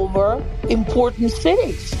all over important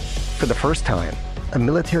cities. For the first time, a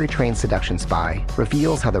military-trained seduction spy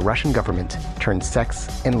reveals how the Russian government turned sex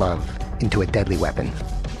and love into a deadly weapon.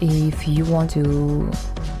 If you want to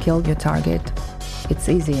kill your target, it's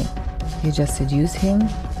easy. You just seduce him,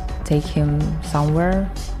 take him somewhere,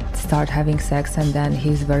 start having sex, and then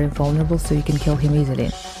he's very vulnerable, so you can kill him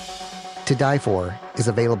easily. To Die For is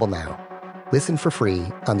available now. Listen for free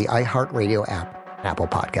on the iHeartRadio app, Apple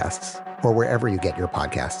Podcasts, or wherever you get your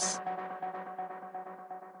podcasts.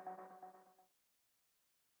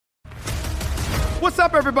 What's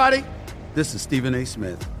up, everybody? This is Stephen A.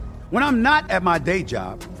 Smith. When I'm not at my day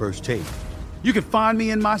job, First Take, you can find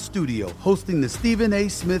me in my studio hosting the Stephen A.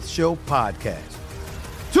 Smith Show podcast.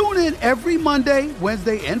 Tune in every Monday,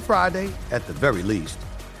 Wednesday, and Friday, at the very least,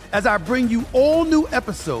 as I bring you all new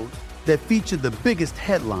episodes that feature the biggest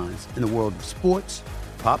headlines in the world of sports,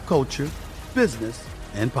 pop culture, business,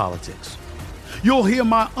 and politics. You'll hear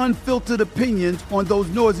my unfiltered opinions on those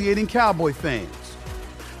nauseating Cowboy fans,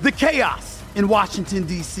 the chaos in Washington,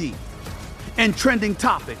 D.C., and trending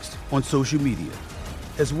topics on social media,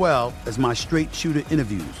 as well as my straight shooter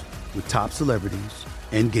interviews with top celebrities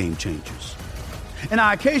and game changers. And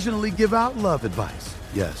I occasionally give out love advice.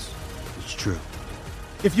 Yes, it's true.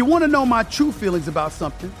 If you want to know my true feelings about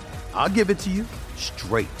something, I'll give it to you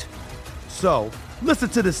straight. So, listen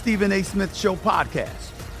to the Stephen A. Smith Show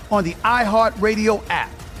podcast on the iHeartRadio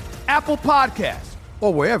app, Apple Podcasts,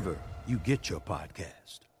 or wherever you get your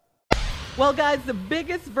podcast. Well, guys, the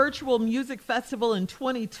biggest virtual music festival in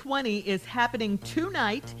 2020 is happening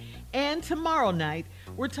tonight and tomorrow night.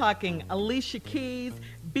 We're talking Alicia Keys,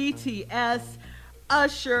 BTS,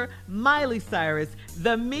 Usher, Miley Cyrus,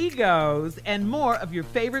 The Migos, and more of your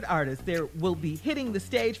favorite artists. They will be hitting the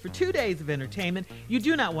stage for 2 days of entertainment. You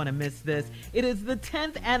do not want to miss this. It is the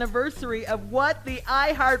 10th anniversary of what? The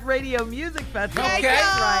iHeartRadio Music Festival. Okay.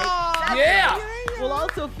 That's right. That's Yeah. right. We'll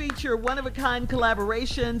also feature one-of-a-kind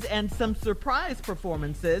collaborations and some surprise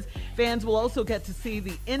performances. Fans will also get to see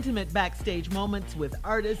the intimate backstage moments with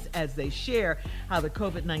artists as they share how the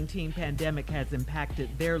COVID-19 pandemic has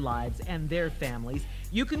impacted their lives and their families.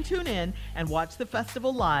 You can tune in and watch the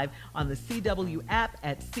festival live on the CW app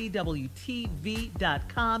at CWTV.com.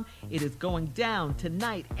 It is going down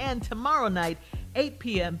tonight and tomorrow night, 8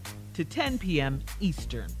 p.m. to 10 p.m.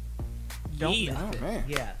 Eastern. Don't miss it. Man.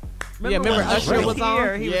 Yeah. Remember when Usher was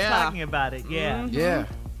here, on? he was talking about it. Yeah. Mhm. Yeah.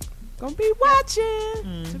 Gonna be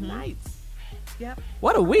watching tonight. Yep.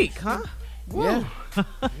 What a week, huh? Yeah.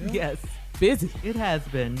 Yes. Busy. It has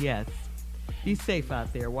been, yes. Be safe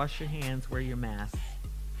out there. Wash your hands. Wear your mask.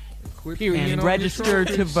 And register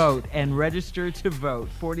to vote. And register to vote.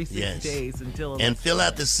 46 Yes. days until And fill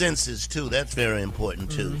out the census, too. That's very important,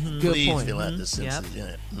 too. Good Please point. fill out the census.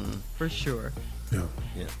 Yep. Yeah. For sure. Yeah.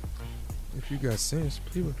 Yeah. If you got sense,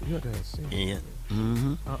 people, you got to have sense. Yeah.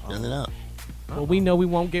 Mm-hmm. Fill it out. Well, we know we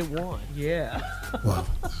won't get one. Yeah. Wow.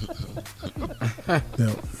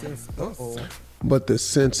 Yeah. But the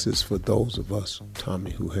sense is for those of us,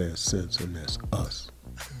 Tommy, who has sense, and that's us.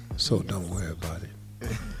 So don't worry about it.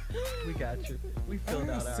 We got you. We filled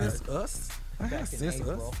out our Sense us. I back got in sense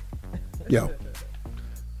April. us. Yo.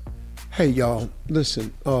 Hey, y'all,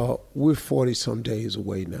 listen, we're 40-some days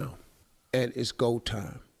away now, and it's go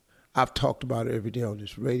time. I've talked about it every day on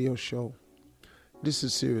this radio show. This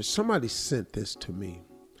is serious. Somebody sent this to me.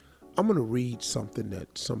 I'm going to read something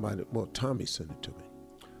that Tommy sent it to me.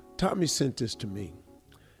 Tommy sent this to me,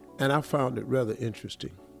 and I found it rather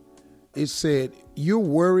interesting. It said, "You're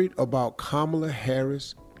worried about Kamala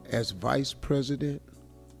Harris as vice president,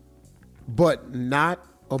 but not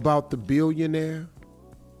about the billionaire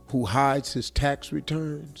who hides his tax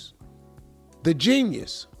returns, the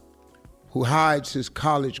genius who hides his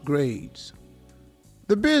college grades,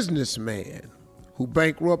 the businessman who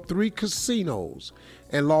bankrupted 3 casinos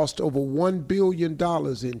and lost over $1 billion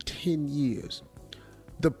in 10 years,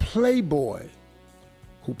 the playboy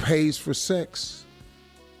who pays for sex,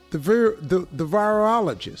 the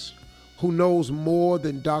virologist who knows more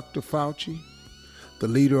than Dr. Fauci, the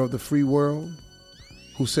leader of the free world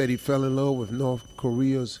who said he fell in love with North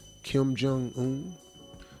Korea's Kim Jong-un,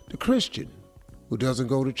 the Christian who doesn't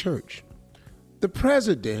go to church, the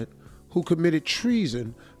president who committed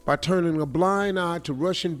treason by turning a blind eye to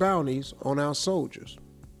Russian bounties on our soldiers,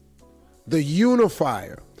 the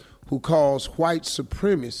unifier who calls white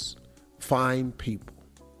supremacists fine people,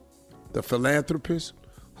 the philanthropist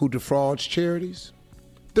who defrauds charities,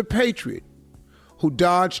 the patriot who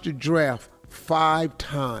dodged a draft 5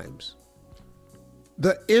 times,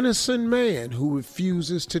 the innocent man who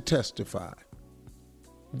refuses to testify,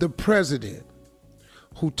 the president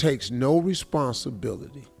who takes no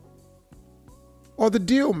responsibility, or the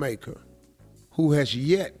deal maker who has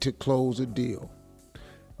yet to close a deal.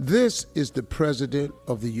 This is the President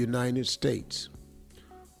of the United States,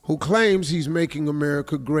 who claims he's making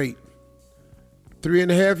America great.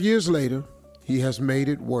 3.5 years later, he has made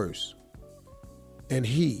it worse, and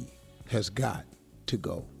he has got to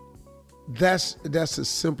go. That's as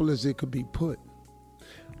simple as it could be put.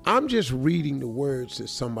 I'm just reading the words that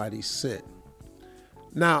somebody sent.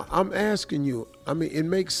 Now, I'm asking you, it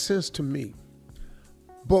makes sense to me,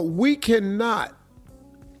 but we cannot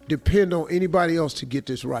depend on anybody else to get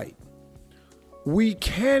this right. We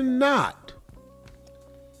cannot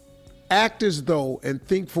act as though and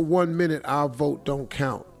think for 1 minute our vote don't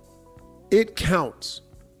count. It counts.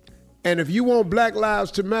 And if you want Black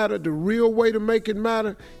Lives to matter, the real way to make it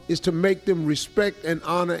matter is to make them respect and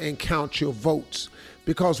honor and count your votes.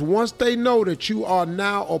 Because once they know that you are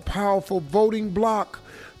now a powerful voting bloc,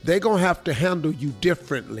 they're going to have to handle you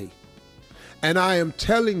differently. And I am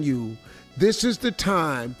telling you, this is the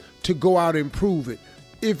time to go out and prove it.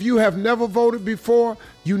 If you have never voted before,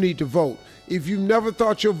 you need to vote. If you've never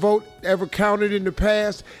thought your vote ever counted in the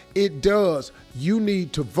past, it does. You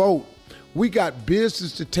need to vote. We got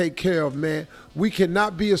business to take care of, man. We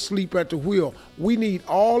cannot be asleep at the wheel. We need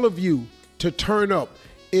all of you to turn up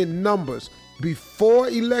in numbers. before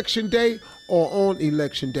Election Day or on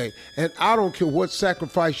Election Day. And I don't care what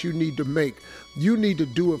sacrifice you need to make. You need to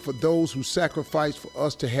do it for those who sacrifice for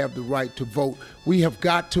us to have the right to vote. We have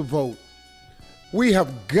got to vote. We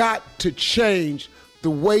have got to change the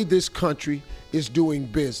way this country is doing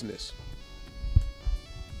business.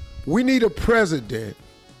 We need a president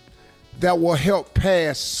that will help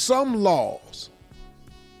pass some laws,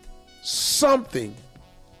 something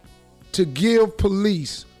to give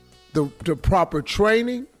police the proper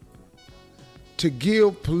training, to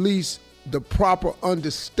give police the proper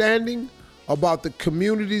understanding about the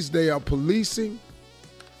communities they are policing.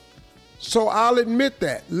 So I'll admit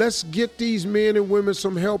that. Let's get these men and women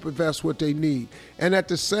some help if that's what they need. And at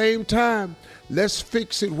the same time, let's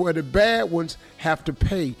fix it where the bad ones have to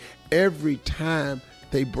pay every time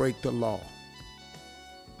they break the law.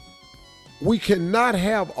 We cannot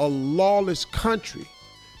have a lawless country,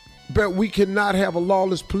 but we cannot have a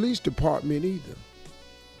lawless police department either.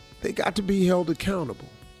 They got to be held accountable.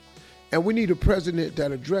 And we need a president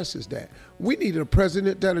that addresses that. We need a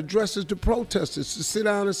president that addresses the protesters to sit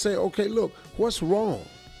down and say, okay, look, what's wrong?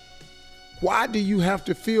 Why do you have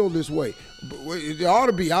to feel this way? It ought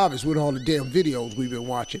to be obvious with all the damn videos we've been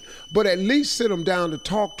watching, but at least sit them down to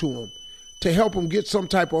talk to them, to help them get some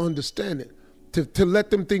type of understanding, to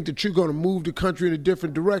let them think that you're going to move the country in a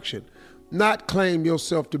different direction. Not claim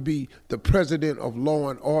yourself to be the president of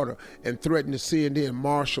law and order and threaten to send in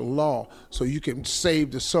martial law so you can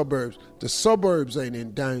save the suburbs. The suburbs ain't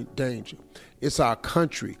in danger. It's our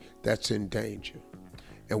country that's in danger.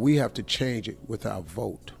 And we have to change it with our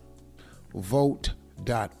vote.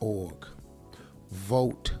 Vote.org.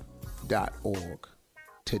 Vote.org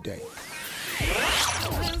today.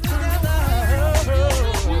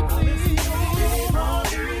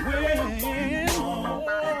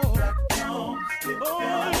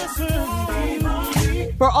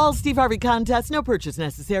 For all Steve Harvey contests, no purchase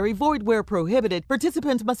necessary, void where prohibited.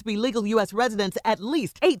 Participants must be legal U.S. residents at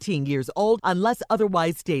least 18 years old unless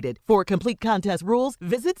otherwise stated. For complete contest rules,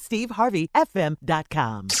 visit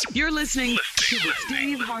SteveHarveyFM.com. You're listening to the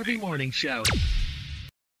Steve Harvey Morning Show.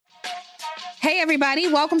 Hey, everybody.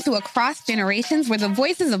 Welcome to Across Generations, where the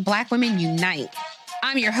voices of Black women unite.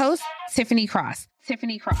 I'm your host, Tiffany Cross.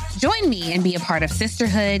 Join me and be a part of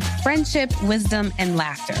sisterhood, friendship, wisdom, and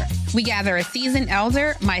laughter. We gather a seasoned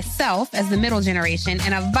elder, myself as the middle generation,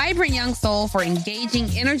 and a vibrant young soul for engaging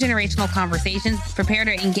intergenerational conversations. Prepare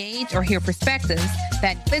to engage or hear perspectives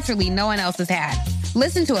that literally no one else has had.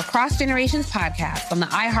 Listen to Across Generations podcast on the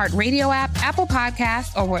iHeartRadio app, Apple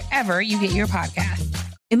Podcasts, or wherever you get your podcasts.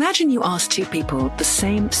 Imagine you ask two people the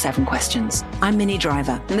same 7 questions. I'm Minnie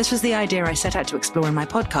Driver, and this was the idea I set out to explore in my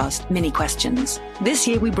podcast, Mini Questions. This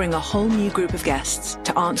year, we bring a whole new group of guests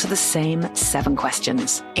to answer the same 7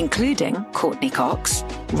 questions, including Courtney Cox,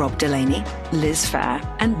 Rob Delaney, Liz Fair,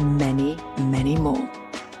 and many, many more.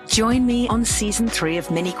 Join me on Season 3 of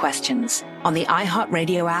Mini Questions on the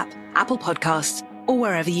iHeartRadio app, Apple Podcasts, or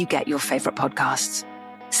wherever you get your favorite podcasts.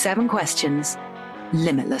 7 questions,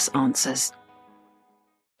 limitless answers.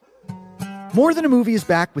 More Than a Movie is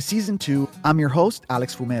back with Season 2. I'm your host,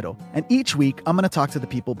 Alex Fumero, and each week I'm going to talk to the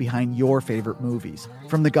people behind your favorite movies.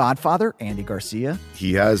 From The Godfather, Andy Garcia.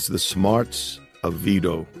 He has the smarts of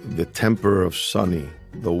Vito, the temper of Sonny,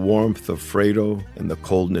 the warmth of Fredo, and the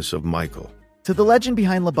coldness of Michael. To the legend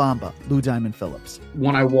behind La Bamba, Lou Diamond Phillips.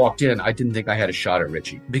 When I walked in, I didn't think I had a shot at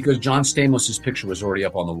Richie because John Stamos' picture was already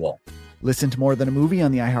up on the wall. Listen to More Than a Movie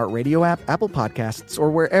on the iHeartRadio app, Apple Podcasts,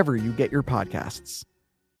 or wherever you get your podcasts.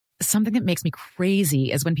 Something that makes me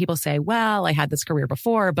crazy is when people say, well, I had this career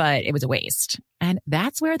before, but it was a waste. And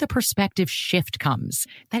that's where the perspective shift comes,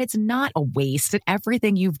 that it's not a waste, that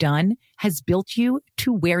everything you've done has built you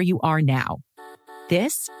to where you are now.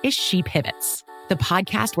 This is She Pivots, the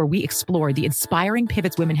podcast where we explore the inspiring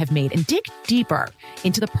pivots women have made and dig deeper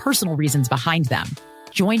into the personal reasons behind them.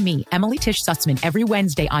 Join me, Emily Tish Sussman, every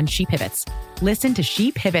Wednesday on She Pivots. Listen to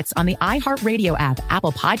She Pivots on the iHeartRadio app,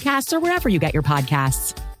 Apple Podcasts, or wherever you get your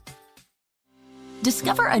podcasts.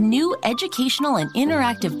 Discover a new educational and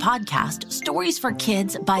interactive podcast, Stories for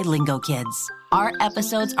Kids by Lingo Kids. Our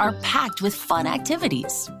episodes are packed with fun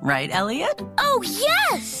activities. Right, Elliot? Oh,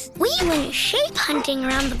 yes! We went shape hunting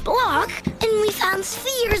around the block, and we found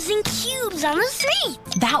spheres and cubes on the street.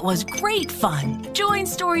 That was great fun. Join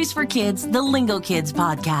Stories for Kids, the Lingo Kids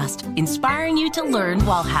podcast, inspiring you to learn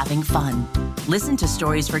while having fun. Listen to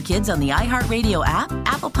Stories for Kids on the iHeartRadio app,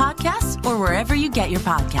 Apple Podcasts, or wherever you get your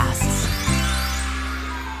podcasts.